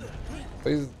grab.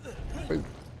 Please. Please.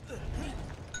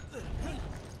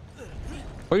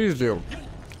 Please do.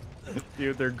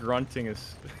 Dude, their grunting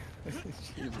is... Jesus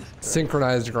Christ.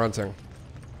 Synchronized grunting.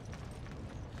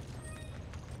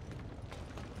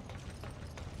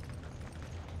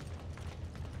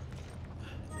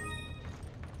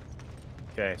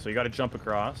 Okay, so you gotta jump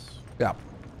across. Yeah.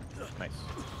 Nice.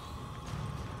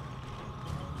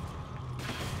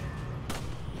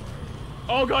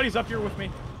 Oh god, he's up here with me.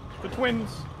 The twins.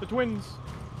 The twins.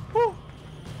 Woo!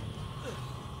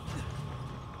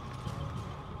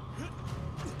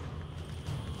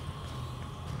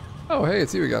 Oh, hey,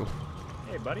 it's you again.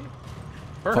 Hey, buddy.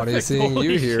 Funny Perfect. seeing Holy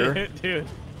you here. shit, dude.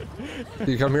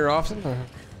 Do you come here often?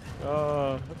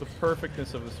 The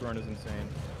perfectness of this run is insane.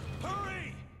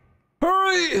 Hurry!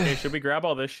 Hurry! Okay, should we grab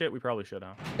all this shit? We probably should,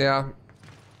 huh? Yeah.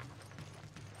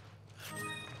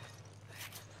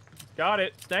 Got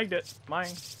it. Snagged it. Mine.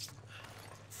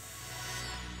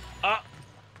 Ah!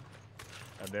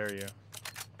 How dare you.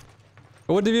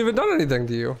 I wouldn't have even done anything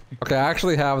to you. Okay, I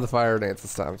actually have the fire nades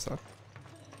this time, so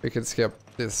we can skip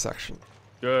this section.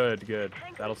 Good, good.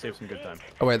 That'll save some good time.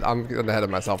 Oh wait, I'm getting ahead of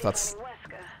myself. That's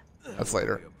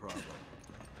later. Be a problem.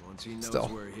 Once he knows Still.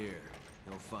 we're here,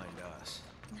 he'll find us.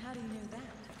 And how do you know that?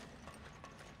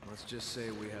 Let's just say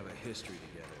we have a history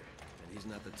together, and he's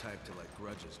not the type to let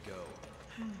grudges go.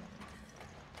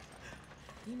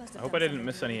 You must have I hope done I didn't something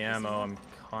miss to any make this ammo. happen.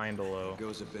 I'm kinda low. It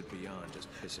goes a bit beyond just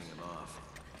pissing him off.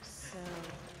 So,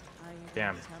 are you going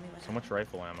Damn. to tell me what So much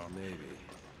rifle ammo. Maybe.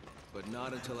 But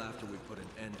not until after we put an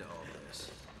end to all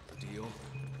this. Deal?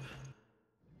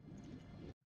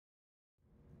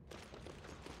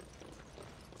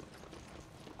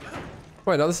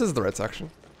 Wait, no, this is the right section.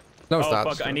 No, it's Oh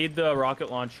not. fuck, I need the rocket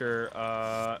launcher.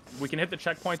 We can hit the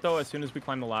checkpoint though as soon as we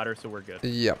climb the ladder, so we're good.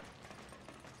 Yep.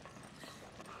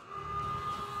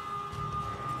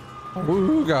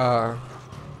 Wooga.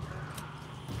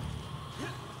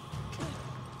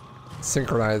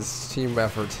 Synchronized team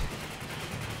effort.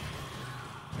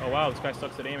 Oh wow, this guy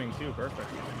sucks at aiming too. Perfect.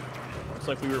 Looks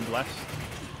like we were blessed.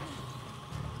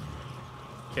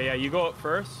 Okay, yeah, you go up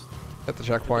first. Hit the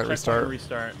checkpoint, Checkpoint, restart.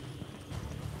 restart.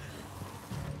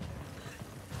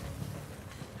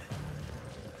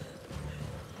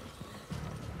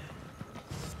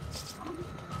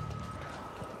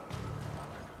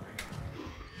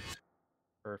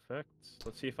 Perfect.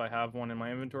 Let's see if I have one in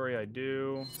my inventory. I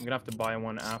do. I'm gonna have to buy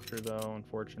one after though,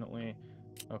 unfortunately.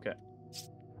 Okay.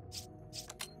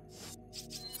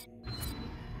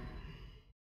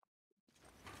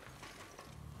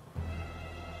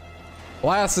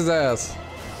 Blast his ass.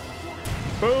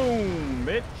 Boom,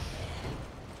 bitch.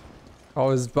 Oh,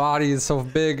 his body is so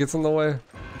big, it's in the way.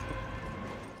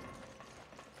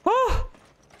 Oh,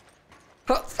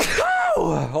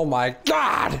 oh my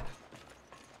god!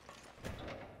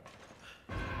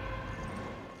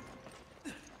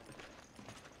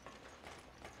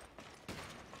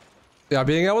 Yeah,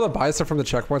 being able to buy stuff from the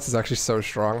checkpoints is actually so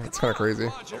strong. It's kind of crazy.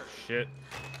 Oh, shit.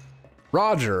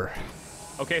 Roger.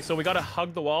 Okay, so we gotta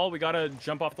hug the wall. We gotta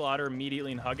jump off the ladder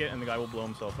immediately and hug it, and the guy will blow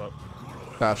himself up.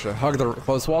 Gotcha. Hug the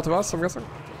close wall to us, I'm guessing?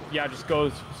 Yeah, just go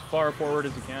as far forward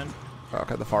as you can.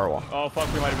 Okay, the far wall. Oh,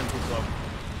 fuck, we might have been too slow.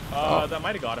 Oh. That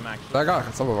might have got him, actually. I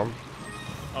got some of them.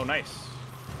 Oh, nice.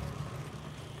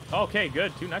 Okay,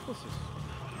 good. 2 necklaces.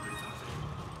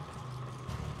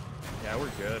 Yeah, we're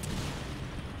good.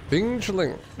 Bing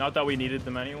chilling. Not that we needed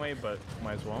them anyway, but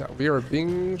might as well. Yeah, we are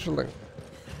bing chilling.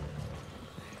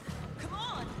 Come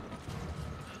on!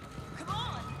 Come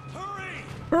on! Hurry!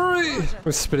 Hurry!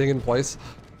 I'm spitting in place,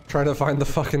 trying to find the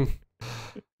fucking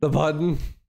the button.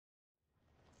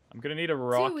 I'm gonna need a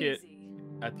rocket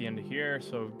at the end of here,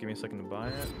 so give me a second to buy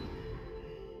it.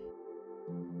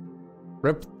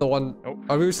 Rip the one. Oh.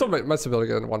 I mean, we still might still be able to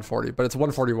get in 140, but it's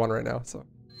 141 right now, so.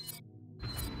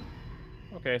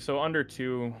 Okay, so under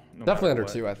 2. No Definitely under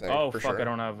what. 2, I think. Oh, for fuck, sure. I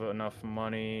don't have enough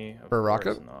money. For a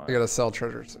rocket? Not. You gotta sell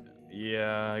treasures.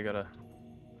 Yeah, I gotta...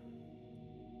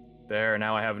 There,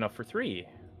 now I have enough for 3.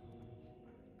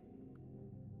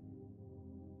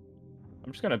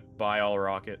 I'm just gonna buy all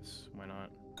rockets. Why not?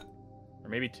 Or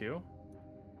maybe 2?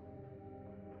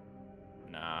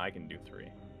 Nah, I can do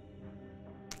 3.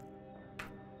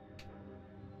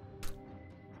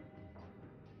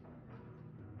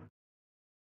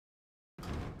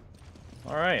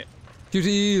 All right.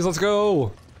 QTs, let's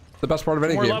go. The best part of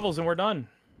any More game. levels and we're done.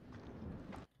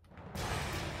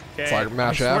 Okay. It's like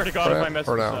mash I F, swear to God, if I right? mess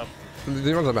Or this no? up.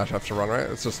 You don't have mash F to run, right?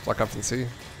 It's just like F and C.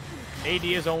 AD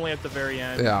is only at the very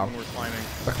end when we're climbing.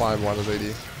 The climb one is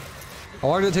AD. How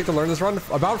long did it take to learn this run?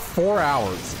 About 4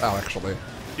 hours, actually.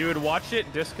 Dude, watch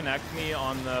it disconnect me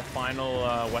on the final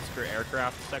Wesker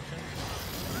aircraft section.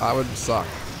 That would suck.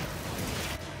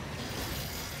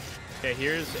 Okay,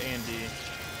 here's A&D.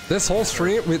 This whole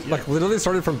stream, we like literally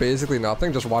started from basically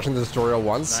nothing, just watching the tutorial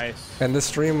once. Nice. And this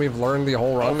stream, we've learned the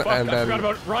whole run, Oh, fuck, and I then forgot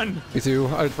about run. Me too.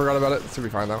 I forgot about it. It's gonna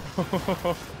be fine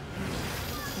though.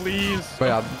 Please. But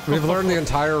yeah, we've learned the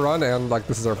entire run, and like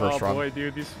this is our first run. Oh boy,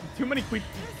 dude, these too many quick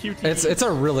QTs. It's a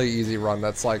really easy run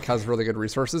that's like has really good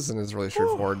resources and is really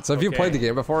straightforward. So if you've played the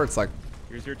game before, it's like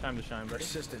here's your time to shine, buddy.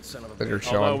 Persistent son of a you're bitch.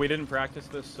 chilling. Although we didn't practice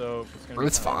this, so it's gonna be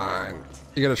It's fine.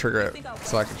 You gotta trigger it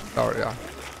so I can. Oh yeah.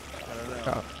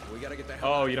 Yeah. We gotta get the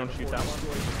hell Oh, you don't shoot that one?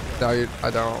 No,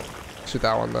 I don't shoot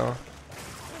that one though.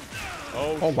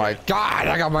 Oh, Oh my god,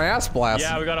 I got my ass blasted.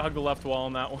 yeah, we gotta hug the left wall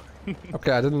on that one.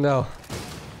 Okay, I didn't know.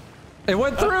 It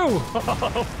went through!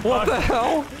 What the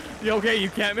hell? Okay, you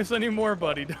can't miss anymore,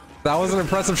 buddy. That was an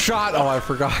impressive shot. Oh, I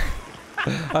forgot.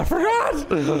 I forgot!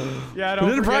 Yeah, We don't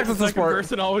didn't forget practice the this second part.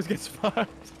 person always gets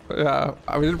fucked. Yeah,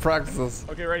 we didn't practice this.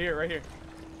 Okay, right here, right here.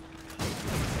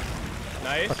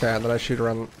 Nice. Okay, and then I shoot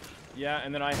around. Yeah,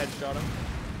 and then I headshot him.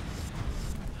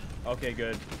 Okay,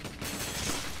 good.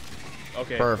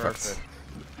 Okay, Perfect.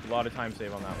 A lot of time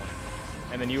save on that one.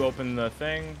 And then you open the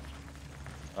thing.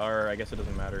 Or I guess it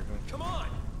doesn't matter. Come on!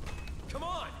 Come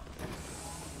on!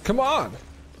 Come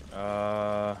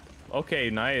on! Okay,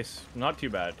 nice. Not too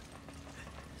bad.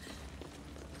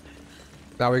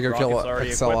 Now we go kill Rocket's already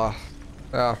Excella.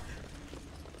 Yeah.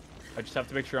 I just have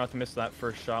to make sure not to miss that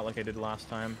first shot like I did last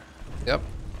time. Yep.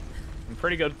 I'm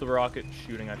pretty good at the rocket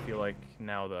shooting, I feel like,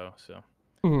 now, though, so.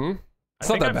 Mm-hmm. It's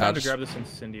I not think that I'm bad. time to grab this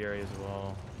incendiary as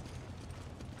well.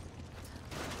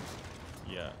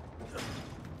 Yeah.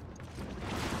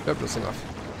 Yep, just enough.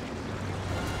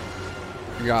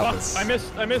 You got this. I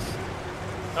missed.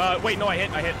 Wait, no, I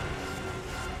hit.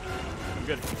 I'm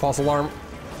good. False alarm.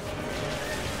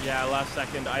 Yeah, last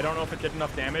second. I don't know if it did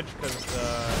enough damage, because,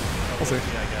 We'll see. I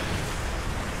guess.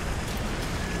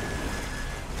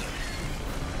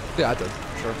 Yeah, I did.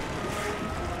 Sure.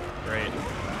 Great.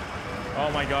 Oh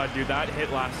my god, dude, that hit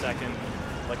last second.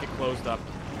 Like it closed up.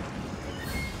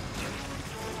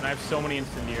 And I have so many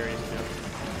incendiaries, too.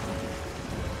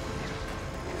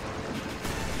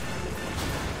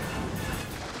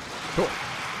 Cool.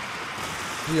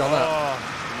 See all that. Oh,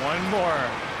 one more.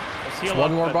 Let's heal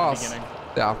One up more at boss. the beginning.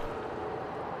 Yeah.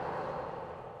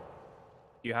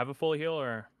 Do you have a full heal,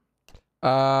 or?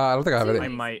 I don't think I have I any.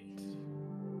 might.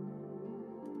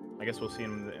 I guess we'll see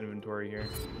in the inventory here.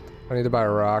 I need to buy a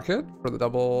rocket for the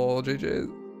double JJs.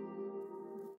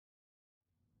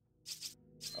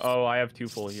 Oh, I have 2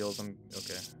 full heals. I'm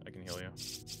okay. I can heal you.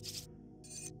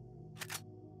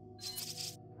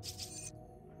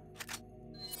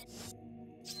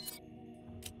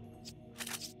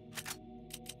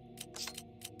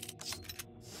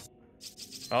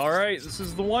 All right, this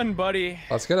is the one, buddy.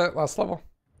 Let's get it. Last level.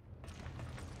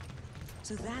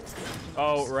 So that's the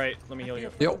Oh, right. Let me heal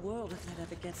you. the world if that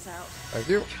ever gets out. Thank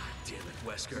you. Damn it,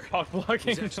 Wesker. Cock blocking.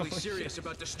 He's actually serious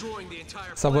about destroying the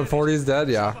entire Someone planet. 40 is dead,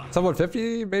 yeah. Someone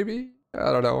 50, maybe?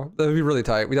 I don't know. That'd be really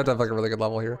tight. We'd have to have like a really good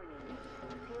level here.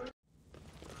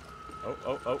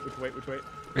 Oh, which way?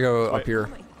 We go up here,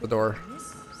 the door.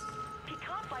 He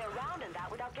can't fly around in that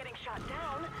without getting shot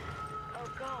down. Oh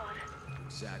god.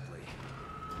 Exactly.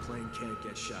 The plane can't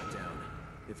get shot down.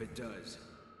 If it does,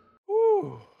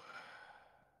 Woo.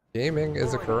 Gaming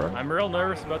is occurring. I'm real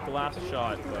nervous about the last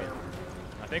shot, but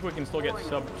I think we can still get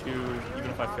sub 2 even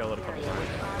if I fail it a couple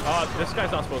times. This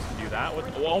guy's not supposed to do that.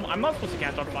 Well, I'm not supposed to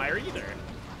catch on fire either.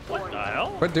 What the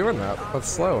hell? Quit doing that. That's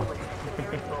slow.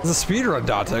 It's a speedrun,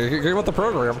 Dante. Get with the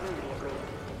program.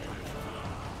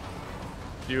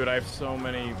 Dude, I have so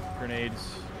many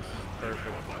grenades.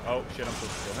 Perfect. Oh shit, I'm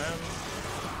supposed to kill him.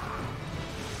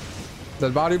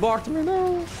 Dead body blocked me,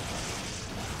 no.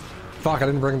 Fuck, I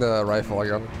didn't bring the rifle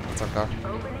again. It's okay.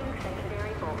 Opening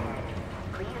secondary bulkhead.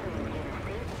 Please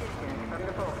maintain a safe distance from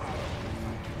the bulkhead.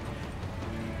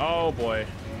 Oh boy.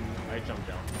 I jumped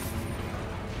down.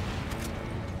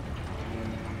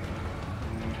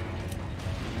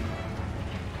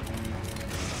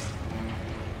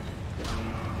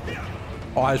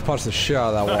 Oh, I just punched the shit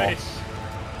out of that wall. Nice.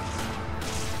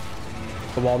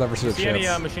 The wall never stood a See any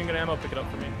chance. machine gun ammo? Pick it up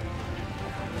for me.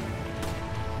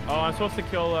 Oh, I'm supposed to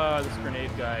kill this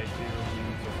grenade guy too.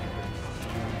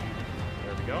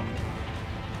 There we go.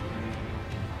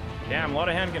 Damn, a lot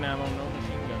of handgun ammo, no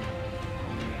machine gun.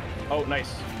 Oh,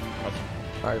 nice. Awesome.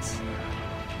 Nice.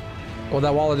 What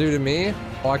that wall do to me?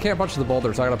 Oh, I can't punch the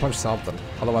boulder, so I gotta punch something.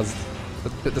 Otherwise,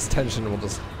 this tension will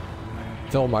just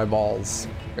fill my balls,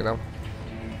 you know?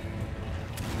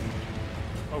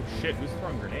 Oh shit, who's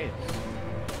throwing grenades?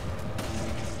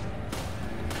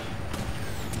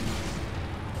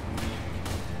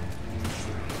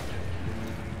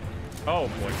 Oh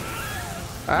boy.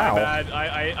 Ow. My bad.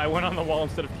 I went on the wall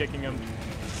instead of kicking him.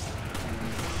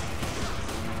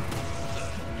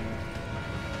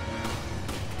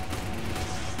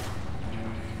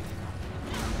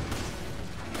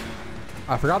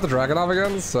 I forgot the Dragonov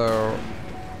again, so... Oh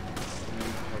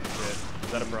shit.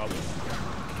 Is that a problem?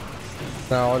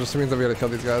 No, it just means that we gotta kill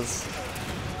these guys.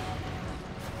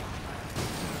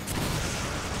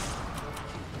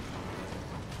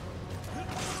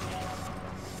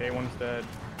 Okay, one's dead.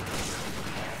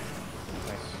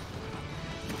 Nice.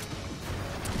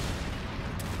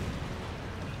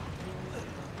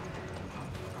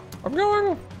 I'm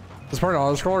going! This part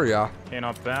of the scroller, yeah. Okay,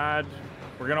 not bad.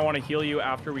 We're gonna want to heal you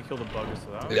after we kill the bugs,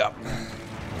 though. Yeah.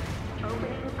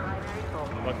 Opening primary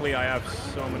bulkhead. Luckily, I have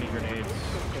so many grenades.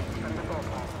 Distance from the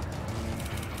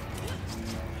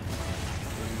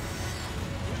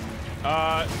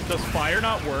bulkhead. Does fire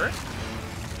not work?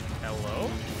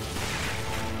 Hello?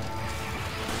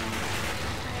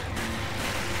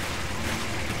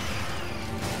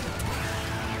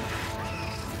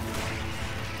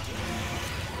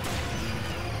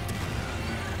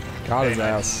 Got his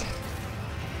nice. ass.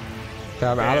 Okay,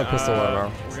 I'm out of pistol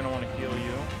ammo. We're gonna want to heal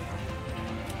you.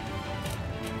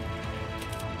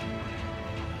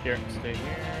 Here, stay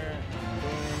here.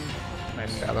 Boom.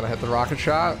 Nice. Yeah, then I hit the rocket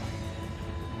shot.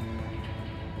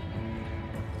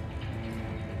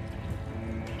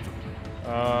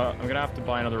 I'm gonna have to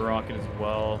buy another rocket as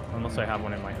well, unless I have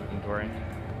one in my inventory.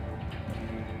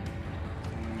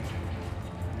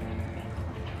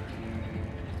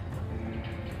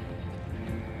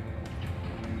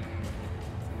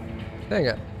 Dang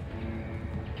it.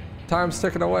 Time's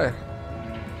ticking away.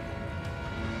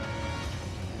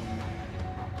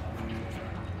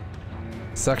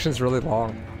 Section's really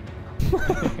long.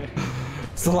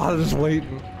 It's a lot of just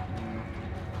waiting.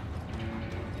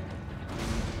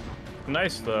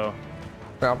 Nice though.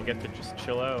 Yeah. You get to just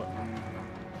chill out.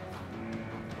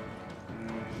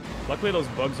 Luckily those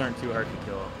bugs aren't too hard to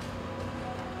kill.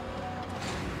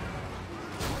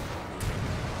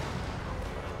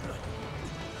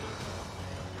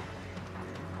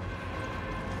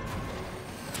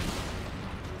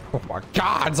 Oh my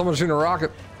god, someone's shooting a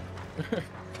rocket.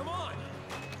 Come on!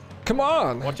 Come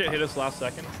on! Watch it hit us last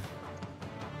second.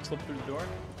 Slip through the door.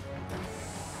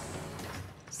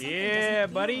 Something Yeah, doesn't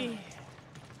feel buddy. right.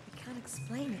 I can't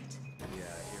explain it. Yeah,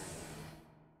 I hear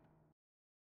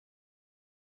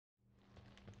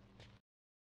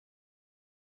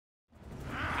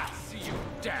you. See you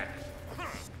dead.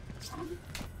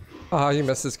 Ah, you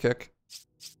missed his kick.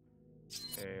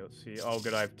 Okay, let's see. Oh,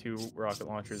 good. I have 2 rocket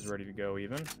launchers ready to go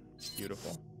even.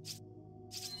 Beautiful.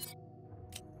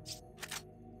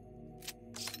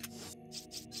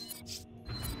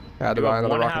 Had to We buy have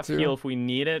another rocket 1.5 too. heal if we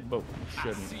need it, but we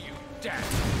shouldn't.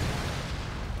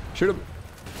 Shoot him.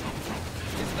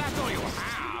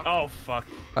 Oh fuck.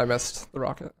 I missed the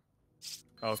rocket.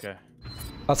 Okay.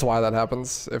 That's why that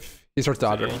happens if he starts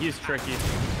dodging. Yeah, he's tricky.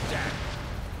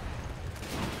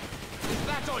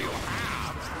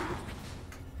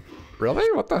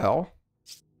 Really? What the hell?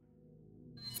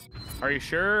 Are you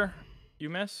sure you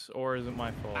miss, or is it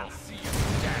my fault?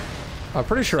 I'm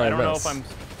pretty sure I don't know missed. if I'm.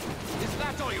 Is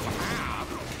that all you have?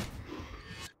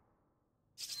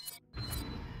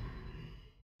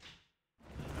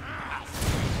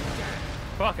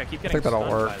 Fuck! I keep getting think that'll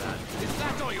stunned work. by that. Is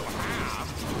that all you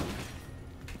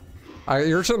have?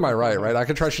 You're to my right, right? I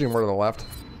could try shooting more to the left.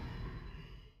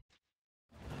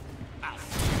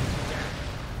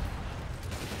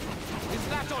 Is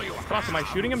that all you have? Fuck! Am I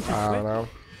shooting him too I quick? don't know.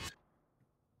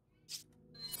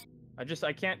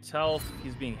 I can't tell if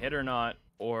he's being hit or not,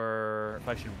 or if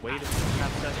I should wait a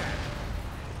half second.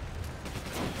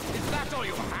 Is that all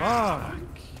you have? Fuck!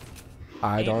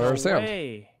 I don't Ain't no understand.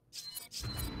 way.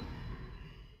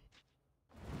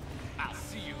 I'll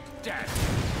see you dead.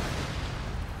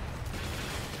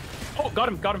 Oh, got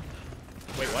him! Got him!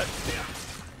 Wait, what?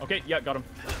 Okay, yeah, got him.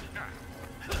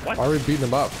 What? Why are we beating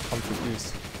him up? I'm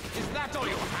confused. Is that all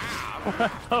you have?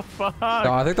 What the fuck?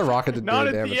 No, I think the rocket didn't do Not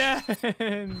any at damage. the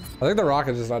end. I think the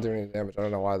rocket is not doing any damage. I don't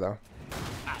know why though.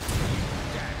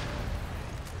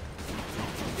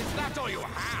 Is that all you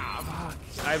have?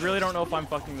 I really don't know if I'm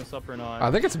fucking this up or not. I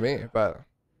think it's me, but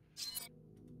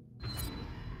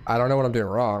I don't know what I'm doing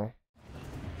wrong.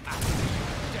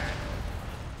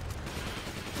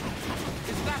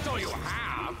 Is that all you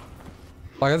have?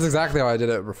 Like that's exactly how I did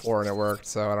it before and it worked.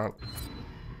 So I don't.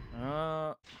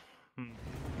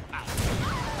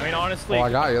 I mean, honestly. Well,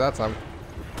 I got you that time.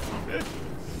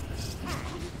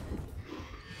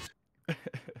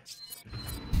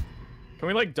 Can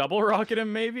we like double rocket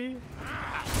him maybe?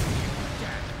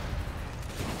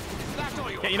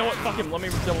 Yeah, you know what? Fuck him. Let me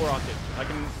double rocket. I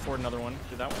can afford another one.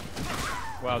 Do that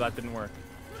one. Wow, that didn't work.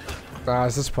 Nah,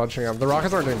 it's just punching him. The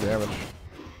rockets aren't doing damage.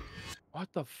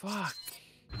 What the fuck?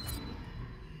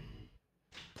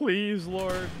 Please,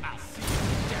 Lord.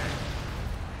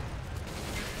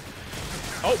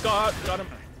 Oh, got him.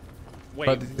 Wait,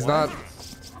 But he's what? not.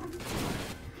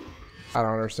 I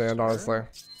don't understand, honestly.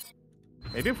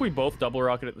 Maybe if we both double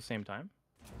rocket at the same time.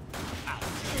 Did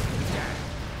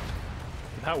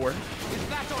that work?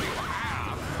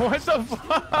 What the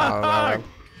fuck? I don't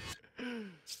know,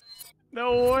 man.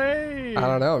 No way. I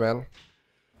don't know, man.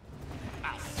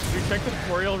 Should we check the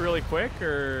tutorial really quick,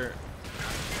 or?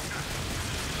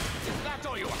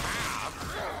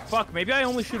 Fuck, maybe I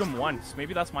only shoot him once.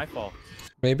 Maybe that's my fault.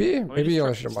 Maybe? me Maybe just you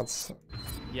only try- shoot him once.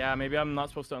 Yeah, maybe I'm not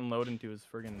supposed to unload into his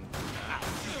friggin'...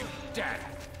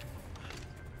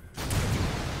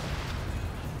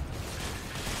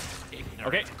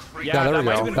 Okay. Yeah, there that we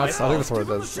might have go. been my I think that's fault.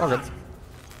 what it is. Okay.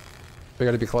 We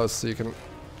gotta be close so you can.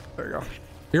 There you go.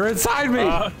 You're inside me!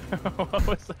 What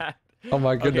was that? Oh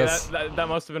my Okay, goodness. that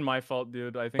must have been my fault,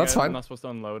 dude. I think That's I'm fine. not supposed to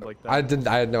unload like that.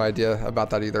 I had no idea about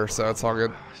that either, so it's all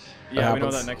good. Yeah, we know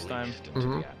happens. that next time.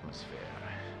 Mm-hmm.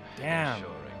 Damn.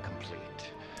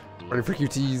 Ready for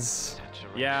QTs.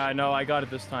 Yeah, I know. I got it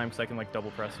this time because I can like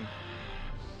double press him.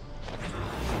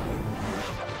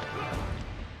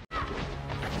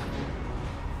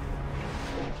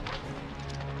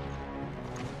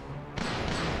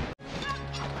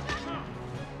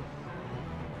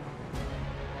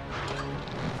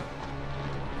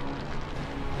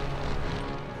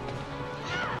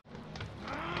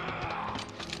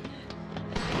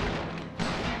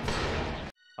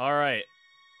 All right.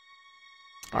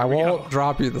 I won't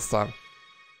drop you this time.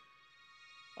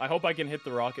 I hope I can hit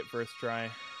the rocket first try.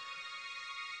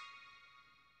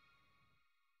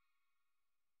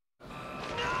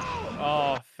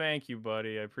 Oh, thank you,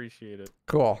 buddy. I appreciate it.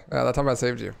 Cool. Yeah, that time I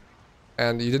saved you.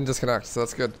 And you didn't disconnect, so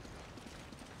that's good.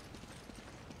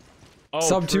 Oh,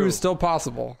 Sub 2 true. is still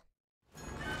possible.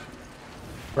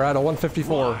 We're at a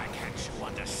 154.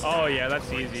 Oh, yeah,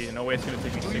 that's easy. No way it's going to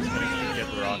take me 6 minutes to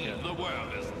get the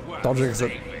rocket. Don't jinx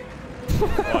it.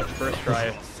 Watch, first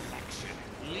try.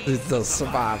 It's the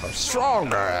survivor.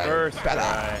 Stronger. First better.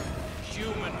 try.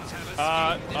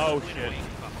 Oh, shit.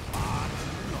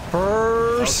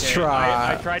 First Okay,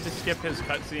 try. I tried to skip his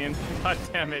cutscene. God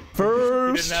damn it.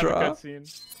 First he didn't try. have a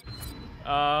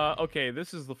cutscene. Okay,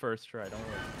 this is the first try. Don't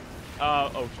worry.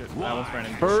 Oh shit. I almost ran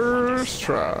into First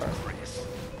try.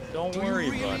 Don't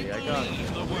worry, buddy. I got you.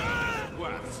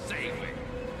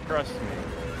 Trust me.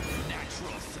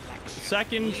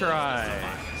 Second try.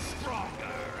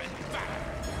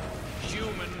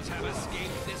 Humans have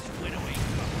escaped this winnowing.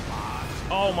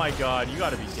 Oh my god, you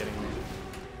gotta be kidding me.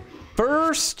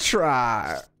 First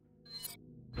try.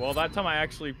 Well, that time I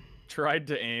actually tried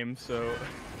to aim, so...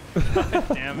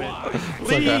 Damn it.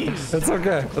 It's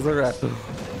okay. It's okay.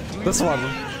 This one.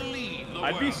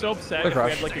 I'd be so upset if we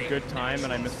had like a good time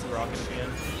and I missed the rocket at the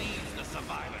end.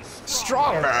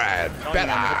 Stronger and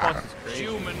better.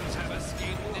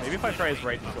 Maybe if I try his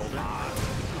right shoulder.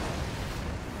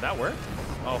 Did that work?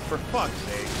 Oh, for fuck's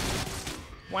sake.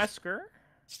 Wesker?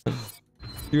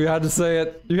 You had to say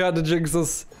it. You had to jinx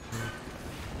us.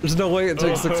 There's no way it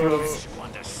takes 6 minutes.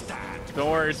 Don't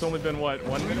worry, it's only been what,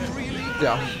 1 minute?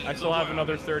 Yeah. I still have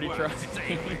another 30 tries.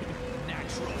 Natural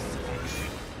selection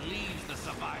leaves the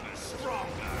survivors stronger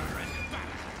and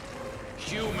better.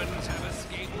 Humans have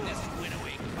escaped this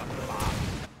winnowing.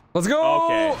 Let's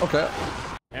go. Okay.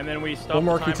 And then we stop. One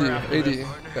more the QT. timer after 80. this.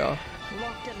 Yeah.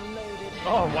 Locked and loaded.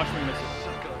 Oh, watch me miss it.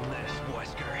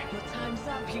 Your time's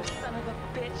up, you son of a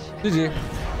bitch. GG. Okay.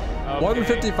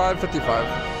 155.55.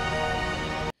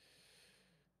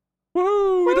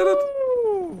 Woohoo! We did it.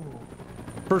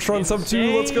 First run sub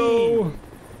 2. Let's go.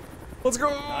 Let's go.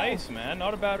 Nice, man.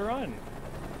 Not a bad run.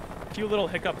 A few little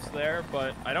hiccups there,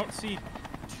 but I don't see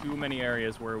too many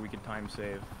areas where we could time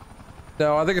save.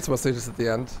 No, I think it's mostly just at the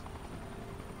end.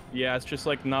 Yeah, it's just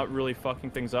like not really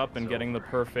fucking things up and getting the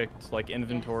perfect like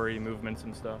inventory movements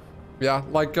and stuff. Yeah,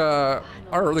 like our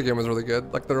early game was really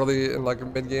good. Like the early and like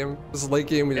mid game. This late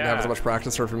game we didn't have as much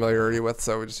practice or familiarity with,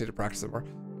 so we just need to practice it more.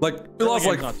 Like we lost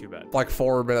not too bad. like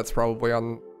 4 minutes probably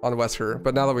on Wesker,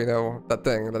 but now that we know that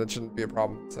thing, then it shouldn't be a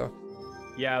problem. So.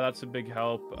 Yeah, that's a big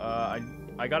help.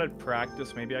 I gotta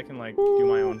practice. Maybe I can like do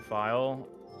my own file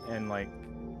and like.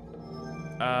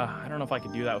 I don't know if I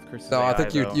could do that with Chris's No, AI, I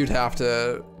think though. you'd have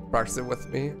to practice it with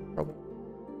me, probably.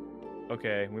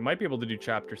 Okay, we might be able to do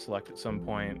chapter select at some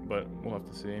point, but we'll have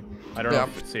to see. I don't know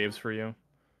if it saves for you.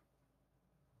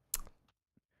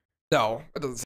 No, it doesn't.